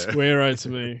more of a squareo to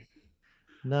me.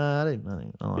 No, I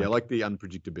didn't. I like the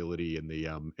unpredictability and the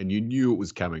and you knew it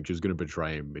was coming. She was going to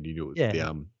betray him, and you knew it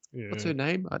was what's her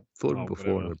name? I thought of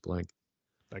before and I blank.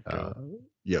 That girl.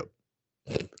 Yep.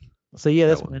 So yeah,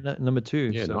 that's my number 2.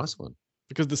 Yeah, nice one.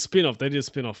 Because the spin-off, they did a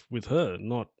spin-off with her,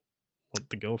 not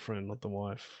the girlfriend, not the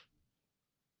wife.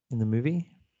 In the movie?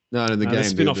 No, in the game. The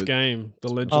spin-off game, the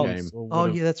Legends. game. Oh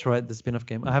yeah, that's right, the spin-off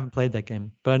game. I haven't played that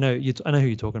game, but I know who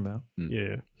you're talking about.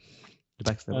 Yeah.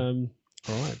 Backstabber.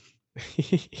 All right.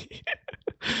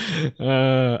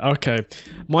 Okay,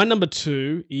 my number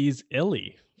 2 is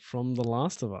Ellie from The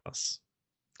Last of Us.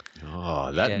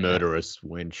 Oh, that murderous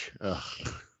wench.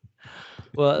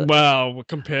 Well,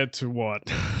 compared to what?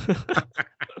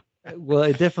 Well,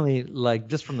 it definitely, like,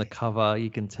 just from the cover you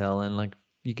can tell, and like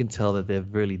you can tell that they've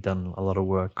really done a lot of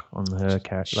work on her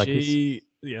character. Like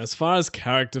as far as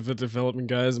character development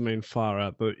goes, I mean, far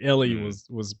out. But Ellie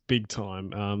was big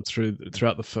time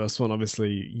throughout the first one.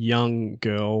 Obviously, young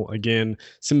girl again,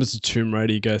 similar to Tomb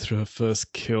Raider. You go through her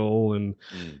first kill and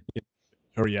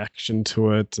her reaction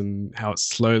to it, and how it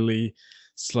slowly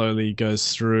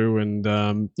goes through. And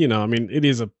I mean, it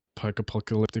is a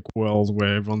post-apocalyptic world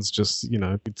where everyone's just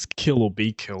it's kill or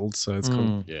be killed. So it's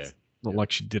kind of not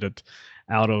like she did it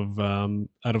out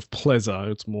of pleasure.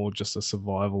 It's more just a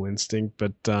survival instinct.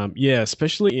 But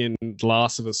especially in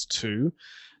Last of Us 2,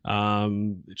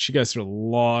 she goes through a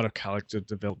lot of character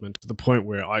development to the point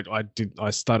where I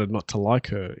started not to like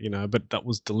her, but that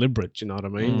was deliberate. You know what I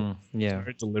mean?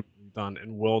 Very deliberately done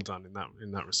and well done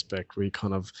in that respect, where he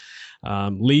kind of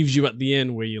leaves you at the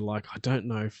end where you're like, I don't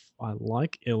know if I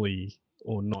like Ellie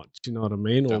or not. Do you know what I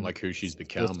mean? Don't like who she's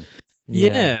become.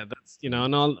 Yeah, that's and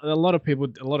a lot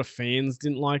of fans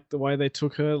didn't like the way they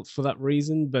took her for that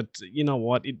reason. But you know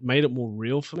what? It made it more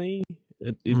real for me.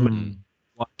 It made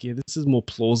this is more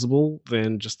plausible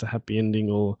than just a happy ending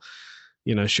or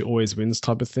she always wins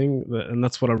type of thing. And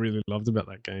that's what I really loved about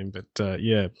that game. But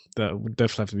that would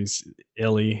definitely have to be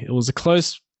Ellie. It was a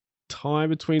close tie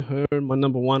between her and my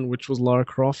number 1, which was Lara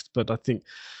Croft. But I think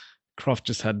Croft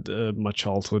just had my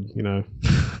childhood.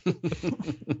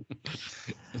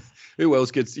 Who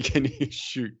else can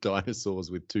shoot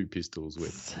dinosaurs with 2 pistols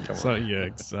with?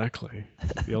 Exactly.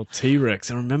 The old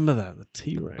T-Rex. I remember that, the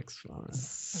T-Rex.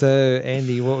 So,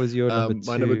 Andy, what was your number 2?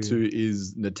 My number 2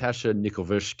 is Natasha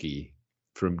Nikolvsky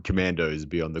from Commandos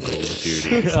Beyond the Call of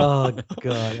Duty. Oh,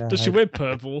 God. Does she wear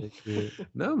purple?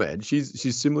 No, man.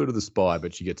 She's similar to the spy,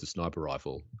 but she gets a sniper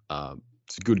rifle.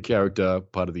 It's a good character,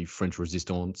 part of the French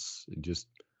Resistance.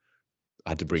 I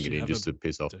had to bring it in just to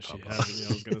piss off. I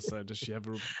was going to say, does she have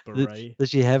a beret? Does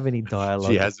she have any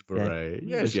dialogue? She has a beret.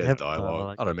 Yeah, she has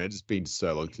dialogue. I don't know, it's been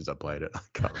so long since I played it. I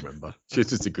can't remember. She's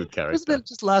just a good character. Wasn't it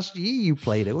just last year you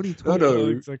played it? What are you talking about? No,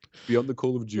 exactly. Beyond the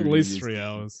Call of Duty. At least 3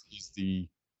 hours. Is the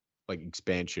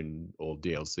expansion or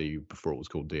DLC before it was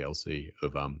called DLC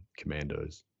of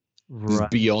Commandos. Right.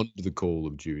 Beyond the Call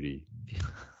of Duty.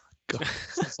 God.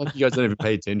 It's like you guys don't even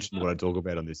pay attention to what I talk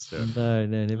about on this show. No,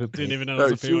 never. Didn't even know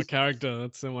it was a female character.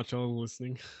 That's so much I was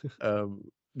listening.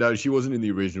 No, she wasn't in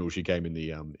the original. She came in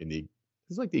the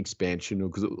it's like the expansion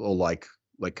or like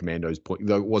Commandos point.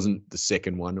 Though it wasn't the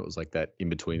second one. It was like that in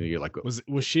between.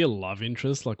 Was she a love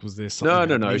interest? Like, was there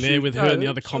something no there with her and the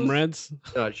other comrades?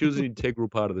 She was an integral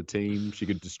part of the team. She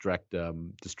could distract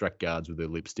guards with her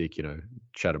lipstick,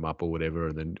 shut them up or whatever,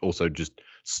 and then also just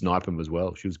snipe them as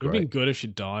well. She was great. It would have been good if she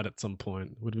died at some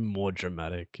point. It would have been more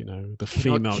dramatic, the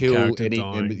female character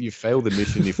dying. You fail the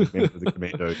mission if a member of the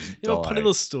Commandos die. Part of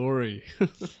the story.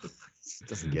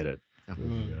 Doesn't get it.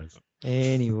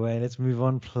 Anyway, let's move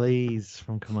on, please,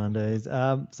 from Commandos.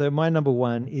 So my number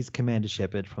one is Commander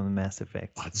Shepard from the Mass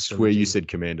Effect. I swear you said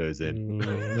Commandos then.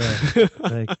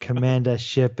 Commander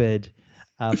Shepard,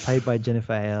 played by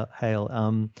Jennifer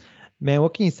Hale. Man,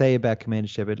 what can you say about Commander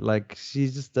Shepard? Like,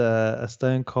 she's just a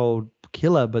stone cold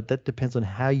killer, but that depends on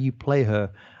how you play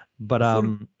her. But I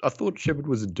thought Shepard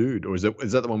was a dude, or is that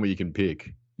the one where you can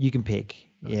pick? You can pick,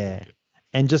 yeah.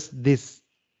 And just this,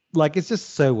 like, it's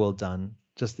just so well done.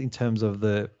 Just in terms of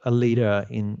a leader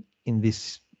in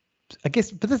this, I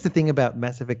guess. But that's the thing about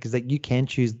Mass Effect, is that you can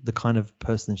choose the kind of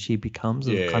person she becomes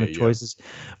and the kind of choices.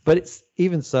 But it's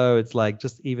even so, it's like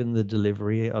just even the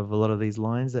delivery of a lot of these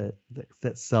lines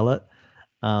that sell it.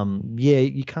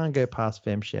 You can't go past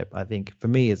FemShep. I think for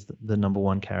me, it's the number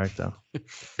one character.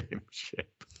 FemShep.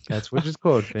 That's what it's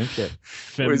called, FemShep.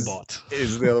 Fembot.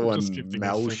 Is the other one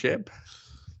Malshep?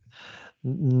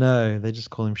 No, they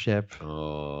just call him Shep.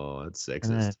 Oh, that's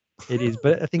sexist. It is,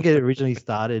 but I think it originally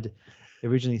started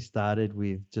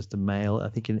with just a male. I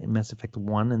think in Mass Effect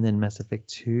 1 and then Mass Effect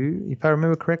 2, if I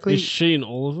remember correctly. Is she in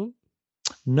all of them?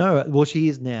 No, well, she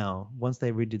is now. Once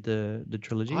they redid the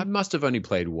trilogy. I must have only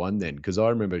played one then, because I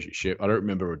remember Shep. I don't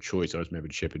remember a choice. I just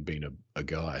remember Shepard being a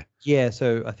guy. Yeah,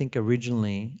 so I think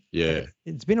originally. Yeah.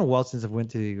 It's been a while since I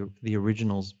went to the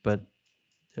originals, but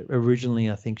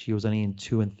originally I think she was only in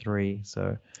 2 and 3.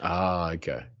 So.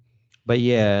 Okay. But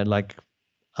yeah, like,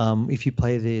 if you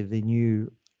play the new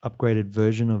upgraded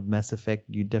version of Mass Effect,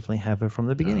 you definitely have her from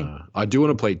the beginning. I do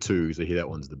want to play 2, because I hear that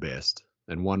one's the best.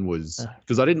 And 1 was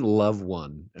because I didn't love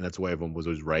 1, and that's why everyone was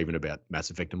always raving about Mass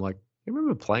Effect. I'm like, I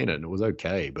remember playing it and it was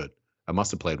okay, but I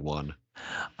must have played 1.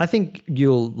 I think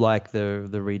you'll like the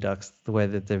Redux, the way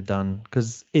that they've done,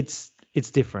 because it's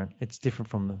different. It's different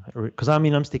from because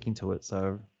I'm sticking to it.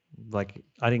 So like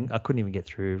I couldn't even get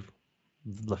through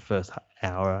the first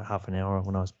half an hour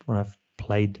when I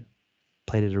played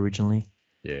it originally.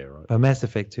 Yeah, right. But Mass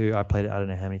Effect 2, I played it. I don't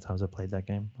know how many times I played that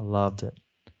game. I loved it.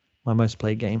 My most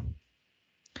played game.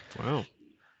 Wow.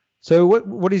 So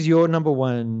what is your number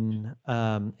one,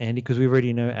 Andy? Because we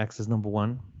already know Axe's number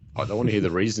one. I don't want to hear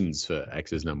the reasons for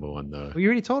Axe's number one, though. Well, you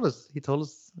already told us. He told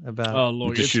us about. Oh,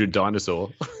 look, just shoot a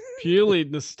dinosaur. Purely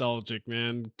nostalgic,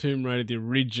 man. Tomb Raider, the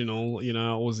original. You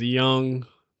know, I was a young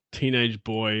teenage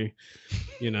boy.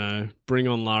 You know, bring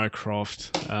on Lara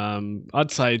Croft. I'd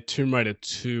say Tomb Raider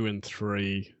 2 and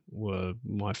 3 were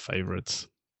my favorites.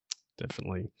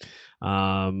 Definitely.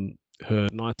 Her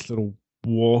nice little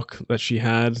walk that she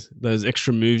had, those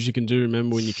extra moves you can do.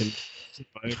 Remember when you can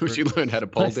she learned how to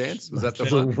pole dance? Was that the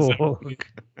one?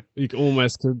 You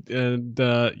almost could, and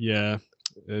a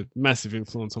massive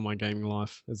influence on my gaming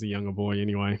life as a younger boy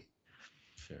anyway.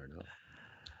 Fair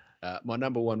enough. My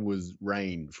number one was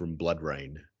Rain from Blood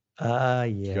Rain. Yeah.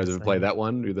 You guys ever play that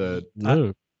one with a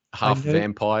No.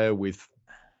 vampire with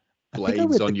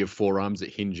blades on your forearms that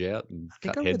hinge out and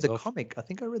cut heads off? I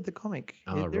think I read the comic.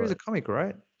 Oh, there is a comic,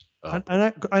 right? Oh.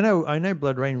 I know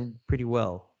Blood Rain pretty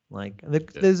well. Like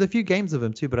there's a few games of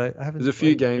them too, but I haven't. There's a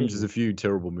few games. There's a few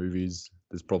terrible movies.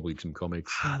 There's probably some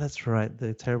comics. That's right.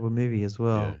 The terrible movie as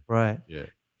well. Yeah. Right. Yeah.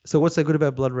 So what's so good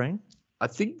about Blood Rain? I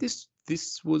think this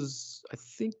was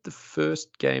the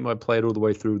first game I played all the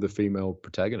way through the female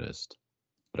protagonist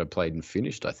that I played and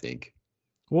finished. I think.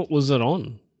 What was it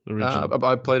on originally?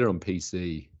 I played it on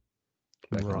PC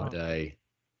back in the day.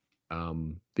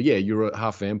 But yeah, you're a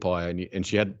half vampire, and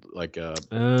she had like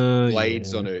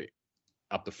blades on her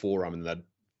up the forearm, and they'd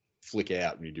flick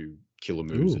out, and you do killer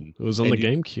moves. It was on the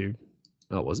GameCube.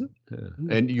 Oh, was it? Yeah.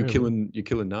 And you're killing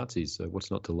Nazis. So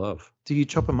what's not to love? Do you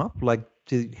chop them up? Like,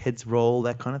 do heads roll,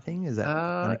 that kind of thing? Is that?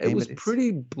 Kind of it was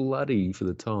pretty bloody for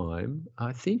the time.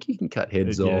 I think you can cut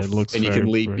heads off, and you can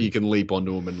leap. You can leap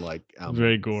onto them and like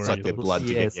very gory. Suck their blood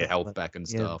to get your health back and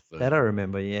stuff. That I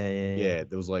remember. Yeah. Yeah,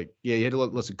 there was like you had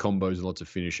lots of combos and lots of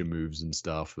finisher moves and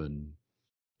stuff, and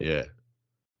yeah.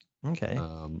 Okay.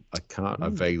 I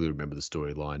vaguely remember the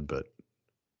storyline, but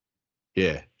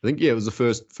yeah, I think it was the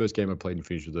first game I played and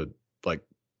finished with a like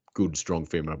good, strong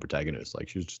female protagonist. Like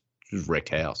she was wrecked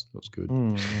house. That was good.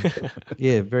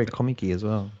 Yeah, very comic-y as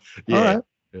well. Yeah. All right.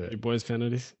 Yeah. Your boys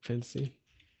fancy.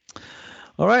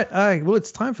 All right. Well,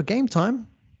 it's time for game time.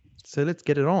 So let's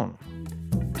get it on.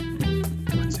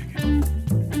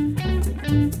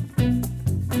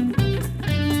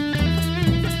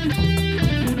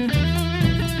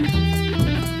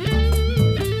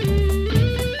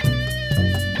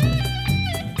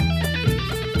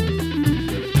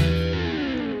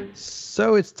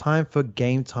 So it's time for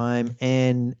game time,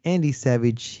 and Andy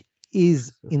Savage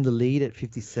is in the lead at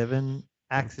 57.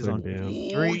 Axe is on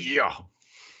 53. Oh, yeah.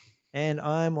 And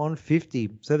I'm on 50.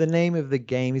 So the name of the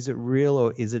game, is it real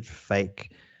or is it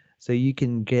fake? So you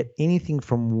can get anything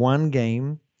from one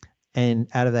game, and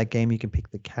out of that game you can pick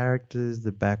the characters,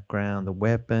 the background, the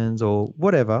weapons, or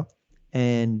whatever,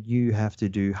 and you have to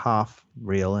do half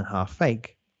real and half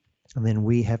fake. And then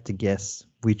we have to guess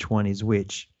which one is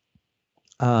which.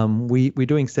 We're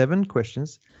doing 7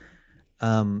 questions.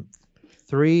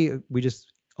 3 we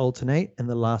just alternate, and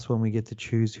the last one we get to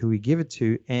choose who we give it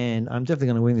to. And I'm definitely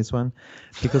going to win this one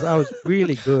because I was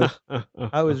really good.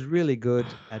 I was really good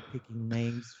at picking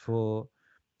names for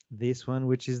this one,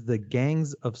 which is the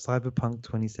Gangs of Cyberpunk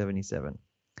 2077.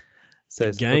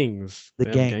 So the gangs. The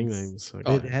gangs. Gang names. Okay.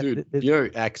 Oh, dude, you know,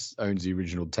 Axe owns the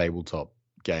original tabletop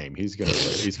game. He's gonna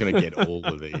get all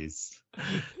of these.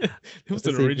 It was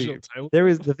an original table. There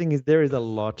is a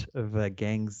lot of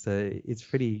gangs, so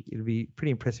it'd be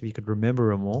pretty impressive if you could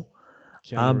remember them all.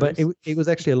 But it was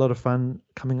actually a lot of fun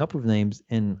coming up with names,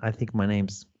 and I think my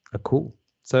names are cool.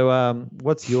 So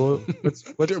what's your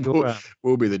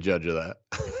we'll be the judge of that.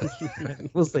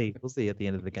 We'll see at the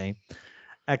end of the game.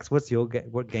 Axe, what game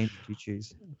did you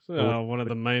choose? One of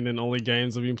the main and only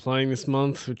games I've been playing this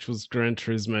month, which was Gran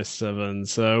Turismo 7.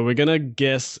 So we're gonna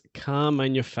guess car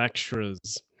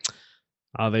manufacturers.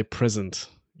 Are they present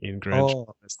in Gran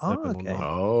Turismo 7 or not?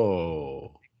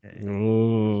 Oh.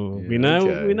 Ooh, we know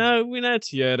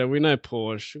Toyota, we know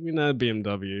Porsche, we know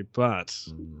BMW, but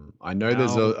I know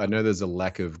there's a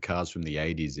lack of cars from the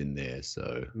 80s in there,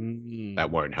 so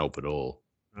that won't help at all.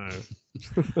 No.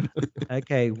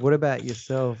 Okay, what about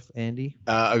yourself, Andy?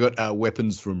 I got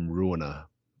weapons from Ruiner.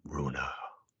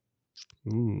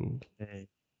 Ooh. Okay.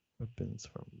 Weapons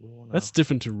from Ruiner. That's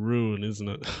different to ruin, isn't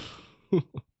it?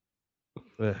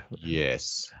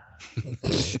 Yes.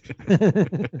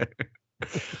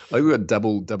 I got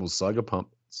double cyberpunk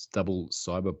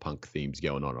themes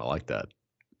going on. I like that.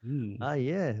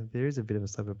 Yeah, there is a bit of a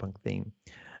cyberpunk theme.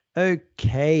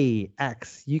 Okay,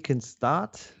 Axe, you can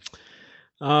start.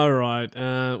 All right.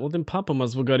 Well, then, Papa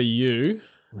Muzz, we'll go to you.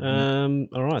 All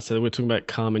right. So we're talking about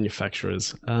car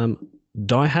manufacturers.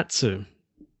 Daihatsu.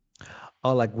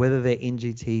 Oh, like whether they're in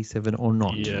GT7 or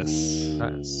not. Yes.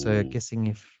 So guessing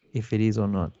if it is or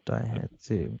not.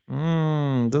 Daihatsu.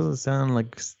 Doesn't sound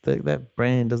like that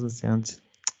brand. Doesn't sound.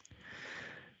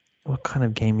 What kind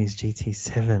of game is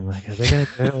GT7? Like, are they going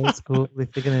to go old school?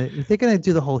 If they're gonna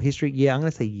do the whole history, yeah, I'm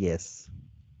going to say yes.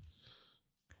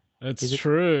 That's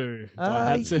true.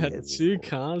 Daihatsu had 2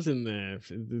 cars in there.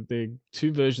 They're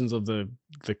 2 versions of the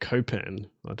Copan.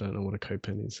 I don't know what a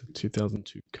Copan is.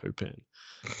 2002 Copan.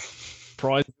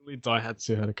 Surprisingly,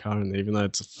 Daihatsu had a car in there, even though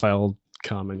it's a failed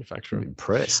car manufacturer. I'm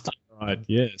impressed. All right,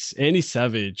 yes. Andy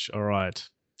Savage. All right.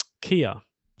 Kia.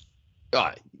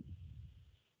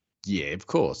 Yeah, of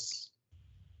course.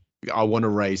 I want to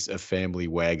race a family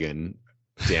wagon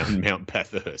down Mount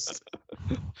Bathurst.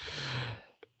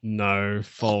 No,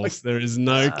 false. There is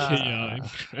no Kia in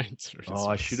Gran Turismo. Oh,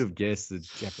 I should have guessed the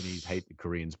Japanese hate the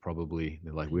Koreans probably.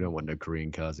 They're like, we don't want no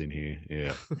Korean cars in here.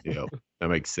 Yeah. That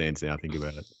makes sense now I think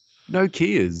about it. No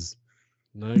Kias.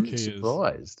 No Kias.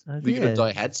 Surprised. You got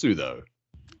Daihatsu though.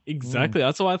 Exactly.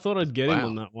 That's why I thought I'd get him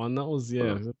on that one. That was,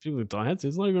 people with Daihatsu.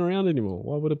 It's not even around anymore.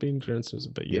 Why would it be in Gran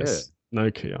Turismo? But yes,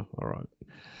 no Kia. All right.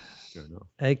 Fair enough.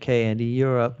 Okay, Andy,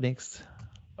 you're up next.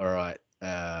 All right.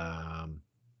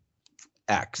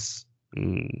 Axe.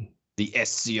 The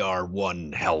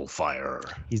SCR-1 Hellfire.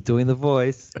 He's doing the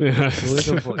voice.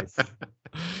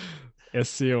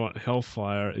 SCR-1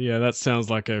 Hellfire. Yeah, that sounds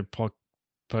like a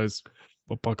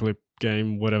post-apocalypse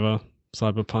game, whatever.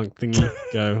 Cyberpunk thingy.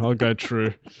 I'll go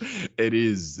true. It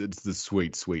is. It's the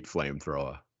sweet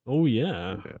flamethrower. Oh,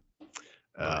 yeah.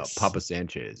 Nice. Papa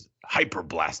Sanchez. Hyper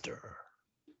Blaster.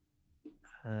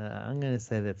 I'm going to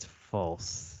say that's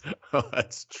false. Oh,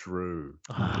 that's true.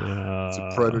 It's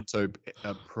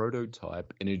a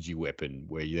prototype energy weapon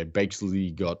where you basically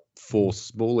got 4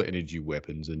 smaller energy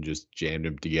weapons and just jammed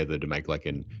them together to make like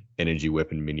an energy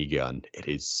weapon minigun. It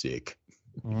is sick.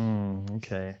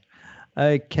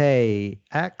 Okay,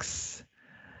 Axe.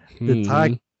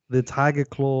 The Tiger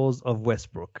Claws of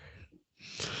Westbrook.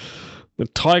 The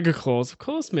Tiger Claws, of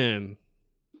course, man.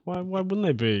 Why wouldn't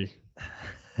they be?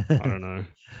 I don't know.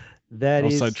 That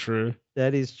is also true.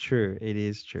 That is true. It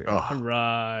is true. Oh, all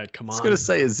right, come on. I was going to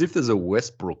say, as if there's a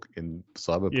Westbrook in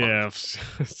Cyberpunk. Yeah.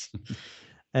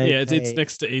 Okay. Yeah, it's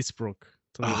next to Eastbrook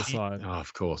to the other side. Oh,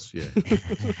 of course, yeah.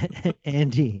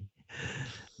 Andy,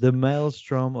 the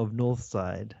Maelstrom of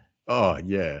Northside. Oh,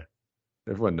 yeah.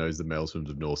 Everyone knows the Maelstroms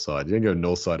of Northside. You don't go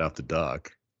Northside after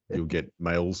dark. You'll get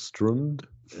Maelstromed.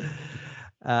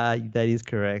 That is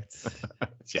correct.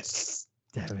 Yes.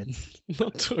 Damn it.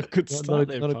 Not to a good start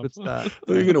there, not a good Papa. start.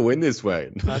 Who are you going to win this,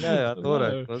 Wayne? I know. I thought I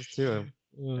No. was too.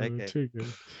 Oh, Okay. too good.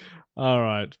 All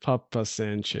right, Papa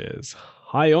Sanchez.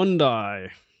 Hyundai.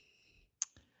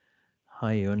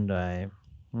 Hyundai.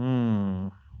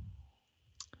 I'm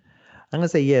gonna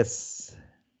say yes.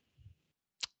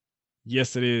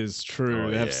 Yes, it is true.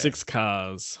 Oh, They have yeah. 6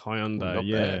 cars. Hyundai. Not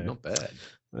yeah. bad. Not bad.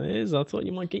 It is. I thought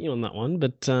you might get you on that one,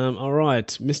 but all right,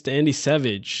 Mr. Andy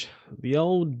Savage, the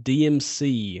old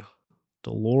DMC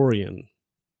DeLorean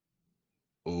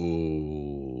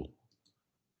Ooh.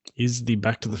 is the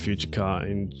Back to the Future car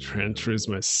in Gran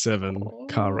Turismo 7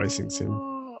 car racing sim.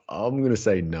 I'm going to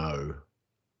say no.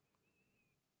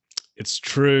 It's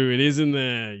true. It is in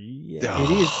there. Yeah,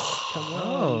 It is. Come on.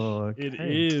 Oh, It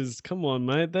okay. is. Come on,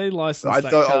 mate. They licensed I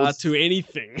that thought I car was- to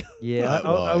anything. Yeah,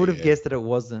 I would have guessed that it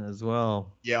wasn't as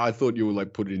well. Yeah, I thought you would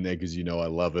like put it in there because you know I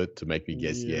love it to make me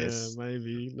guess yeah, yes.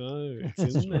 maybe. No,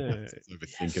 it's in there.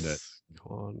 Overthinking it. Yes.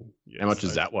 Come on. How much is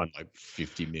so- that one? Like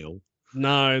 50 mil?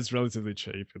 No, it's relatively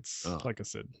cheap. It's Oh. like I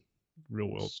said, real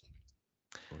world.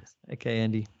 Okay,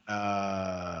 Andy.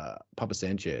 Papa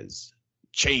Sanchez.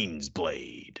 Chains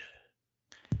Blade.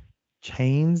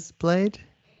 Chains Blade?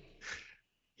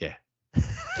 Yeah.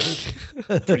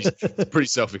 Pretty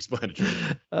self-explanatory.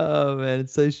 Oh man,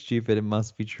 it's so stupid. It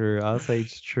must be true. I'll say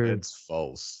it's true. It's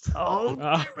false. Oh,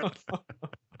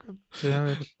 damn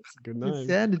it. That's a good It name.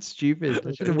 sounded stupid.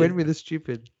 I should have went with the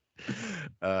stupid.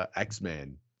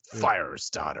 Axeman. Yeah.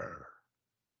 Firestarter.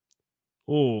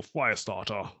 Oh,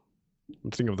 Firestarter.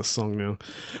 I'm thinking of the song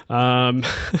now.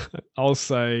 I'll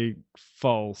say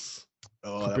false.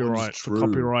 Oh, that one's Copyright for true.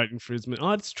 copyright infringement. Oh,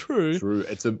 it's true. True.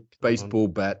 It's a baseball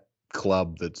bat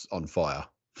club that's on fire.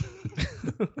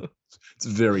 It's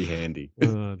very handy.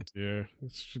 Oh dear,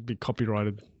 it should be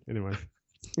copyrighted anyway.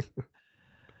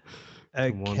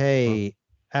 Come on. Okay,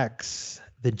 Axe.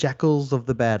 The Jackals of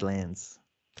the Badlands.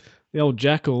 The old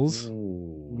jackals. Ooh.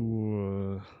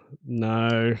 Ooh,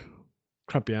 no,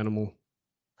 crappy animal.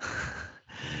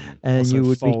 And Also you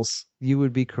would false. you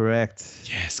would be correct.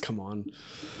 Yes, come on.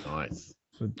 Nice.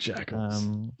 The jackals.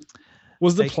 Um,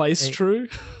 Was the take- place take- true?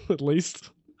 At least.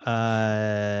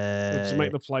 Or did you make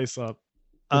uh, the place up?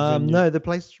 The venue? no, the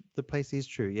place is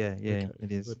true. Yeah, Okay,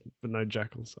 it is. But no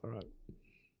jackals. All right.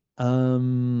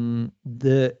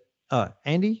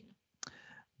 Andy,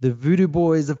 the Voodoo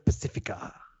Boys of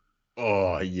Pacifica.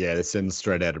 Oh, yeah. They send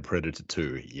straight out of Predator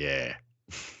 2. Yeah.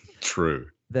 True.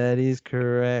 That is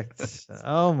correct.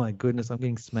 Oh my goodness, I'm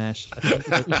getting smashed. I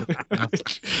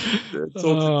think That's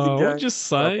all What did you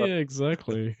say? Yeah,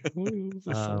 exactly.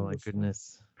 oh my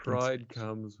goodness. Pride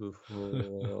comes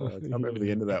before. I can't remember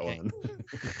the end of that one.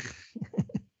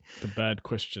 The bad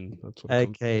question. That's what. comes.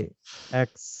 Okay,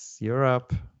 X, you're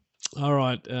up. All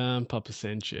right, Papa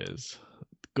Sanchez.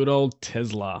 Good old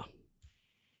Tesla.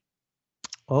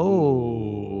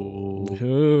 Oh.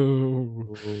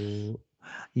 Oh,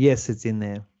 Yes, it's in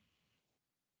there.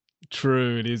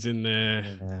 true. It is in there.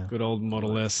 Yeah. Good old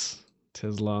Model S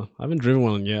Tesla. I haven't driven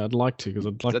one yet. I'd like to because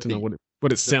I'd like that to know the- what it is that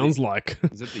the- sounds like.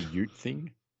 Is it the Ute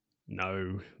thing?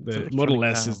 No, It's the an Model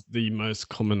electronic S car. is the most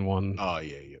common one. Oh,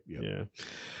 yeah.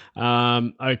 Yeah.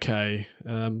 Okay.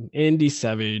 Andy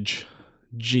Savage,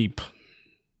 Jeep.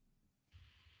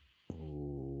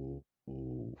 Ooh.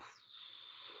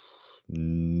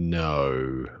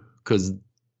 No. Because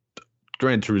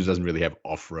Gran Turismo doesn't really have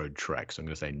off-road tracks. So I'm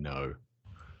going to say no.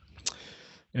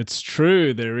 It's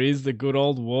true. There is the good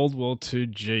old World War II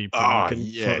Jeep. and Ah, you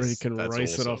yes, can that's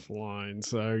race awesome. it offline.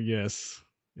 So yes,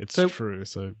 it's So- true.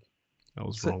 So I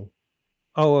was so- wrong.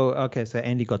 Oh, okay. So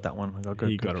Andy got that one. I got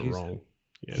He got it confused. wrong.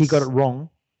 He got it Yes. wrong.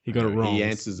 He got it wrong. He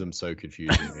answers them so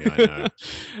confusingly. I know.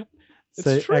 It's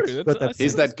So, true. Axe, you got That's- I that see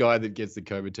He's what's- that guy that gets the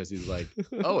COVID test. He's like,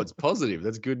 oh, it's positive.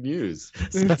 That's good news.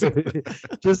 So,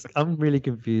 I'm really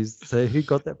confused. So who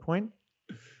got that point?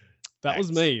 That was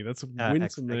Axe. me. That's a win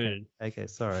Axe, for me. Okay,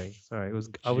 sorry. It was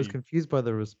I was Gee. confused by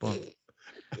the response.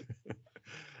 Is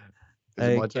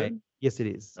it my Okay. turn? Yes, it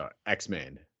is. All right,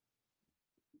 Axeman.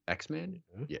 Axeman?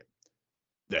 Yeah. Yeah.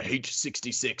 The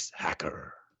H66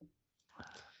 hacker.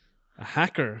 A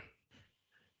hacker.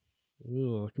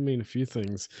 Ooh, it can mean a few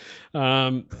things.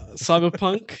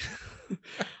 Cyberpunk,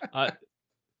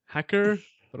 hacker,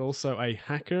 but also a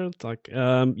hacker. It's like,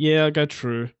 yeah, I go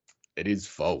true. It is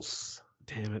false.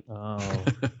 Damn it.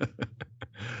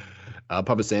 Oh,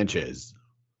 Papa Sanchez.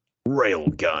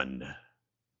 Railgun.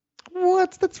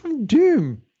 what? That's from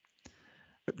Doom.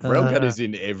 Railgun is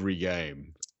in every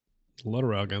game. A lot of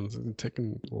railguns in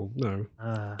Tekken. Well, no,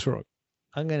 Turok.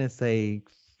 I'm gonna say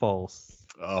false.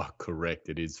 Oh, correct.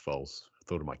 It is false. I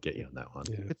thought I might get you on that one.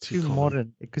 Yeah, It's too too common.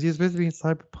 modern because you're supposed to be in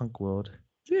cyberpunk world.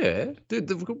 Yeah, dude,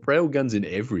 they've got railguns in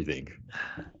everything.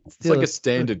 It's like a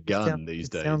standard gun these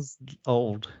days. Sounds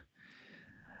old.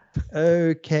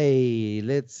 Okay,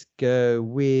 let's go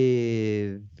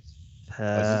with.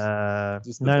 No,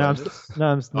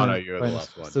 you're the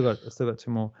last one. Still got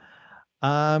two more.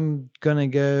 I'm gonna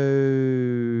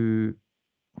go.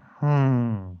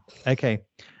 Okay,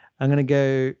 I'm gonna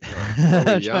go.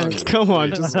 Come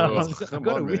on, come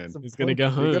on, man. He's gonna go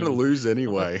home. You're gonna lose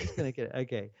anyway.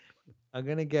 Okay, I'm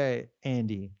gonna go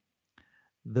Andy.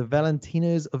 The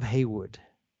Valentinos of Haywood.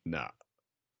 Nah.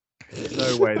 There's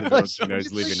no way the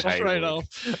Valentinos live in Haywood.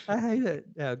 I hate it.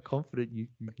 How confident you.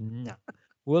 Nah.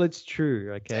 Well, it's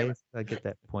true. Okay, I get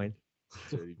that point.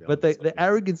 But the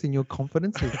arrogance in your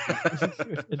confidence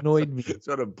annoyed me.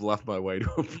 Trying to bluff my way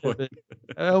to a point.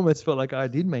 I almost felt like I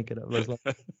did make it up. I was like,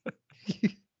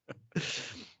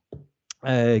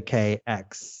 okay,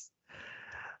 Axe.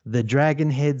 The Dragon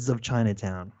Heads of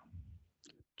Chinatown.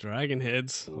 Dragon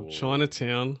Heads of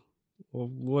Chinatown. Well,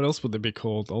 what else would they be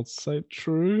called? I'll say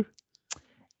true.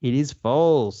 It is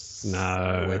false. No.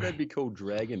 Why would they be called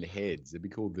Dragon Heads? They'd be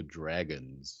called the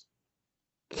Dragons.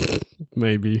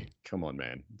 Maybe. Come on,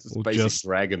 man. It's just basic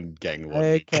dragon gang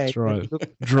logic. Okay. That's right.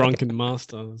 Drunken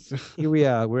masters. Here we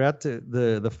are. We're up to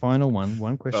the final one.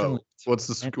 One question. What's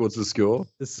the score?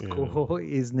 The score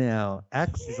is now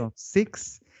Axe is on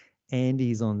 6,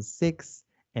 Andy's on 6,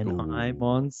 and I'm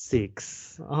on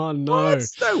 6. Oh no! What?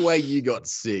 No way you got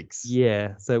 6.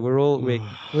 Yeah. So we're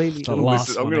completely. I'm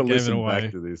going to listen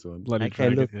back to this one. Bloody okay.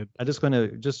 Look, I just want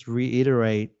to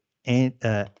reiterate, and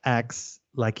Axe.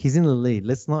 Like, he's in the lead.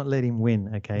 Let's not let him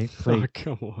win, okay? Please. Oh,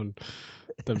 come on.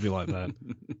 Don't be like that.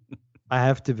 I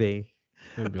have to be.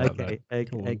 Don't be like Okay,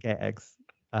 that. okay, X.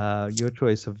 Your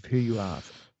choice of who you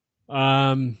ask.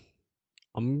 I'm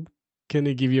going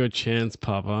to give you a chance,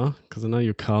 Papa, because I know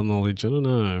your card knowledge. I don't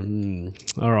know.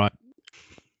 All right.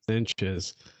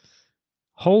 Sanchez.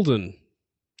 Holden.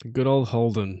 The good old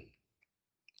Holden.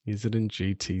 Is it in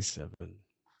GT7?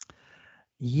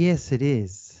 Yes, it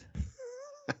is.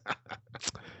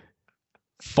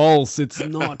 False. It's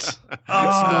not. It's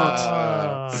not.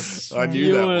 I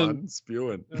knew that one.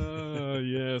 Spewing. Oh,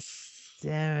 yes.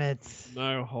 Damn it.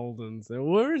 No Holdens. There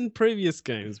were in previous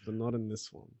games, but not in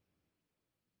this one.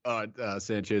 All right,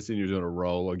 Sanchez, you're on a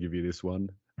roll. I'll give you this one.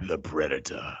 The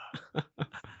Predator.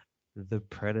 The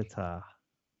Predator.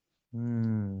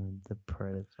 The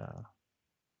Predator.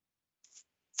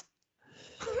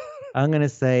 I'm going to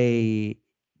say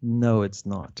no, it's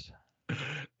not.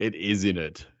 It is in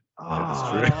it. That's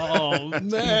true. Oh,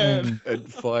 man. It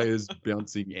fires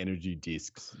bouncing energy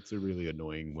discs. It's a really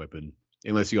annoying weapon.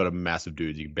 Unless you got a massive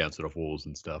dude, you can bounce it off walls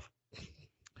and stuff.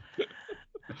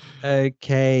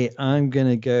 Okay, I'm going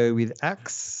to go with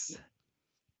Axe.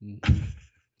 I'm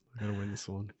going to win this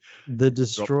one. The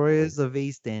Destroyers of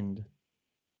East End.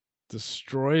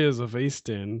 Destroyers of East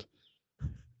End.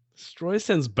 Destroyer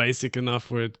sounds basic enough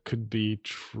where it could be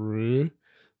true.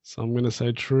 So I'm going to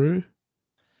say true.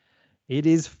 It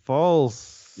is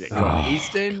false. Yeah,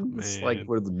 East End. It's like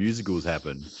where the musicals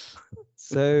happen.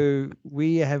 So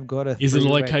we have got a. Is it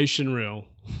location real?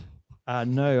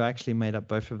 No, I actually made up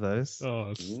both of those. Oh,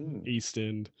 it's East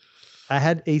End. I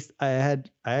had East. I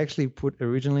actually put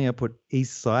originally. I put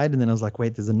East Side, and then I was like,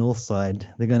 wait, there's a North Side.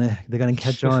 They're gonna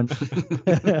catch on.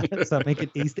 So I make it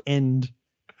East End.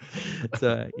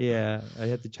 So yeah, I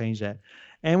had to change that.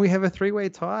 And we have a 3-way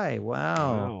tie.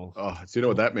 Wow. Oh, so you know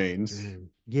what that means?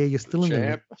 Yeah, you're still in the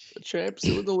lead. The champ's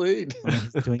still in the lead.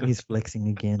 He's doing his flexing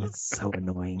again. It's so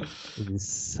annoying. It is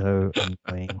so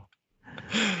annoying.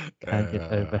 Can't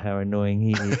get over how annoying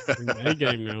he is. Hey,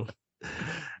 game now.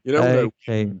 You know what?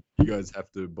 You guys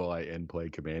have to buy and play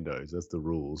Commandos. That's the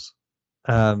rules.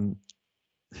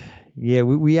 Yeah,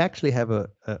 we actually have a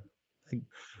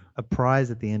prize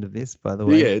at the end of this, by the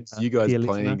way. Yeah, it's you guys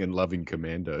playing and loving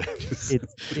Commando. It's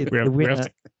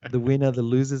the winner. The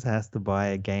losers has to buy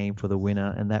a game for the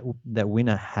winner, and that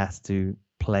winner has to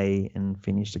play and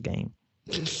finish the game.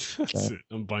 That's it.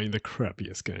 I'm buying the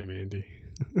crappiest game, Andy.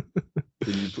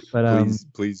 Can you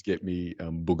please get me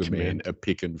Boogerman, a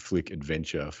pick and flick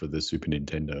adventure for the Super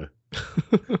Nintendo.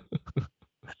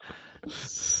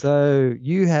 So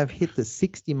you have hit the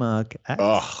 60 mark.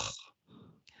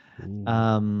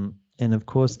 And of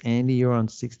course, Andy, you're on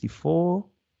 64,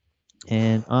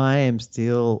 and I am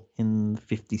still in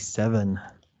 57.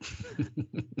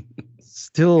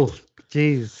 Still,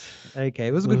 geez. Okay,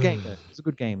 it was a good game though. It was a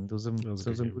good game. There was some good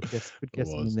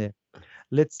guessing in there.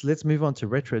 Let's move on to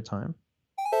retro time.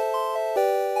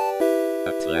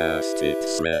 At last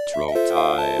it's retro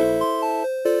time.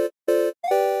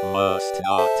 Must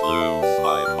not lose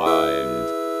my mind.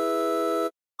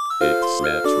 It's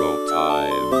Retro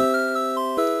Time.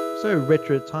 So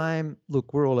retro time,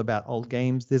 look, we're all about old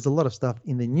games. There's a lot of stuff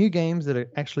in the new games that are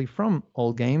actually from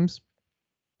old games.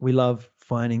 We love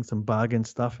finding some bargain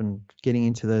stuff and getting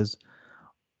into those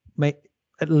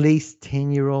at least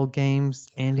 10-year-old games,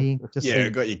 Andy. Just yeah, I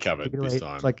got you covered this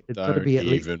time. It's like, it's Don't gotta be at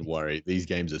even least... worry. These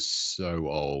games are so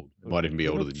old. It might even be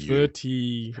older than 30,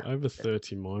 you. Over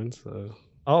 30 mine, so...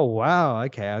 Oh, wow.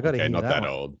 Okay, I got to hear not that one.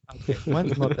 old. Okay,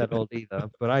 mine's not that old either,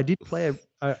 but I did play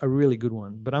a really good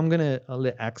one. But I'll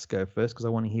let Axe go first because I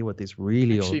want to hear what this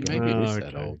really old game maybe is. it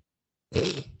is that old.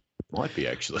 Might be,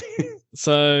 actually.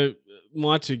 So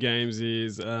my two games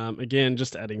is, again,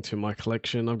 just adding to my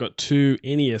collection. I've got two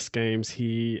NES games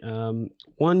here.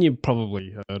 One you've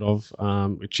probably heard of,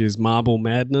 which is Marble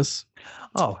Madness.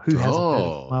 Oh, who hasn't heard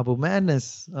of Marble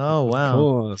Madness? Oh, wow. Of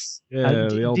course. Yeah,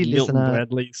 the old Milton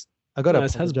Bradley's. I got to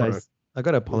apologize. I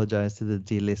got to apologize to the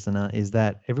dear listener. Is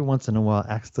that every once in a while,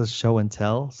 Axe does show and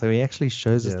tell, so he actually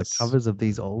shows us the covers of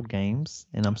these old games,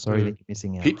 and I'm sorry that you're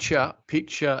missing out. Picture.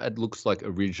 It looks like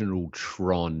original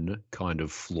Tron kind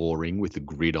of flooring with a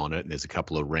grid on it, and there's a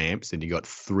couple of ramps, and you got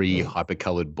three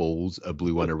hyper-colored balls, a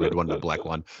blue one, a red one, and a black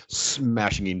one,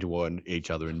 smashing into each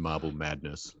other in Marble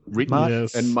Madness.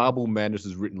 And Marble Madness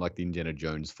is written like the Indiana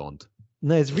Jones font.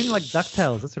 No, it's written like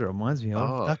DuckTales. That's what it reminds me of.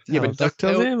 Oh, yeah, but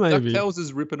DuckTales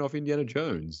is ripping off Indiana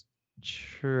Jones.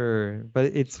 Sure, but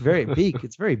it's very big.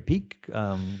 It's very big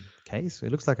case.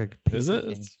 It looks like a piece. Is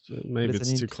it? Maybe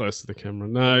it's too close to the camera.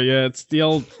 No, yeah, it's the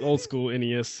old school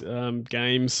NES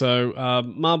game. So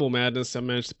Marble Madness I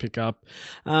managed to pick up.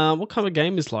 What kind of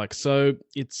game is like? So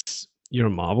you're a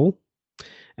marble.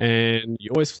 And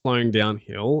you're always flowing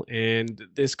downhill, and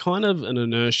there's kind of an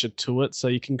inertia to it. So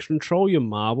you can control your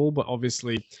marble, but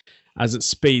obviously as it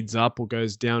speeds up or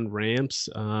goes down ramps,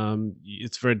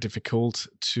 it's very difficult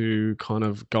to kind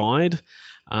of guide.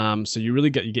 So you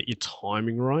really get your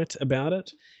timing right about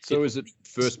it. So is it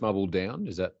first marble down?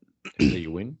 Is that how you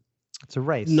win? It's a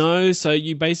race. No, so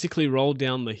you basically roll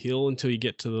down the hill until you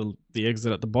get to the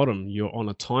exit at the bottom. You're on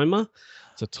a timer.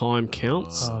 So time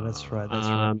counts. Oh, that's right. That's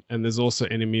right. And there's also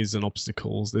enemies and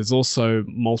obstacles. There's also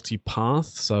multi-path.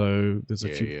 So there's a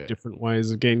few different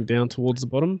ways of getting down towards the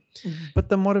bottom. But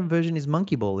the modern version is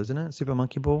Monkey Ball, isn't it? Super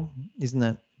Monkey Ball. Isn't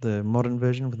that the modern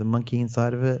version with the monkey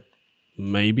inside of it?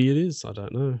 Maybe it is. I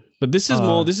don't know. But this is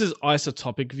this is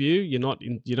isotopic view. You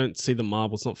don't see the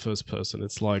marble. It's not first person.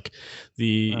 It's like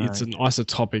it's an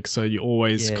isotopic. So you're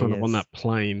always kind of on that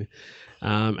plane.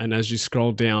 And as you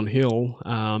scroll downhill,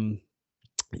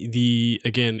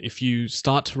 if you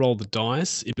start to roll the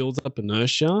dice, it builds up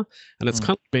inertia, and it's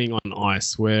kind of being on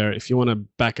ice where if you want to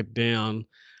back it down,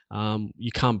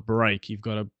 you can't brake. You've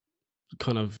got to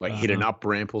kind of like hit an up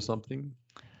ramp or something.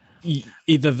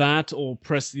 Either that or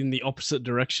press in the opposite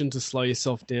direction to slow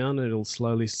yourself down, and it'll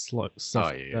slowly slow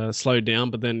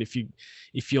down. But then if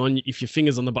your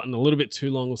fingers on the button a little bit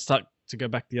too long, will start to go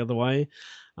back the other way.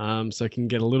 So it can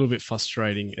get a little bit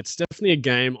frustrating. It's definitely a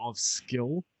game of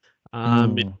skill.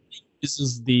 It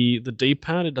uses the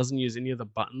D-pad. It doesn't use any of the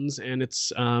buttons, and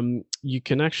it's you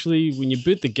can actually, when you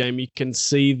boot the game, you can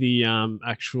see the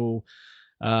actual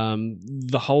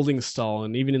the holding style,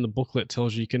 and even in the booklet it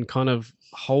tells you can kind of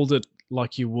hold it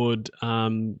like you would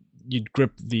you'd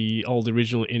grip the old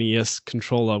original NES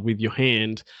controller with your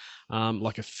hand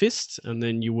like a fist, and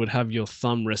then you would have your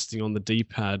thumb resting on the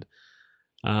D-pad.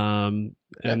 And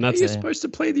that's you're supposed to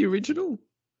play the original.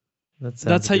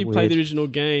 That's how you play the original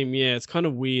game. Yeah, it's kind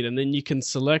of weird. And then you can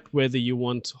select whether you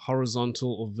want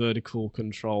horizontal or vertical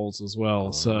controls as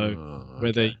well.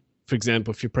 For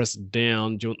example, if you press it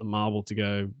down, do you want the marble to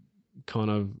go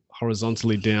kind of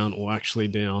horizontally down or actually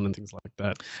down and things like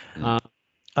that?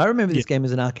 I remember this game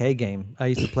as an arcade game. I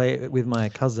used to play it with my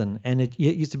cousin, and it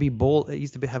used to be ball. It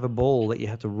used to have a ball that you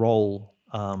had to roll.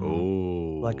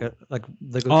 Like the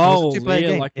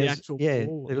actual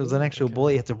ball. It was an actual ball.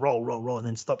 You had to roll, and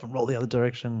then stop and roll the other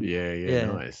direction. Yeah,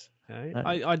 nice. Okay.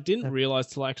 I didn't realize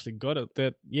till I actually got it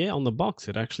that on the box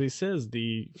it actually says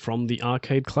from the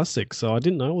arcade classic. So I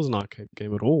didn't know it was an arcade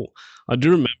game at all. I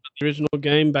do remember the original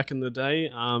game back in the day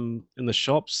in the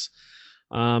shops.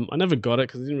 I never got it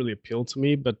because it didn't really appeal to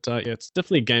me. But it's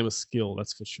definitely a game of skill,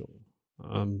 that's for sure.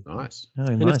 Nice.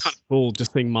 And it's kind of cool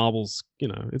just seeing marbles.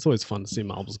 It's always fun to see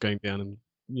marbles going down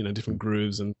in different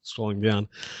grooves and scrolling down.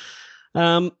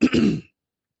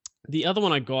 The other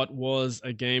one I got was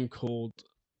a game called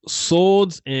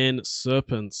Swords and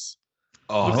Serpents.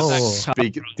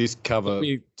 This cover.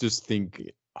 Just think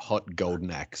hot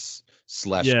golden axe /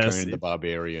 Conan the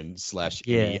Barbarian /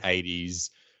 any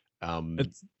 80s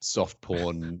soft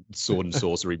porn sword and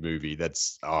sorcery movie.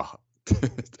 That's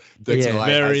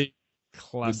very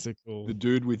classical. The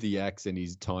dude with the axe and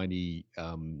his tiny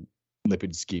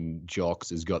leopard skin jocks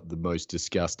has got the most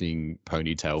disgusting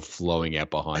ponytail flowing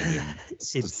out behind him.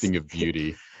 It's a thing of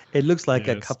beauty. It looks like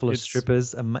a couple of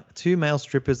strippers, two male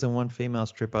strippers and one female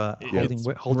stripper holding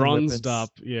bronzed weapons. up.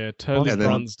 Yeah, totally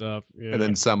bronzed up. Yeah. And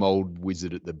then some old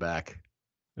wizard at the back.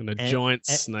 And a giant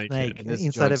snake head.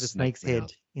 Inside of a snake's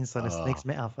head. Inside a snake's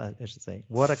mouth, I should say.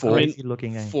 What a crazy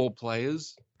looking game. 4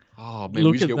 players. Oh man,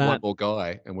 we just get one more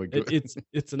guy and we're good.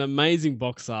 It's an amazing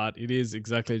box art. It is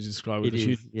exactly as you described with a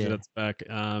huge at its back.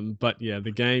 But yeah,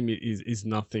 the game is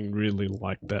nothing really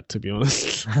like that, to be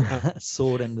honest.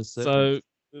 Sword and the serpent. So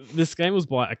this game was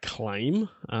by Acclaim.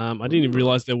 I didn't even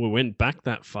realize they went back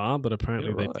that far, but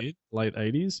apparently they did. Late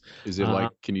 80s. Is it like?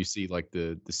 Can you see like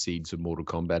the seeds of Mortal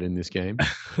Kombat in this game?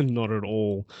 Not at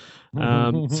all.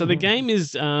 So the game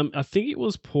is. I think it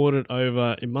was ported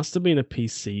over. It must have been a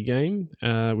PC game,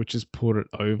 which is ported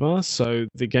over. So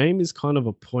the game is kind of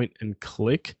a point and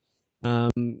click. I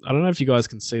don't know if you guys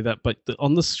can see that, but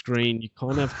on the screen you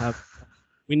kind of have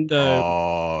window.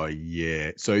 Oh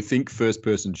yeah. So think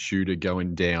first-person shooter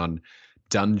going down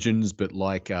dungeons, but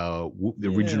like the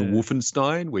original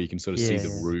Wolfenstein, where you can sort of see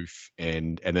the roof,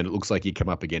 and then it looks like you come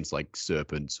up against like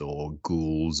serpents or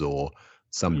ghouls or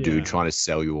some dude trying to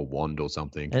sell you a wand or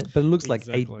something. But it looks like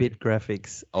 8-bit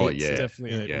graphics. It's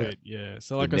definitely 8-bit. Yeah.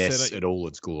 So like I said, at all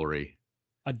its glory.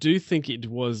 I do think it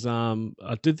was I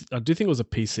do think it was a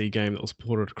PC game that was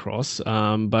ported across.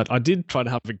 But I did try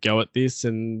to have a go at this,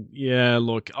 and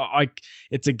look,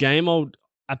 it's a game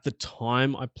at the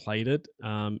time I played it,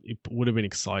 it would have been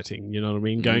exciting. You know what I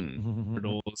mean? Going through it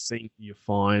all, seeing who you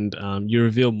find. You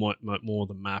reveal more of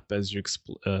the map as you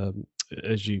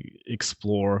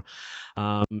explore,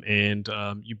 and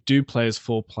you do play as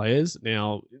 4 players.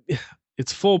 Now,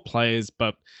 it's 4 players,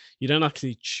 but you don't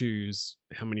actually choose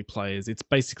how many players. It's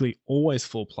basically always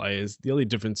 4 players. The only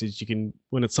difference is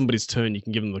when it's somebody's turn, you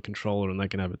can give them the controller and they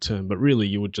can have a turn. But really,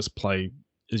 you would just play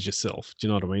as yourself. Do you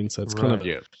know what I mean? So it's kind of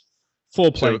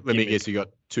 4 player. So let me guess, you got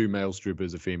 2 male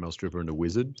strippers, a female stripper, and a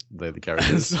wizard. They're the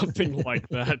characters. Something like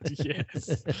that,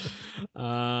 yes.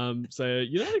 So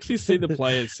you don't actually see the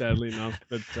players, sadly enough.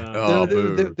 But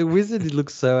the wizard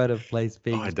looks so out of place.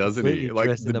 Doesn't he? Like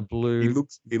dressed in a blue.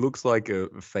 He looks like a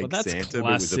fake Santa,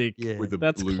 classic, with a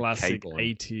that's blue classic cape on.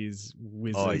 80s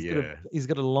wizard. Oh yeah. He's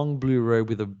got a long blue robe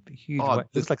with a huge.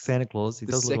 Looks like Santa Claus. He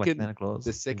does look like Santa Claus.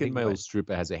 The second male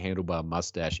stripper has a handlebar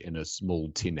mustache and a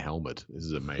small tin helmet. This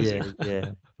is amazing.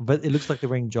 Yeah. But it looks like they're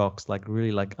wearing jocks, like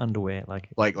really like underwear,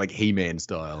 like He-Man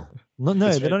style. No,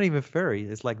 they're not even furry.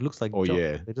 It's like looks like. Oh jocks.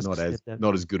 yeah,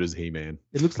 not as good as He-Man.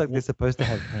 It looks like they're supposed to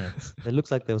have pants. It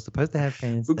looks like they were supposed to have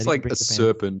pants. Looks like a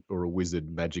serpent or a wizard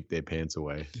magic their pants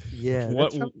away. Yeah,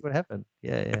 that's what happened.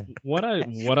 Yeah. What I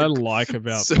like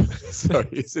about sorry,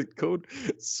 is it called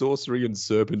Sorcery and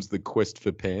Serpents: The Quest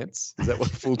for Pants? Is that what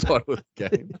the full title of the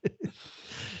game?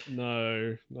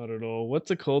 No, not at all. What's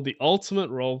it called? The ultimate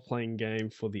role-playing game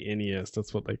for the NES.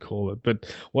 That's what they call it.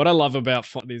 But what I love about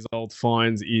these old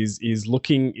finds is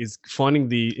finding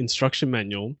the instruction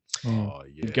manual,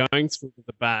 going through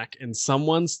the back, and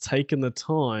someone's taken the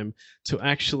time to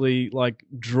actually like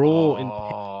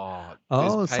draw.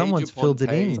 Someone's filled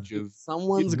it in.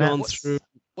 Someone's gone through.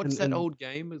 What's that old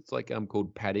game? It's like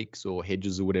called Paddocks or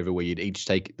Hedges or whatever, where you'd each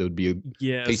take, there would be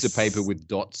a piece of paper with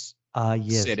dots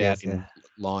set out in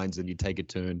lines, and you take a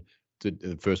turn to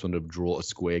the first one to draw a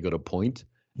square got a point.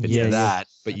 It's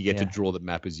but you get to draw the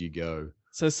map as you go.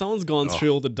 So someone's gone through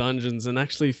all the dungeons and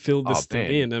actually filled this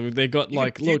thing in. I mean, they got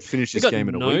finish this game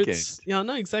in a weekend. Yeah, I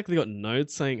know exactly. Got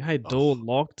notes saying, "Hey, door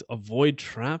locked, avoid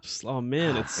traps." Oh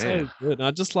man, it's so good. And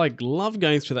I just love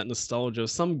going through that nostalgia.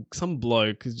 Some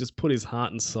bloke who's just put his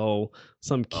heart and soul.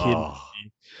 Some kid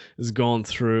has gone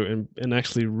through and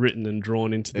actually written and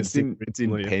drawn into this. It's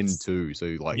in pen too, so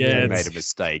you made a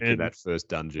mistake in that first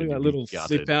dungeon. That little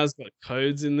flip-out's got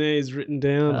codes in there. He's written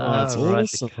down. It's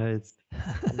awesome. Codes.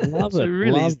 Love so it.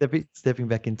 Really stepping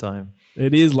back in time.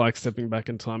 It is like stepping back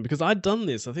in time, because I'd done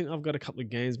this. I think I've got a couple of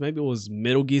games. Maybe it was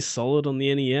Metal Gear Solid on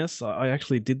the NES. I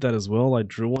actually did that as well. I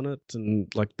drew on it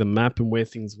and like the map and where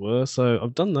things were. So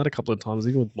I've done that a couple of times,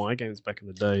 even with my games back in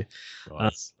the day.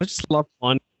 Nice. I just love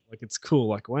finding it's cool.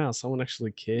 Like, wow, someone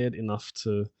actually cared enough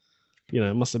to,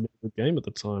 it must have been a good game at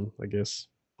the time, I guess.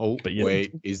 Oh, but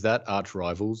wait, is that Arch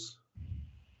Rivals?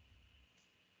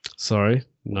 Sorry,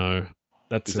 no,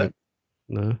 that's it.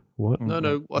 No, what?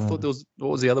 No. I thought there was.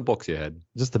 What was the other box you had?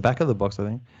 Just the back of the box, I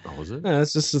think. Oh, was it? No,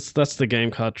 it's just that's the game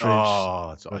cartridge.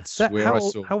 Oh, I swear I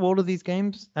saw. How old are these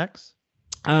games, Axe?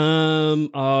 If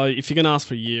you're gonna ask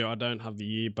for a year, I don't have the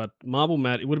year, but Marble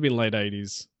Mat, it would have been late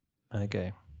 80s.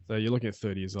 Okay. So you're looking at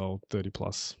 30 years old, 30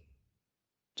 plus.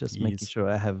 Just making sure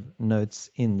I have notes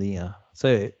in the.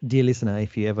 So, dear listener,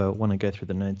 if you ever want to go through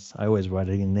the notes, I always write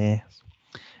it in there.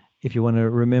 If you want to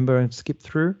remember and skip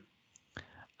through.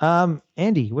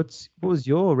 Andy, what was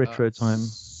your retro time?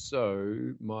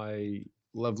 So my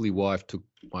lovely wife took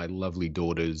my lovely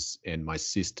daughters and my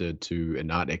sister to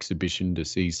an art exhibition to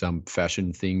see some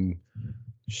fashion thing,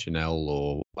 Chanel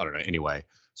or I don't know. Anyway,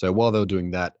 so while they were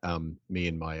doing that, me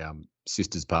and my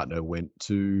sister's partner went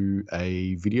to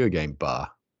a video game bar.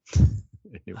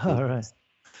 All right.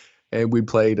 And we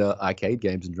played arcade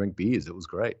games and drank beers. It was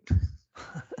great.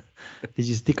 Did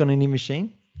you stick on any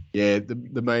machine? Yeah,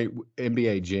 the main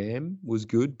NBA Jam was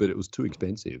good, but it was too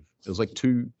expensive. It was like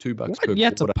 $2 per quarter. You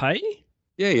had to pay?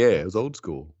 Yeah, it was old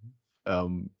school.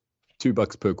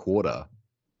 $2 per quarter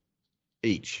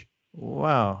each.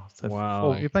 Wow.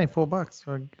 So you're paying $4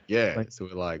 for so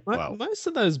we're like, wow. Most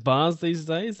of those bars these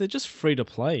days, they're just free to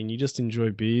play and you just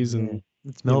enjoy beers and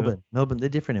it's Melbourne. Melbourne, they're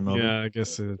different in Melbourne. Yeah, I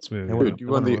guess it's do you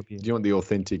want the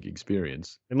authentic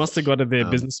experience? They must have got their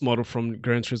business model from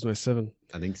Gran Turismo 7.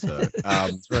 I think so.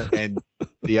 And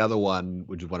the other one,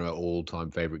 which is one of our all-time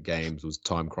favorite games, was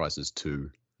Time Crisis 2.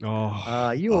 You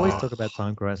always talk about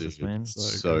Time Crisis, dude, man.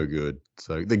 So good.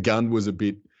 So the gun was a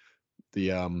bit, the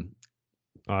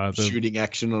shooting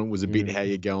action on it was a bit how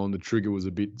you go on. The trigger was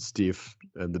a bit stiff,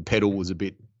 and the pedal was a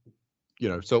bit,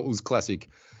 so it was classic,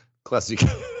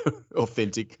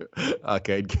 authentic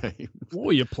arcade game. What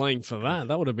were you playing for that?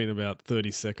 That would have been about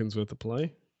 30 seconds worth of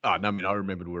play. Oh, no, I mean, I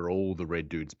remembered where all the red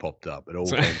dudes popped up. It all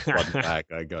came front and back.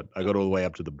 I got all the way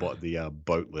up to the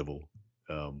boat level.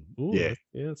 Yeah,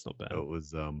 it's not bad. It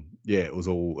was it was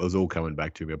all coming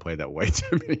back to me. I played that way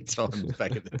too many times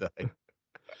back in the day.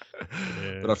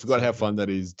 But I forgot how fun that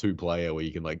is 2-player, where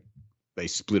you can they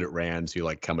split it round, so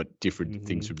you come at different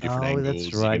things from different angles.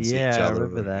 That's right. Yeah, I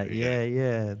remember that.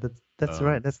 Yeah. That's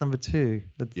right. That's number 2.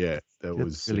 That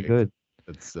was really good.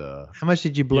 It's how much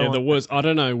did you blow? Yeah, the worst. I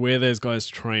don't know where those guys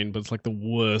train, but it's like the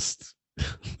worst.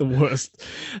 The worst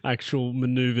actual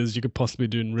maneuvers you could possibly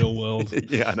do in real world.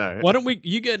 Yeah, I know. Why don't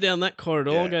you go down that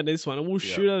corridor, I'll go this one, and we'll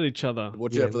shoot at each other.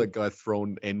 Watch out for that guy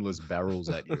throwing endless barrels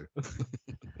at you.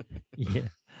 Yeah.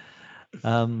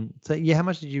 So how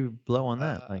much did you blow on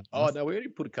that? No, we only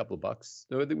put a couple of bucks.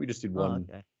 No, I think we just did one.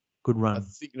 Okay. Good run.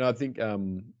 I think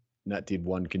Nat did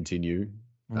one continue.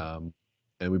 And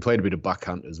we played a bit of Buck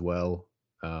Hunt as well.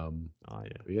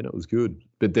 It was good.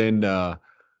 But then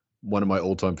one of my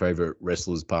all-time favorite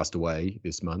wrestlers passed away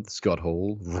this month, Scott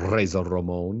Hall, Razor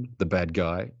Ramon, the bad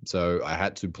guy. So I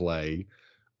had to play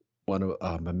one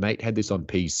of my mate had this on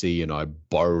PC and I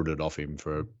borrowed it off him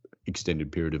for an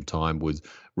extended period of time. Was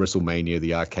WrestleMania,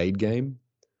 the arcade game.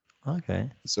 Okay.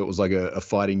 So it was like a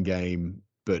fighting game,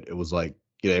 but it was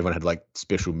everyone had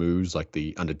special moves, like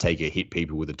the Undertaker hit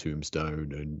people with a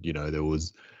tombstone, and there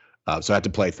was. So I had to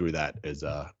play through that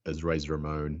as Razor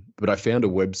Ramon. But I found a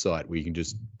website where you can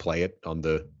just play it on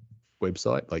the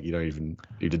website. You don't even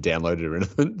need to download it or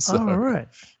anything. So, right.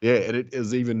 Yeah, and it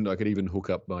was even I could even hook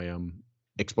up my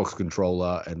Xbox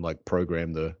controller and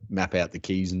map out the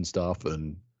keys and stuff.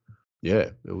 And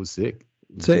yeah, it was sick.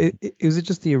 So is it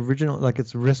just the original?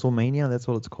 It's WrestleMania? That's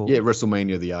what it's called. Yeah,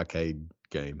 WrestleMania, the arcade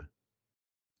game.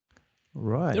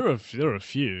 Right. There are a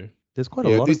few. There's quite a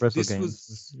lot of wrestle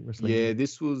games.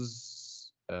 This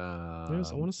was. I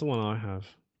wonder the one I have.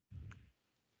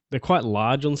 They're quite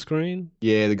large on screen.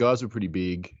 Yeah, the guys were pretty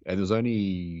big, and there's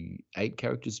only 8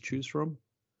 characters to choose from.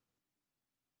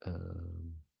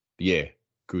 Yeah,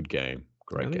 good game.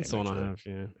 Great game. That's the one I have.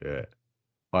 Yeah,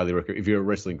 highly recommend. If you're a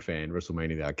wrestling fan,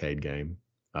 WrestleMania, the arcade game.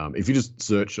 If you just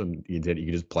search on the internet, you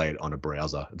can just play it on a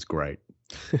browser. It's great.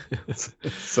 It's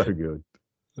so good.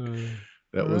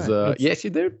 That was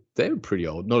they were pretty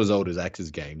old. Not as old as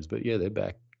Axe's games, but yeah, they're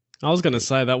back. I was going to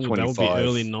say that would be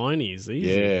early 90s. Easy.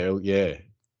 Yeah,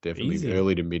 definitely Easy.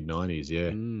 Early to mid 90s. Yeah.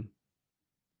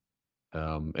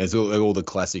 As all the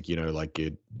classic, your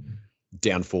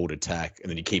down forward attack, and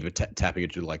then you keep tapping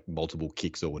it to multiple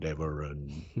kicks or whatever,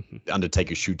 and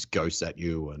Undertaker shoots ghosts at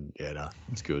you, and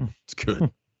it's good. It's good.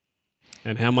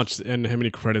 And how many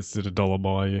credits did $1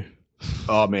 buy you?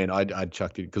 Oh man, I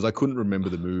chucked it because I couldn't remember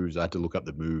the moves. I had to look up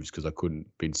the moves because I couldn't.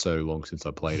 Been so long since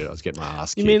I played it. I was getting my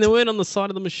ass kicked. You mean they weren't on the side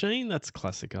of the machine? That's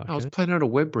classic arcade. I was playing it on a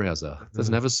web browser. It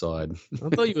doesn't have a side. I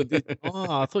thought you were.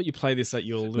 I thought you played this at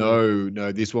your.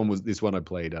 No. This one I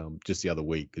played just the other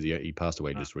week because he passed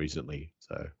away just recently.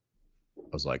 So I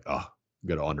was like, I've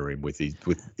got to honor him with him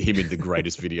in the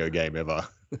greatest video game ever.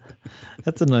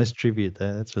 That's a nice tribute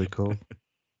there. That's really cool.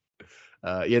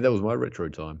 That was my retro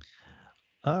time.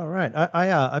 All right.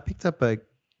 I picked up do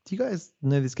you guys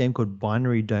know this game called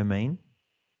Binary Domain?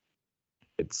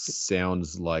 It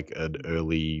sounds like an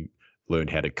early learn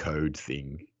how to code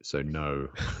thing. So no.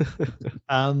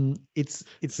 It's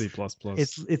C++.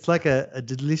 It's like a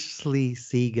deliciously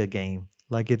Sega game.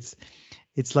 Like it's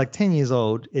like 10 years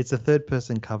old. It's a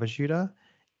third-person cover shooter,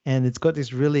 and it's got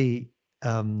this really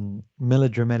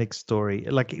melodramatic story.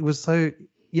 Like it was so,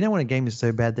 when a game is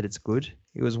so bad that it's good.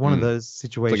 It was one of those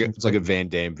situations. It's like a Van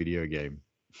Damme video game.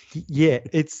 Yeah,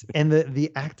 and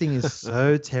the acting is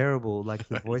so terrible, like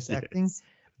the voice acting,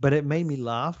 but it made me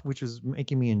laugh, which was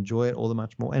making me enjoy it all the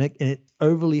much more. And it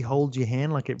overly holds your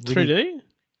hand, like it really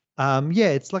 3D. Yeah,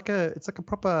 it's like a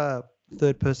proper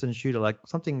third-person shooter, like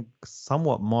something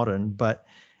somewhat modern, but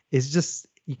it's just,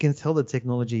 you can tell the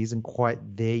technology isn't quite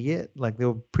there yet. Like they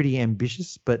were pretty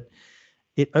ambitious, but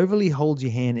it overly holds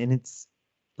your hand, and it's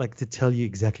like to tell you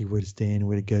exactly where to stand,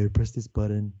 where to go, press this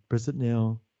button, press it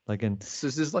now. So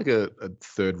is this like a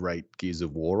third-rate Gears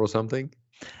of War or something?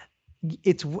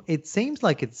 It seems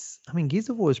like it's. I mean, Gears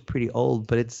of War is pretty old,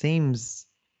 but it seems,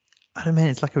 I don't know, man,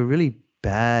 it's like a really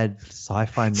bad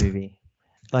sci-fi movie.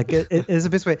 Like it's the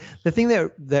best way. The thing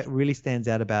that really stands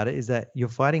out about it is that you're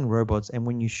fighting robots, and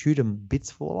when you shoot them, bits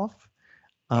fall off.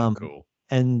 Cool.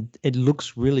 And it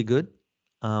looks really good.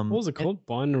 What was it called?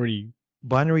 Binary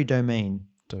Domain.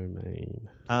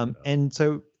 And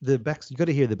so you got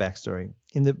to hear the backstory.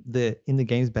 In the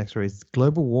game's backstory, is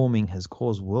global warming has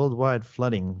caused worldwide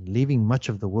flooding, leaving much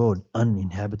of the world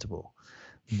uninhabitable.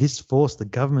 This forced the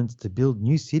governments to build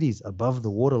new cities above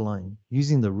the waterline,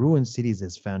 using the ruined cities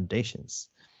as foundations.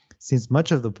 Since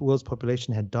much of the world's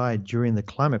population had died during the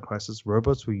climate crisis,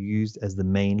 robots were used as the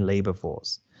main labor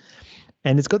force.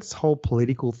 And it's got this whole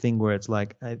political thing where it's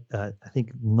like, I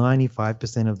think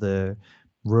 95% of the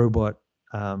robot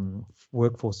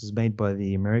workforce is made by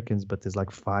the Americans, but there's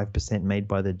like 5% made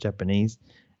by the Japanese.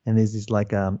 And there's this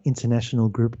like international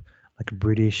group, like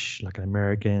British, like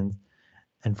Americans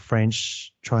and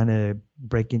French, trying to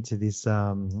break into this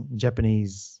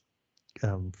Japanese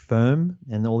firm,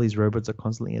 and all these robots are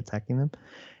constantly attacking them.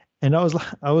 And I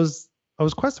was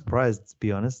quite surprised, to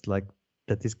be honest, like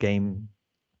that this game,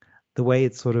 the way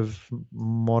it's sort of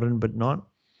modern but not.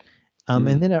 And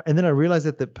then I realized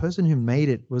that the person who made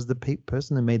it was the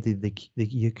person who made the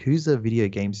Yakuza video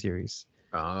game series.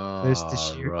 Right.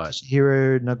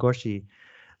 Toshihiro Nagoshi.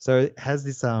 So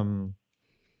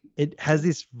it has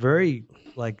this very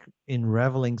like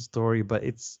unraveling story, but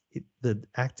the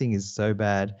acting is so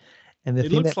bad. And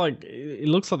it looks like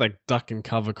that duck and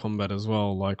cover combat as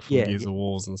well, like from Gears of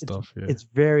Wars and stuff. Yeah, it's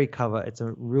very cover. It's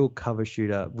a real cover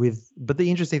shooter but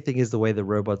the interesting thing is the way the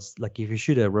robots, like if you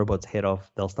shoot a robot's head off,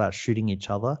 they'll start shooting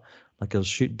each other. Like it'll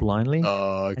shoot blindly.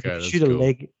 Oh, okay. If you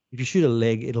shoot a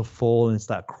leg, it'll fall and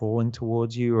start crawling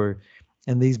towards you,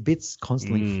 and these bits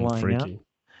constantly flying out.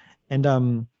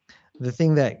 And the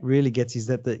thing that really gets is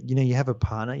that you have a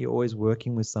partner, you're always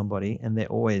working with somebody, and they're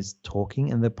always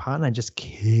talking, and the partner just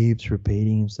keeps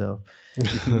repeating himself.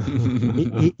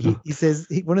 He says,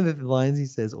 one of the lines he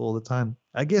says all the time,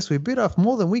 "I guess we bit off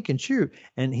more than we can chew,"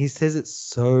 and he says it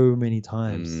so many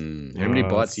times. How many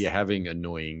bites are you having,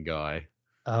 annoying guy?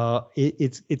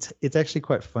 It's actually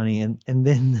quite funny, and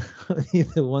then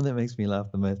the one that makes me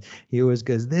laugh the most, he always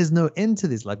goes, "There's no end to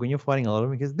this." Like when you're fighting a lot of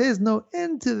them, he goes, "There's no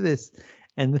end to this."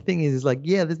 And the thing is like,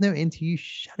 yeah, there's no end to you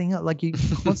shutting up. Like you're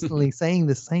constantly saying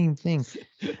the same thing.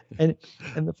 And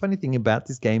the funny thing about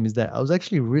this game is that I was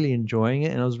actually really enjoying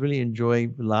it, and I was really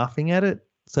enjoying laughing at it.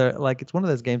 So like, it's one of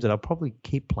those games that I'll probably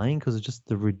keep playing because of just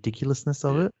the ridiculousness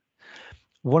of it.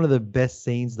 One of the best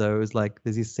scenes though is like,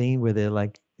 there's this scene where they're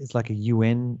like, it's like a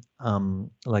UN,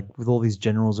 like with all these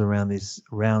generals around this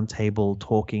round table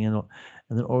talking, and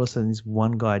then all of a sudden this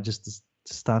one guy just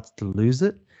starts to lose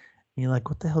it. And you're like,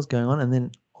 what the hell's going on? And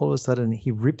then all of a sudden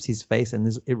he rips his face, and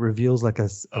it reveals like a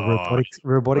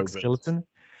robotic skeleton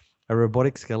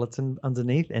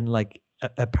underneath. And like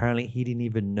apparently he didn't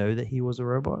even know that he was a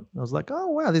robot. I was like, oh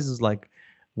wow, this is like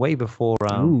way before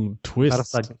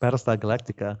twist Battlestar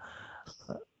Galactica.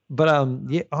 But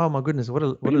yeah, oh my goodness, what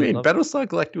do you mean? Battlestar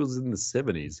Galactica was in the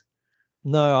 70s.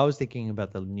 No, I was thinking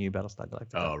about the new Battlestar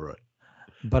Galactica. Oh right.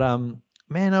 But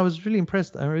man, I was really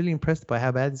impressed. I'm really impressed by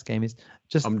how bad this game is.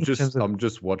 I'm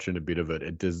just watching a bit of it.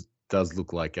 It does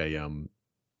look like a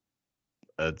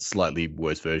slightly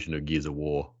worse version of Gears of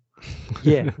War.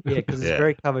 Yeah, because it's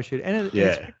very cover shoot, and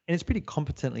it's pretty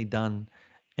competently done.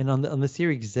 And on the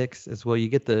Series X as well, you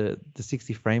get the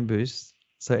 60 frame boost,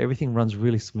 so everything runs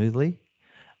really smoothly.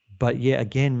 But yeah,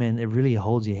 again, man, it really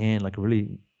holds your hand. Like it really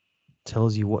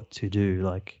tells you what to do.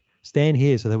 Like stand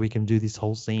here so that we can do this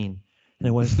whole scene. And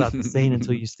it won't start the scene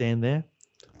until you stand there.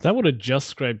 That would have just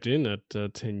scraped in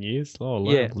at 10 years.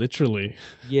 Oh, yeah. Literally.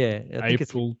 Yeah.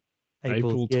 April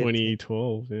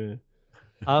 2012, yeah.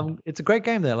 It's a great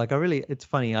game though. Like it's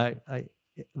funny. I'm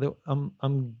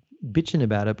bitching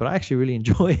about it, but I actually really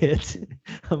enjoy it.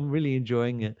 I'm really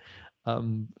enjoying it.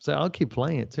 So I'll keep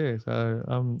playing it too. So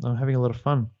I'm having a lot of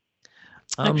fun.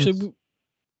 Actually,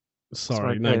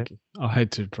 sorry, no, I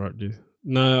hate to interrupt you.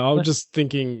 No, I was just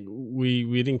thinking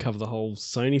we didn't cover the whole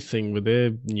Sony thing with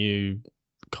their new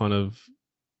kind of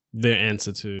their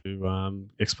answer to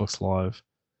Xbox Live.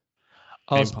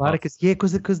 Oh, Spartacus, yeah,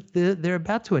 because they're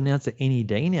about to announce it any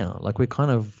day now. Like we're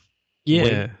kind of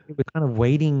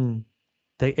waiting.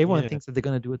 Everyone thinks that they're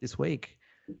going to do it this week,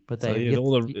 but they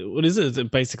what is it? Is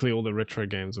it basically all the retro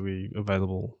games will be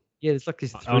available? Yeah, it's like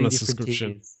these three different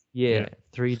tiers. Yeah,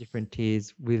 3 different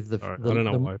tiers with the. I don't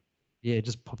know why. Yeah, it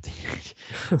just popped in.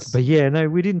 But yeah, no,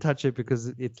 we didn't touch it because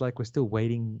it's like we're still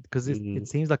waiting because it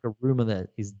seems like a rumor that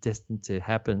is destined to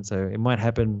happen. So it might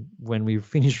happen when we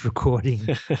finish recording.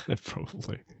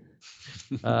 Probably.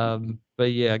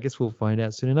 But yeah, I guess we'll find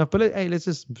out soon enough. But hey, let's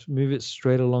just move it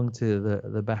straight along to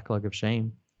the backlog of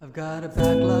shame. I've got a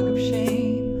backlog of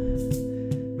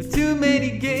shame with too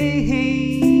many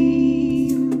games.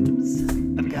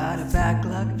 I've got a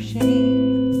backlog of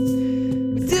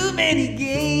shame with too many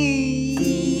games.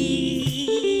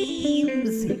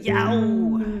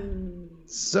 Yow.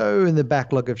 So in the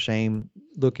backlog of shame,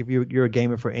 look, if you're a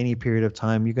gamer for any period of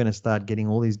time, you're going to start getting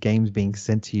all these games being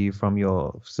sent to you from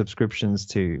your subscriptions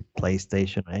to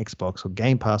PlayStation or Xbox or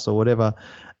Game Pass or whatever.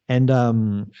 And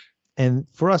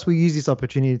for us, we use this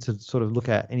opportunity to sort of look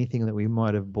at anything that we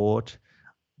might have bought,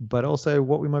 but also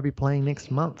what we might be playing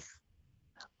next month.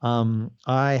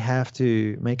 I have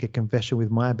to make a confession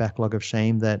with my backlog of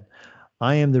shame that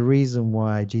I am the reason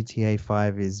why GTA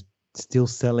 5 is still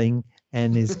selling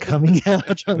and is coming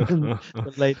out on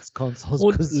the latest consoles.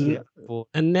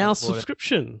 And now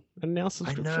subscription. I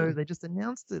know, they just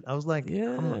announced it. I was like,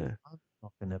 I'm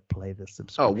not going to play the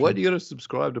subscription. Oh, what? You got to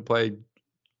subscribe to play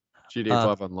GTA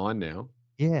 5 online now?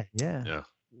 Yeah.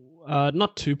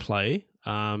 Not to play.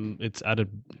 It's added.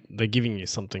 They're giving you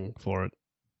something for it.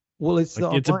 Well, it's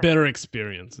a better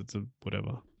experience. It's a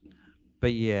whatever.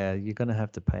 But yeah, you're going to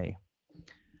have to pay.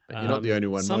 You're not the only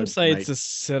one. Some say it's a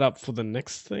setup for the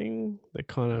next thing. They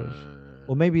kind of.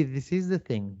 Well, maybe this is the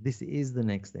thing. This is the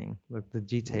next thing. Like the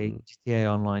GTA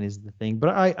Online is the thing. But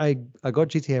I got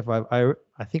GTA 5.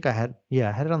 I think I had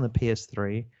it on the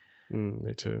PS3.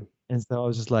 Me too. And so I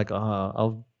was just like,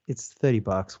 it's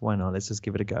 $30. Why not? Let's just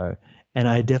give it a go. And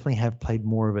I definitely have played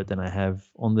more of it than I have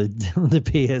on the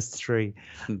PS3.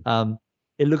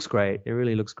 It looks great. It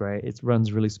really looks great. It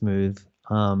runs really smooth.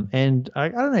 And I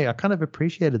don't know, I kind of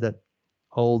appreciated that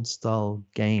old style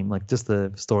game, like just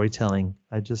the storytelling.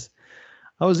 I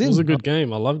was in. It was a good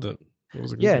game. I loved it. It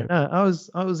was a good game. No, I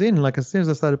was in. Like as soon as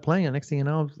I started playing it, next thing you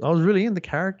know, I was really in the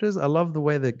characters. I love the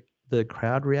way the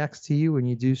crowd reacts to you when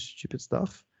you do stupid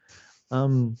stuff. I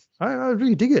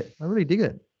really dig it.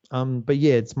 But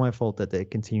yeah, it's my fault that they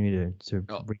continue to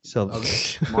resell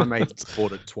it. My mate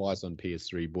bought it twice on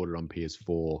PS3, bought it on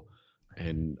PS4.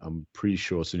 And I'm pretty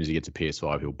sure as soon as he gets a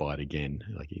PS5, he'll buy it again.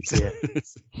 Like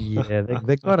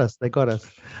they got us. They got us.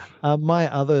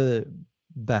 My other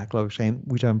backlog of shame,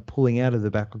 which I'm pulling out of the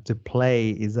backlog to play,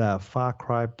 is Far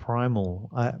Cry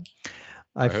Primal.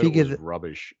 I figured it was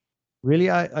rubbish. Really,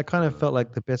 I kind of felt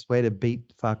like the best way to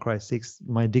beat Far Cry 6,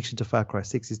 my addiction to Far Cry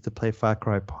 6, is to play Far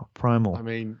Cry Primal. I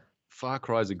mean, Far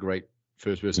Cry is a great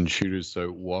first-person shooter, so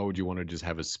why would you want to just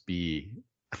have a spear?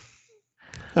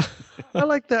 I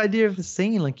like the idea of the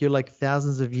scene. Like you're like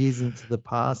thousands of years into the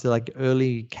past. They're like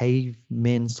early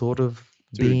cavemen sort of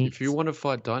beings. If you want to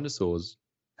fight dinosaurs,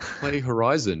 play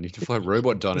Horizon. If you fight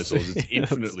robot dinosaurs, it's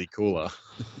infinitely cooler.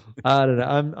 I don't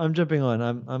know. I'm jumping on.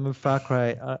 I'm a Far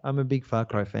Cry. I'm a big Far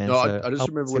Cry fan. No, I just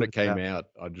remember when it came out.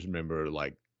 I just remember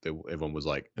like everyone was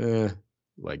like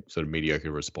sort of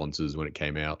mediocre responses when it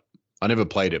came out. I never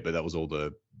played it, but that was all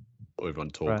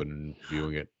everyone talking and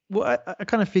viewing it. Well, I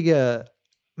kind of figure.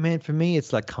 Man, for me,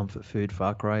 it's like comfort food.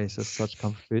 Far Cry is just such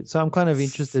comfort food. So I'm kind of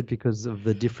interested because of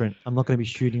the different. I'm not going to be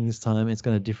shooting this time. It's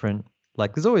going to different.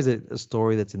 Like there's always a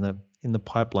story that's in the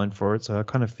pipeline for it. So I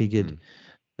kind of figured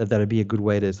that'd be a good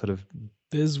way to sort of.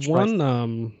 There's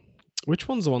one. Which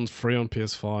one's the one free on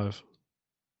PS5?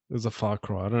 There's a Far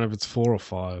Cry. I don't know if it's 4 or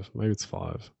 5. Maybe it's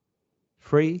 5.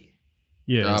 Free?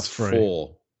 Yeah, it's free.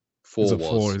 4. 4 is it was.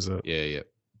 4? Is it? Yeah.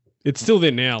 It's still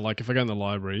there now. Like if I go in the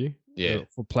library. Yeah.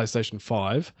 For PlayStation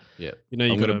 5. Yeah. You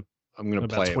know, I'm gonna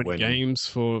play about 20 it games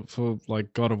for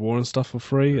like God of War and stuff for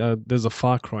free. There's a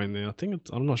Far Cry in there. I think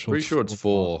I'm not sure. Pretty sure it's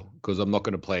 4 because I'm not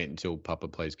going to play it until Papa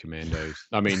plays Commandos.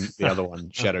 I mean the other one,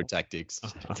 Shadow Tactics.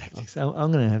 I'm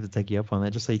going to have to take you up on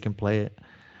that just so you can play it.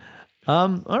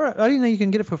 All right. I didn't know you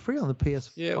can get it for free on the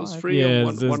PS5. Yeah, it was free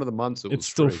on one of the months. It's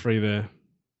still free there.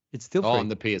 It's still free. on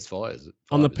the PS5, is it?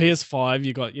 On the PS5,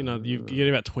 you got, you get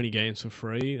about 20 games for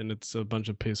free, and it's a bunch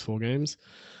of PS4 games,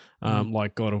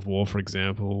 like God of War, for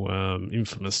example,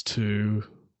 Infamous 2,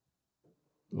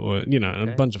 or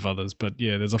a bunch of others. But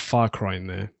yeah, there's a Far Cry in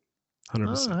there.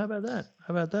 100%. Oh, how about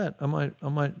that? I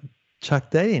might chuck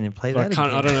that in and play that.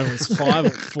 I don't know if it's 5 or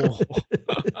 4.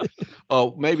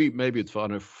 Oh, maybe it's 5.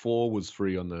 No, 4 was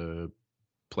free on the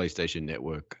PlayStation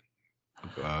Network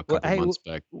a couple months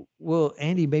back. Well,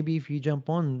 Andy, maybe if you jump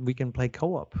on, we can play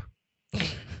co-op. There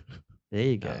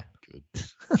you go. Good.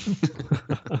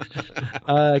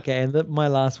 Okay, and my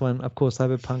last one, of course,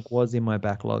 Cyberpunk was in my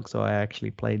backlog, so I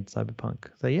actually played Cyberpunk.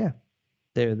 So yeah,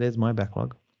 there's my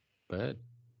backlog. Bad.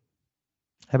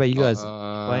 How about you guys?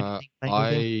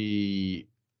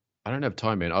 I don't have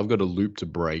time, man. I've got a loop to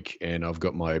break, and I've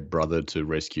got my brother to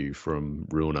rescue from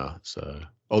Ruiner. So,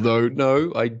 although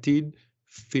no, I did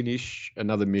finish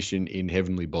another mission in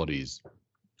Heavenly Bodies.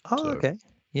 Oh, okay.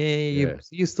 Yeah.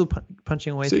 You're still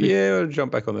punching away. So yeah, I'll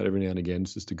jump back on that every now and again.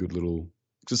 It's just a good little.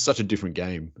 It's just such a different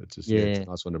game. It's just it's a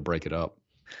nice one to break it up.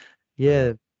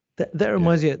 Yeah, that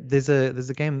reminds you. There's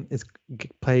a game it's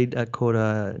played called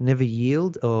Never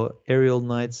Yield, or Aerial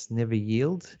Knights Never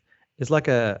Yield. It's like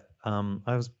a I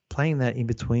was playing that in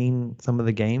between some of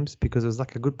the games because it was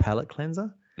like a good palate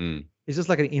cleanser. It's just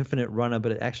like an infinite runner,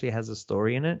 but it actually has a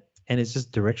story in it, and it's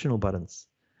just directional buttons.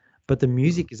 But the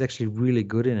music is actually really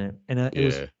good in it, and it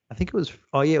was. I think it was.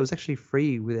 Oh yeah, it was actually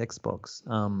free with Xbox.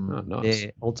 Nice.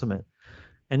 Ultimate.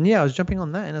 And yeah, I was jumping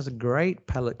on that, and it was a great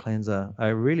palate cleanser. I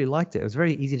really liked it. It was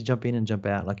very easy to jump in and jump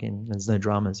out. There's no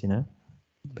dramas, But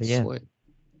yeah. Sweet.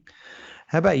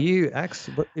 How about you, Axe?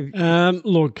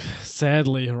 Look,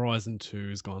 sadly, Horizon 2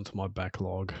 has gone to my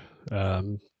backlog.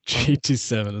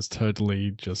 GT7 has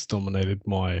totally just dominated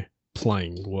my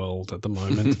playing world at the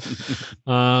moment.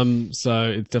 So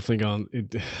it's definitely gone.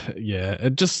 It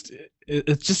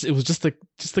was just the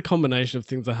combination of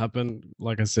things that happened.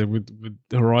 Like I said, with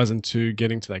Horizon 2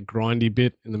 getting to that grindy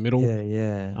bit in the middle.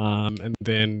 Yeah. And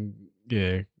then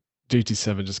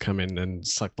GT7 just come in and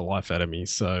suck the life out of me.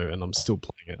 And I'm still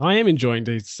playing it. I am enjoying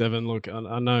GT7. Look,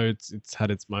 I know it's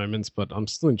had its moments, but I'm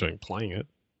still enjoying playing it.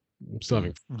 I'm still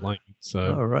having fun playing it.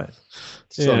 So all right,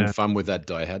 still having fun with that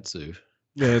Daihatsu.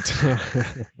 Yeah.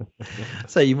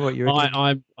 So you're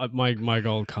my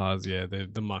gold cars,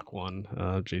 the Mach 1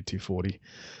 GT40.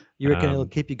 You reckon it'll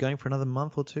keep you going for another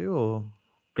month or two, or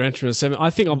Gran Turismo 7?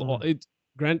 I think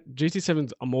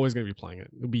GT7. I'm always going to be playing it.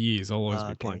 It'll be years. I'll always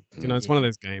be playing. It's one of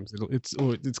those games. It's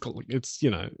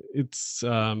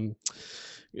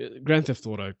Grand Theft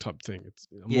Auto type thing.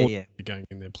 I'm always going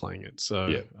in there playing it.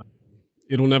 So.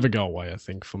 It'll never go away, I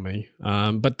think, for me.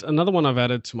 But another one I've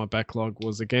added to my backlog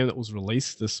was a game that was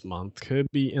released this month,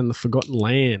 Kirby and the Forgotten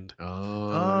Land.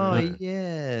 Oh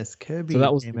yes, Kirby. So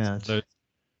that was came out. The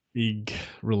big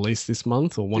release this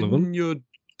month, or one of them. Didn't your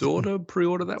daughter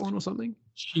pre-order that one or something?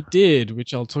 She did,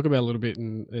 which I'll talk about a little bit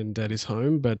in Daddy's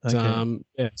Home. But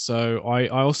so I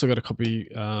also got a copy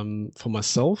for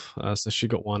myself. So she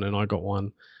got one and I got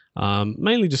one.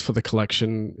 Mainly just for the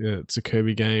collection. It's a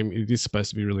Kirby game. It is supposed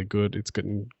to be really good. It's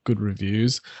getting good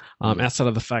reviews. Outside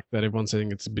of the fact that everyone's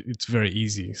saying it's very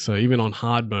easy. So even on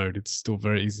hard mode, it's still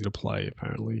very easy to play.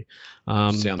 Apparently,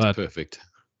 sounds perfect.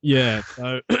 Yeah.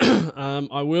 So I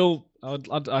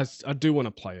do want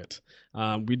to play it.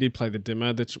 We did play the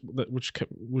demo which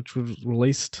was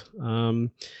released, and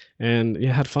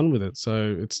had fun with it.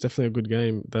 So it's definitely a good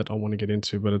game that I want to get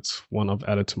into. But it's one I've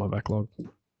added to my backlog.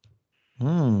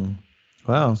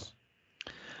 Wow.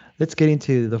 Let's get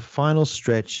into the final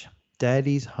stretch,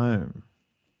 Daddy's Home.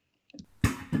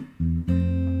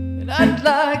 And I'd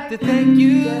like to thank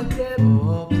you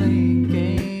for playing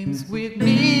games with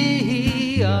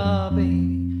me. Oh,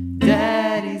 baby.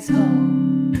 Daddy's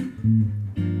home.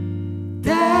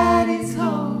 Daddy's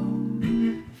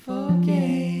home for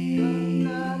games.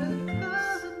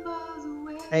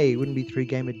 Hey, it wouldn't be 3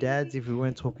 Gamer Dads if we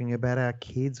weren't talking about our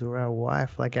kids or our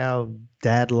wife, like our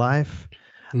dad life.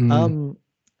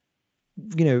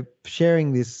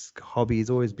 Sharing this hobby has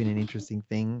always been an interesting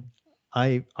thing.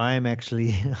 I've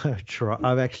actually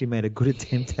made a good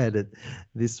attempt at it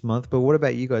this month. But what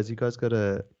about you guys? You guys got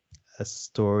a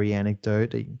story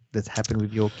anecdote that's happened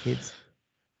with your kids?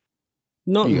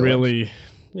 Not really.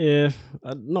 Yeah,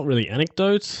 not really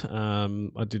anecdotes.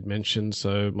 I did mention,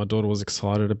 so my daughter was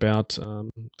excited about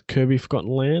Kirby Forgotten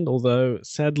Land, although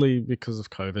sadly because of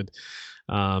COVID,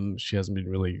 she hasn't been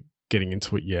really getting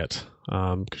into it yet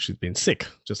because she's been sick,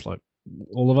 just like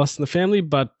all of us in the family,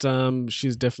 but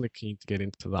she's definitely keen to get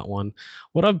into that one.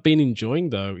 What I've been enjoying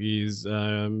though is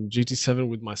GT7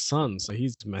 with my son, so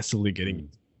he's massively getting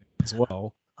into it as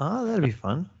well. Oh, that'd be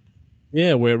fun.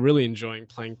 Yeah, we're really enjoying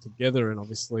playing together, and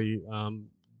obviously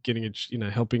getting it,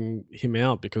 helping him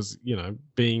out because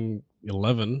being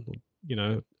 11.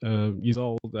 Years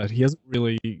old, that he hasn't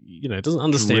really, doesn't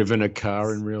understand. Driven a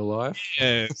car in real life.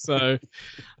 Yeah, so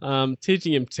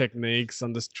teaching him techniques.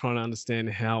 I'm just trying to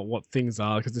understand what things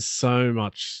are because there's so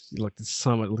much like the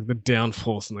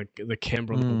downforce and the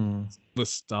camber, the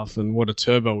stuff, and what a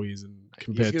turbo is, and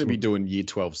compared he's going to be doing year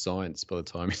 12 science by the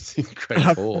time he's in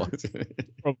grade 4.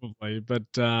 Probably, but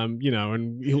and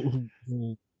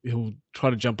he'll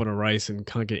try to jump on a race and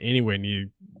can't get anywhere near,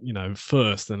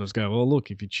 first. And I just go, well,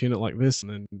 look, if you tune it like this,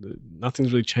 and then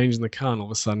nothing's really changed in the car, and all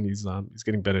of a sudden he's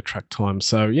getting better track time.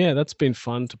 So yeah, that's been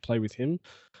fun to play with him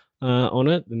on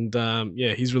it, and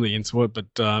he's really into it. But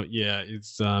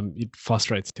it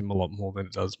frustrates him a lot more than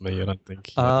it does me. I don't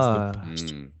think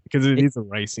because it is a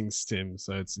racing sim,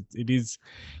 so it's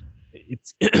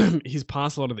he's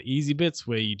passed a lot of the easy bits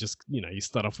where you just you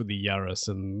start off with the Yaris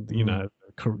and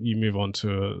you move on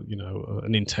to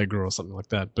an Integra or something like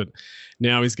that, but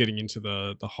now he's getting into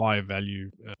the higher value,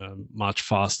 much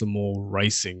faster, more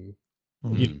racing.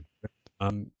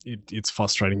 It's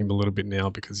frustrating him a little bit now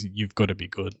because you've got to be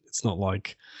good. It's not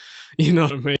like, you know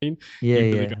what I mean?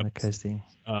 Okay.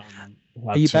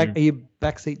 Are you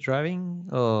backseat driving,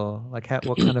 or like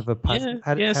what kind of a pass?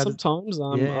 Sometimes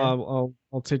I'll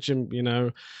teach him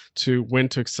to when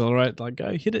to accelerate, like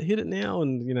go hit it now,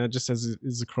 and just as it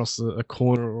is across a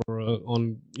corner or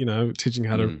teaching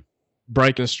how to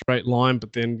brake in a straight line,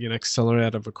 but then accelerate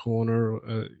out of a corner, or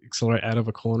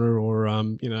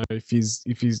if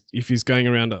he's going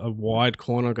around a wide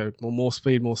corner, go more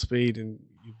speed, and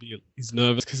he's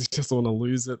nervous because he just want to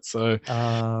lose it. So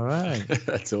all right.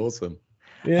 That's awesome.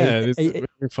 Yeah, it is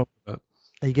very fun with that.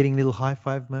 Are you getting little high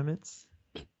five moments?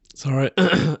 Sorry.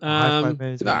 High five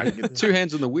moments. No, two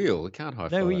hands on the wheel. It can't high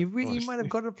five. No, you might have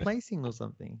got a placing or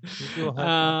something.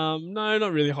 No,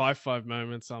 not really high five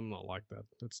moments. I'm not like that.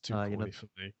 That's too corny for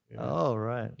me. Yeah. Oh,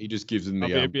 right. He just gives them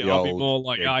I'll be more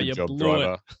like, you job, blew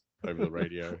driver it over the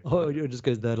radio. Oh, it just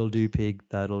goes, that'll do, pig.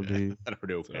 That'll do. That'll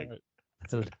do, pig.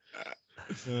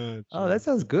 That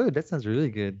sounds good. That sounds really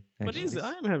good. Actually. But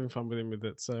I am having fun with him with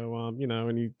it. So,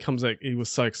 and he comes out, he was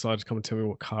so excited to come and tell me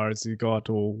what cars he got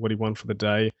or what he won for the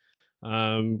day.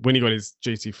 When he got his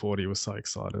GT40, he was so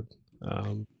excited.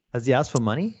 Has he asked for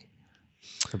money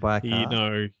to buy a car?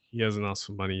 No, he hasn't asked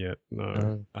for money yet.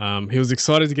 No. He was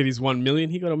excited to get his 1 million.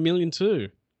 He got $1 million too.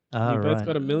 We both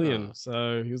got $1 million,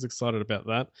 so he was excited about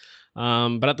that.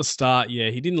 But at the start,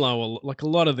 he didn't know, like a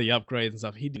lot of the upgrades and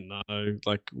stuff. He didn't know,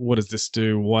 like, what does this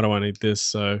do? Why do I need this?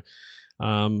 So,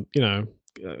 had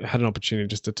an opportunity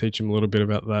just to teach him a little bit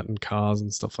about that and cars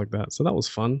and stuff like that. So that was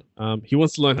fun. He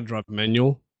wants to learn how to drive a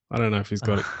manual. I don't know if he's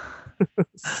got it.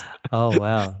 Oh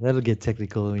wow, that'll get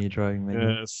technical when you're driving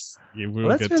manual. Yes,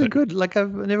 that's really good. Like I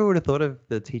never would have thought of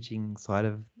the teaching side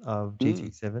of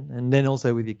GT7, and then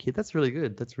also with your kid. That's really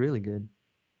good. That's really good.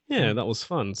 Yeah, that was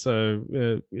fun.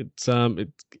 So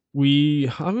we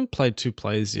haven't played 2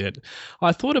 players yet.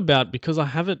 I thought about, because I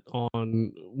have it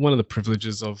on, one of the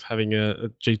privileges of having a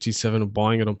GT7 and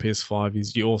buying it on PS5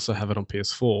 is you also have it on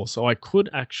PS4. So I could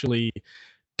actually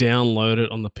download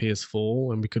it on the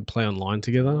PS4 and we could play online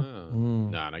together.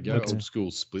 No, go old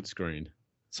school split screen.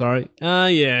 Sorry.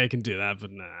 Yeah, I can do that, but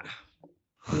nah.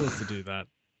 Who wants to do that?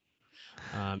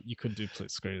 You could do split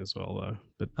screen as well though.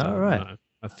 But all right. No,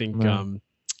 I think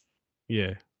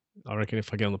I reckon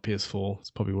if I get on the PS4, it's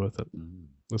probably worth it.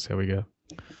 We'll see how we go.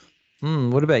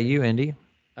 What about you, Andy?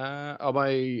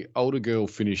 My older girl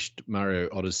finished Mario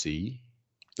Odyssey.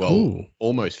 Well,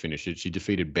 almost finished it. She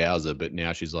defeated Bowser, but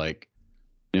now she's like,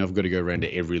 now I've got to go around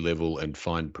to every level and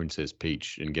find Princess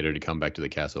Peach and get her to come back to the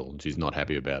castle. And she's not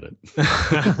happy about it.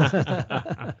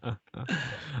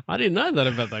 I didn't know that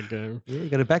about that game. Yeah, you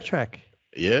got to backtrack.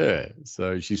 Yeah.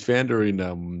 So she's found her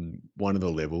in one of the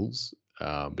levels,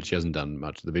 but she hasn't done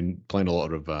much. They've been playing a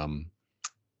lot of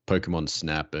Pokemon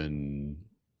Snap, and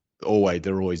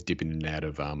they're always dipping in and out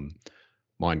of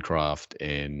Minecraft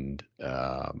and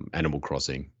Animal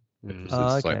Crossing.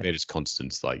 It's like they're just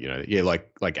constants, like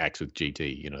like Axe with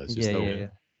GT, it's just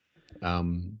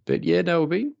but we've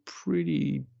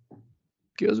been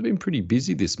girls have been pretty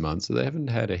busy this month, so they haven't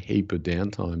had a heap of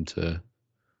downtime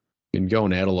been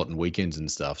going out a lot on weekends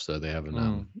and stuff, so they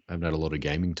haven't had a lot of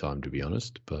gaming time, to be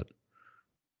honest. But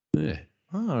yeah,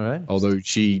 all right. Although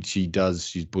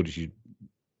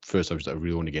first I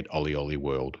really want to get Ollie Ollie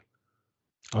World.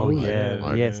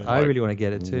 Yes, I really want to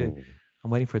get it too.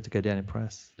 I'm waiting for it to go down in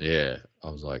price. Yeah, I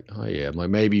was like, oh yeah, I'm like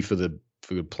maybe for the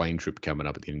plane trip coming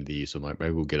up at the end of the year, so I'm like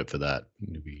maybe we'll get it for that.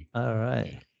 It'll be, all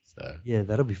right. So yeah,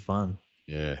 that'll be fun.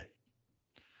 Yeah.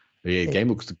 But yeah, the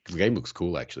game looks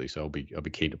cool actually, so I'll be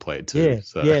keen to play it too. Yeah,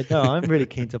 so. yeah, no, I'm really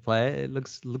keen to play it. It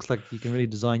looks like you can really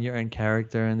design your own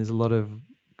character, and there's a lot of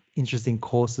interesting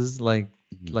courses like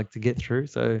to get through.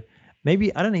 So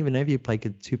maybe I don't even know if you play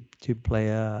two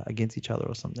player against each other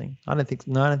or something. I don't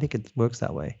think it works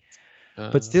that way.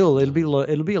 But still, it'll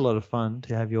be a lot of fun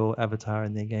to have your avatar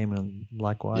in their game, and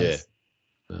likewise.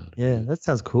 Yeah, that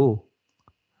sounds cool.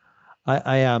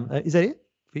 Is that it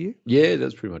for you? Yeah,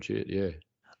 that's pretty much it. Yeah.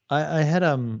 I had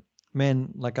man,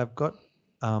 like I've got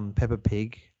Peppa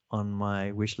Pig on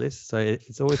my wish list, so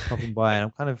it's always popping by, and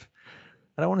I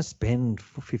don't want to spend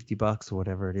 $50 or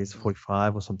whatever it is,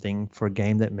 45 or something for a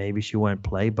game that maybe she won't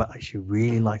play, but she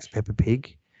really likes Peppa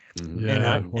Pig.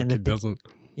 Yeah, and it doesn't.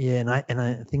 Yeah,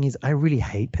 the thing is, I really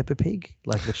hate Peppa Pig,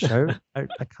 like the show. I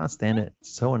can't stand it.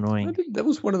 It's so annoying. I think that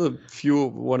was one of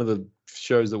the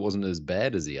shows that wasn't as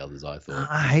bad as the others, I thought.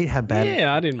 I hate how bad.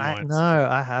 Yeah, I didn't mind.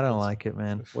 I don't like it,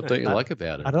 man. What don't you like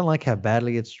about it? I don't like how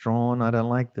badly it's drawn. I don't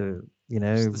like the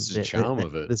the charm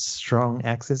of it. The strong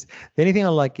accents. The only thing I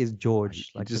like is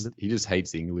George. He just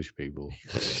hates English people.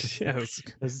 Yes.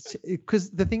 Because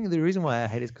the reason why I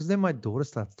hate it is because then my daughter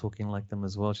starts talking like them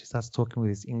as well. She starts talking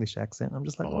with this English accent. I'm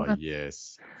just like, oh what?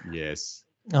 yes.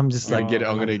 I'm just like,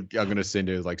 I'm gonna send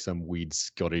her like some weird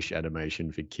Scottish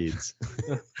animation for kids.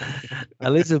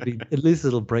 at least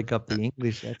it'll break up the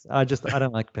English accent. I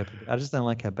don't like Peppa. I just don't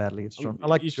like how badly it's drawn. I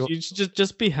like you should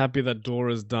just be happy that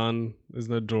Dora's done. There's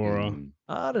no Dora.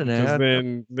 I don't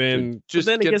know. Then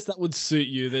I guess that would suit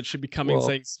you. That should be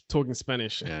talking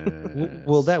Spanish.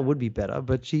 Well, that would be better.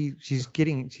 But she's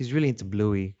really into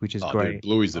Bluey, which is great. Dude,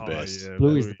 Bluey's the best. Yeah,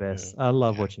 Bluey's the best. Yeah. I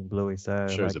love watching Bluey. So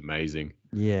show's amazing.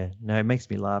 Yeah, no, it makes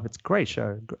me laugh. It's a great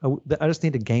show. I just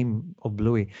need a game of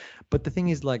Bluey. But the thing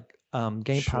is, like, Game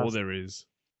Pass. Sure, there is.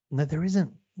 No, there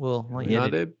isn't. Well,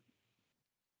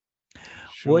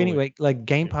 Well, anyway, like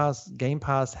Game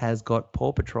Pass has got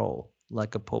Paw Patrol,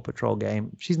 like a Paw Patrol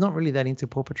game. She's not really that into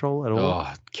Paw Patrol at all.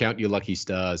 Oh, count your lucky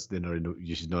stars. They're not.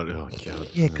 She's not. Oh,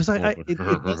 count. Yeah, because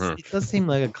it does seem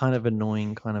like a kind of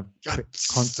annoying kind of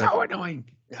concept. So annoying.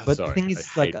 But the thing is,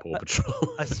 like, Paw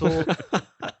Patrol.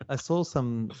 I saw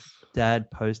some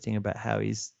dad posting about how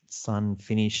his son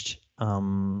finished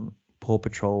Paw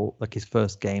Patrol, like his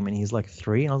first game, and he's like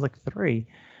 3, and I was like 3.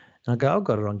 And I go, I've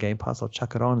got it on Game Pass. I'll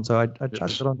chuck it on. So I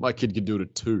chucked it on. My kid could do it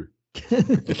at 2.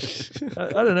 I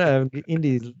don't know.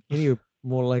 Indy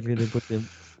more likely to put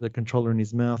the controller in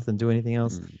his mouth than do anything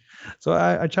else. So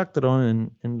I chucked it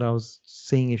on and I was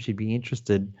seeing if she'd be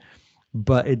interested.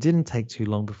 But it didn't take too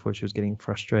long before she was getting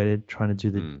frustrated trying to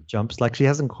do the jumps. Like she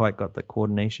hasn't quite got the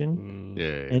coordination.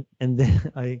 Yeah. And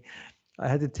then I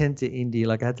had to tend to Indy.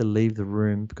 Like I had to leave the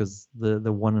room because the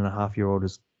 1.5-year-old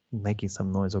was making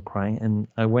some noise or crying, and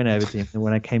I went over to him, and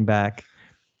when I came back,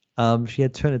 she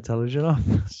had turned the television off.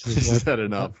 Is that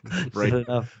enough? I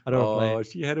don't play.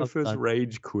 She had her first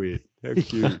rage quit. How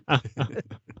cute.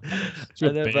 She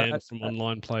was banned from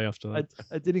online play after that.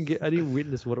 I didn't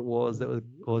witness what it was that was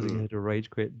causing her to rage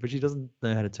quit, but she doesn't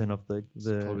know how to turn off the.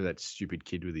 Probably that stupid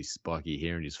kid with his spiky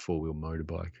hair and his 4-wheel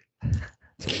motorbike.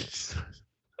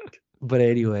 But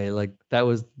anyway, like that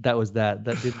was that.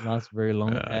 That didn't last very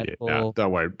long at all.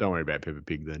 Don't worry about Peppa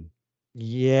Pig then.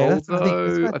 Yeah,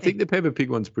 I think the Peppa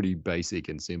Pig one's pretty basic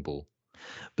and simple.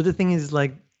 But the thing is,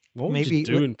 like, what would you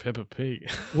do in Peppa Pig?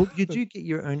 Well, you do get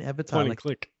your own avatar. Point and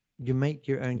click. You make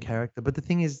your own character. But the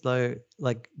thing is, though,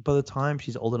 like by the time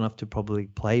she's old enough to probably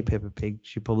play Peppa Pig,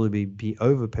 she'll probably be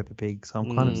over Peppa Pig. So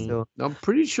I'm kind of still. I'm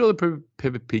pretty sure the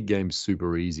Peppa Pig game's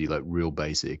super easy, like real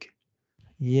basic.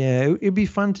 Yeah, it'd be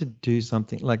fun to do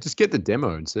something like just get the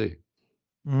demo and see.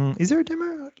 Is there a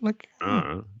demo? Like,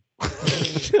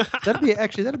 that'd be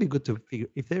good to figure.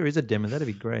 If there is a demo, that'd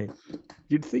be great.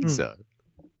 You'd think so.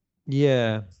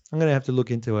 Yeah, I'm gonna have to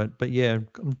look into it. But yeah,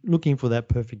 I'm looking for that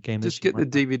perfect game. Just get the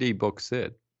DVD box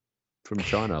set from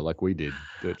China, like we did.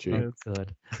 Dirt cheap. Oh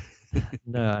God.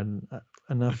 No,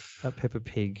 enough Peppa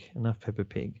Pig. Enough Peppa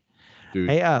Pig.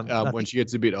 Dude, hey, when she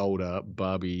gets a bit older,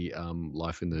 Barbie,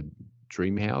 Life in the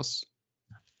Dream House.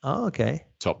 Oh, okay.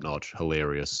 Top notch,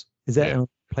 hilarious. Is that on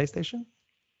PlayStation?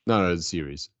 No, the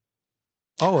series.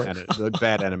 Oh, the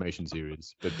bad animation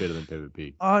series, but better than Peppa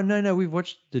Pig. Oh no, we've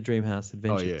watched the Dreamhouse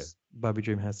Adventures. Oh yeah, Barbie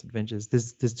Dreamhouse Adventures.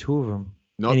 There's 2 of them.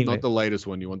 Not the latest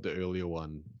one. You want the earlier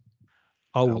one.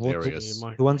 Oh, hilarious.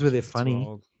 The ones where they're funny.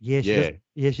 Yeah,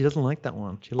 she doesn't like that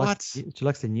one. She likes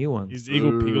the new one. Is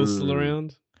Eagle Piggle still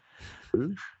around?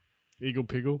 Who? Eagle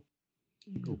Piggle.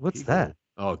 What's that?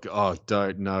 Oh God,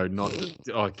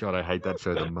 I hate that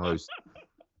show the most.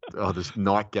 Oh, this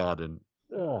Night Garden.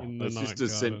 Let's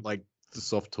just send like the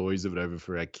soft toys of it over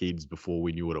for our kids before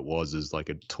we knew what it was as like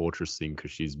a torturous thing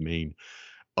because she's mean.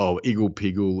 Oh, Eagle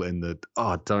Piggle and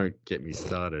don't get me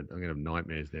started. I'm gonna have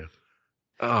nightmares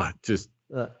now. Just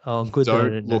good.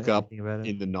 Don't look up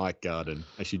in the Night Garden.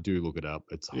 Actually, do look it up.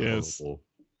 It's horrible.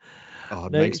 Oh,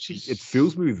 it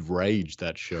fills me with rage,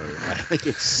 that show. I hate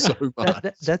it so much.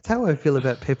 That's how I feel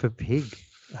about Peppa Pig.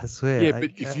 I swear. Yeah,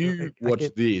 but if you watch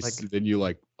this, then you're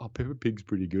like, oh, Peppa Pig's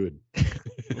pretty good.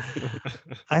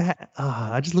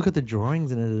 I just look at the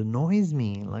drawings and it annoys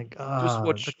me. Like,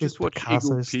 just watch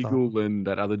Eagle Piggle and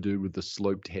that other dude with the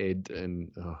sloped head and.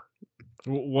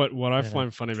 What I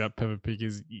find funny about Peppa Pig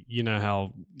is, you know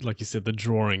how, like you said, the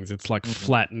drawings, it's like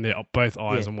flat and they're both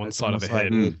eyes on one side of the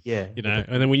head. Yeah. You know,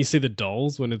 and then when you see the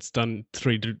dolls, when it's done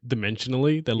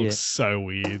three-dimensionally, they look so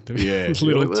weird. Yeah.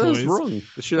 Little toys. That's wrong.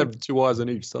 They should have 2 eyes on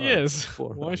each side. Yes.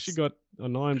 Why has she got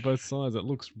an eye on both sides? That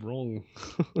looks wrong.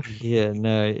 Yeah,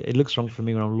 no, it looks wrong for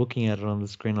me when I'm looking at it on the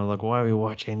screen. I'm like, why are we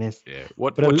watching this? Yeah.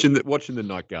 Watching the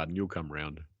Night Garden, you'll come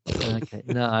round. Okay.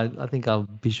 No, I think I'll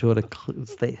be sure to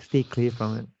stay clear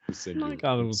from it. Night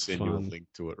Garden was fun. fun. You a link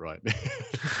to it right now.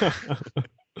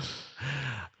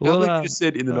 Well, you just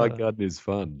said in the Night Garden is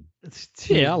fun.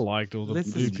 Yeah, I liked all the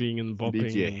looping and bopping. You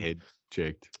need your head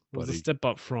checked. It was a step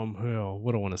up from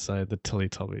what do I want to say? The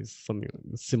Teletubbies, something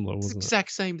similar, wasn't it? It's the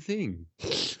exact same thing.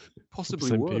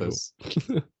 Possibly worse.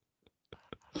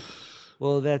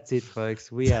 Well, that's it,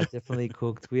 folks. We are definitely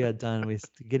cooked. We are done with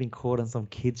getting caught on some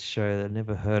kids show that I've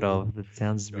never heard of. That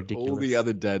sounds ridiculous. All the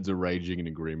other dads are raging in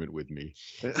agreement with me.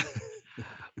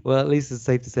 Well, at least it's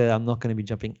safe to say that I'm not going to be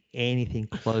jumping anything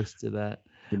close to that.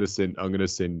 I'm gonna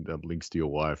send links to your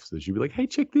wife so she'll be like, "Hey,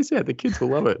 check this out. The kids will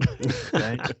love it."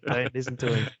 don't listen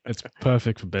to him. It's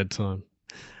perfect for bedtime.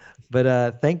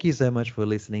 But thank you so much for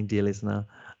listening, dear listener.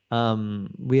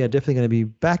 We are definitely going to be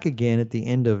back again at the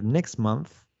end of next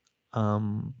month.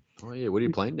 Oh yeah, what are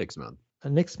you playing next month?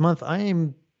 Next month, I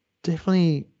am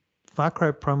definitely Far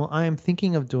Cry Primal. I am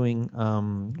thinking of doing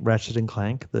Ratchet and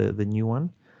Clank, the new one,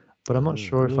 but I'm not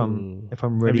sure if I'm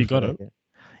ready. Have you got it? Yet.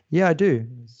 Yeah, I do.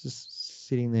 It's just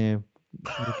sitting there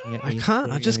looking at me.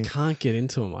 I just can't get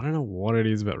into them. I don't know what it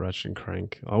is about Ratchet and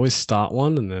Clank. I always start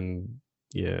one and then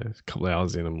a couple of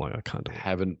hours in, I'm like, I can't do it.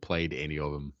 Haven't played any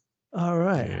of them. All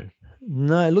right. Yeah.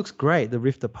 No, it looks great. The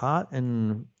Rift Apart,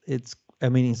 and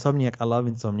Insomniac. I love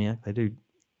Insomniac. They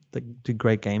do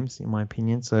great games, in my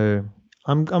opinion. So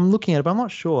I'm looking at it, but I'm not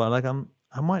sure. Like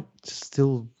I might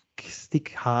still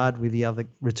stick hard with the other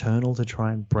Returnal to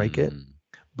try and break it.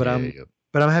 But I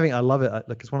love it.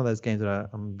 Like it's one of those games that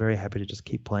I'm very happy to just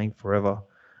keep playing forever.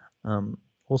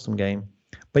 Awesome game.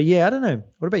 But yeah, I don't know.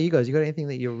 What about you guys? You got anything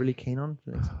that you're really keen on?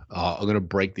 I'm going to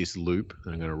break this loop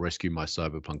and I'm going to rescue my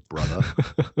Cyberpunk brother.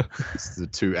 It's the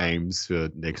 2 aims for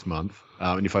next month.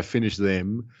 And if I finish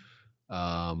them,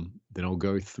 then I'll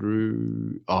go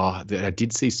through. I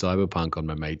did see Cyberpunk on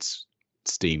my mate's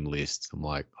Steam list. I'm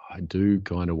like, I do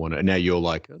kind of want to. And now you're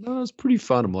like, no, it's pretty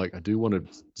fun. I'm like, I do want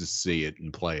to just see it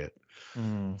and play it.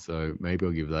 So maybe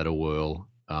I'll give that a whirl.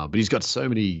 But he's got so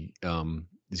many.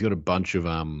 He's got a bunch of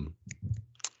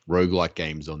roguelike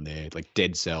games on there, like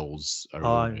Dead Cells.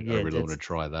 I really want to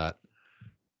try that.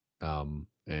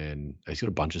 And he's got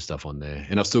a bunch of stuff on there.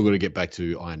 And I've still got to get back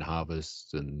to Iron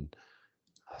Harvest, and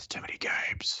there's too many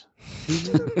games.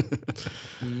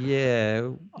 Yeah.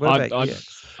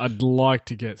 I'd like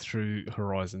to get through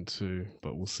Horizon 2,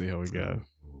 but we'll see how we go.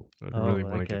 I really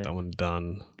want to get that one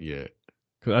done. Yeah.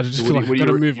 Because I just feel like I've got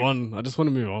to move on. I just want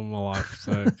to move on in my life.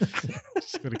 So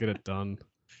just got to get it done.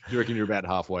 Do you reckon you're about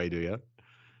halfway, do you?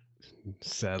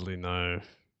 Sadly, no.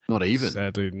 Not even?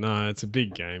 Sadly, no. It's a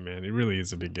big game, man. It really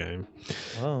is a big game.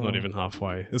 Oh. Not even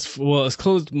halfway. It's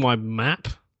close to my map.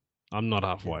 I'm not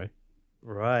halfway.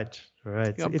 Right. Yeah,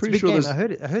 it's a big game. I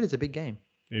heard it's a big game.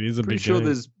 It is a big game. Pretty sure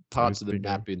there's parts of the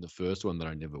map in the first one that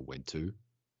I never went to.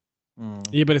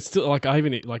 Yeah, but it's still like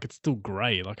it's still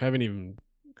grey. Like I haven't even.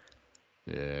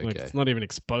 Yeah, okay. Like it's not even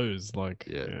exposed. Like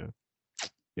yeah.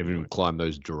 You haven't even climbed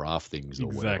those giraffe things or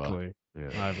whatever. Exactly. Yeah.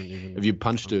 I haven't even. Have you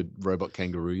punched a robot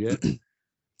kangaroo yet?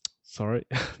 Sorry,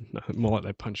 no, more like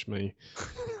they punched me.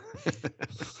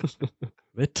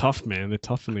 They're tough, man. They're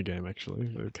tough in the game, actually.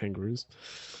 The kangaroos.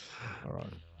 All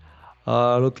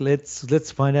right. Look,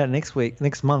 let's find out next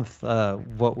month,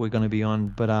 what we're going to be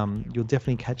on. But you'll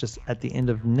definitely catch us at the end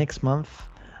of next month.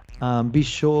 Be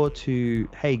sure to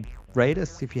rate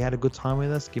us if you had a good time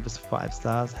with us. Give us 5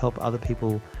 stars. Help other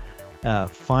people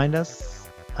find us.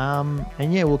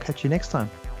 And yeah, we'll catch you next time.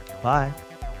 Bye.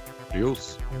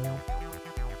 Adios.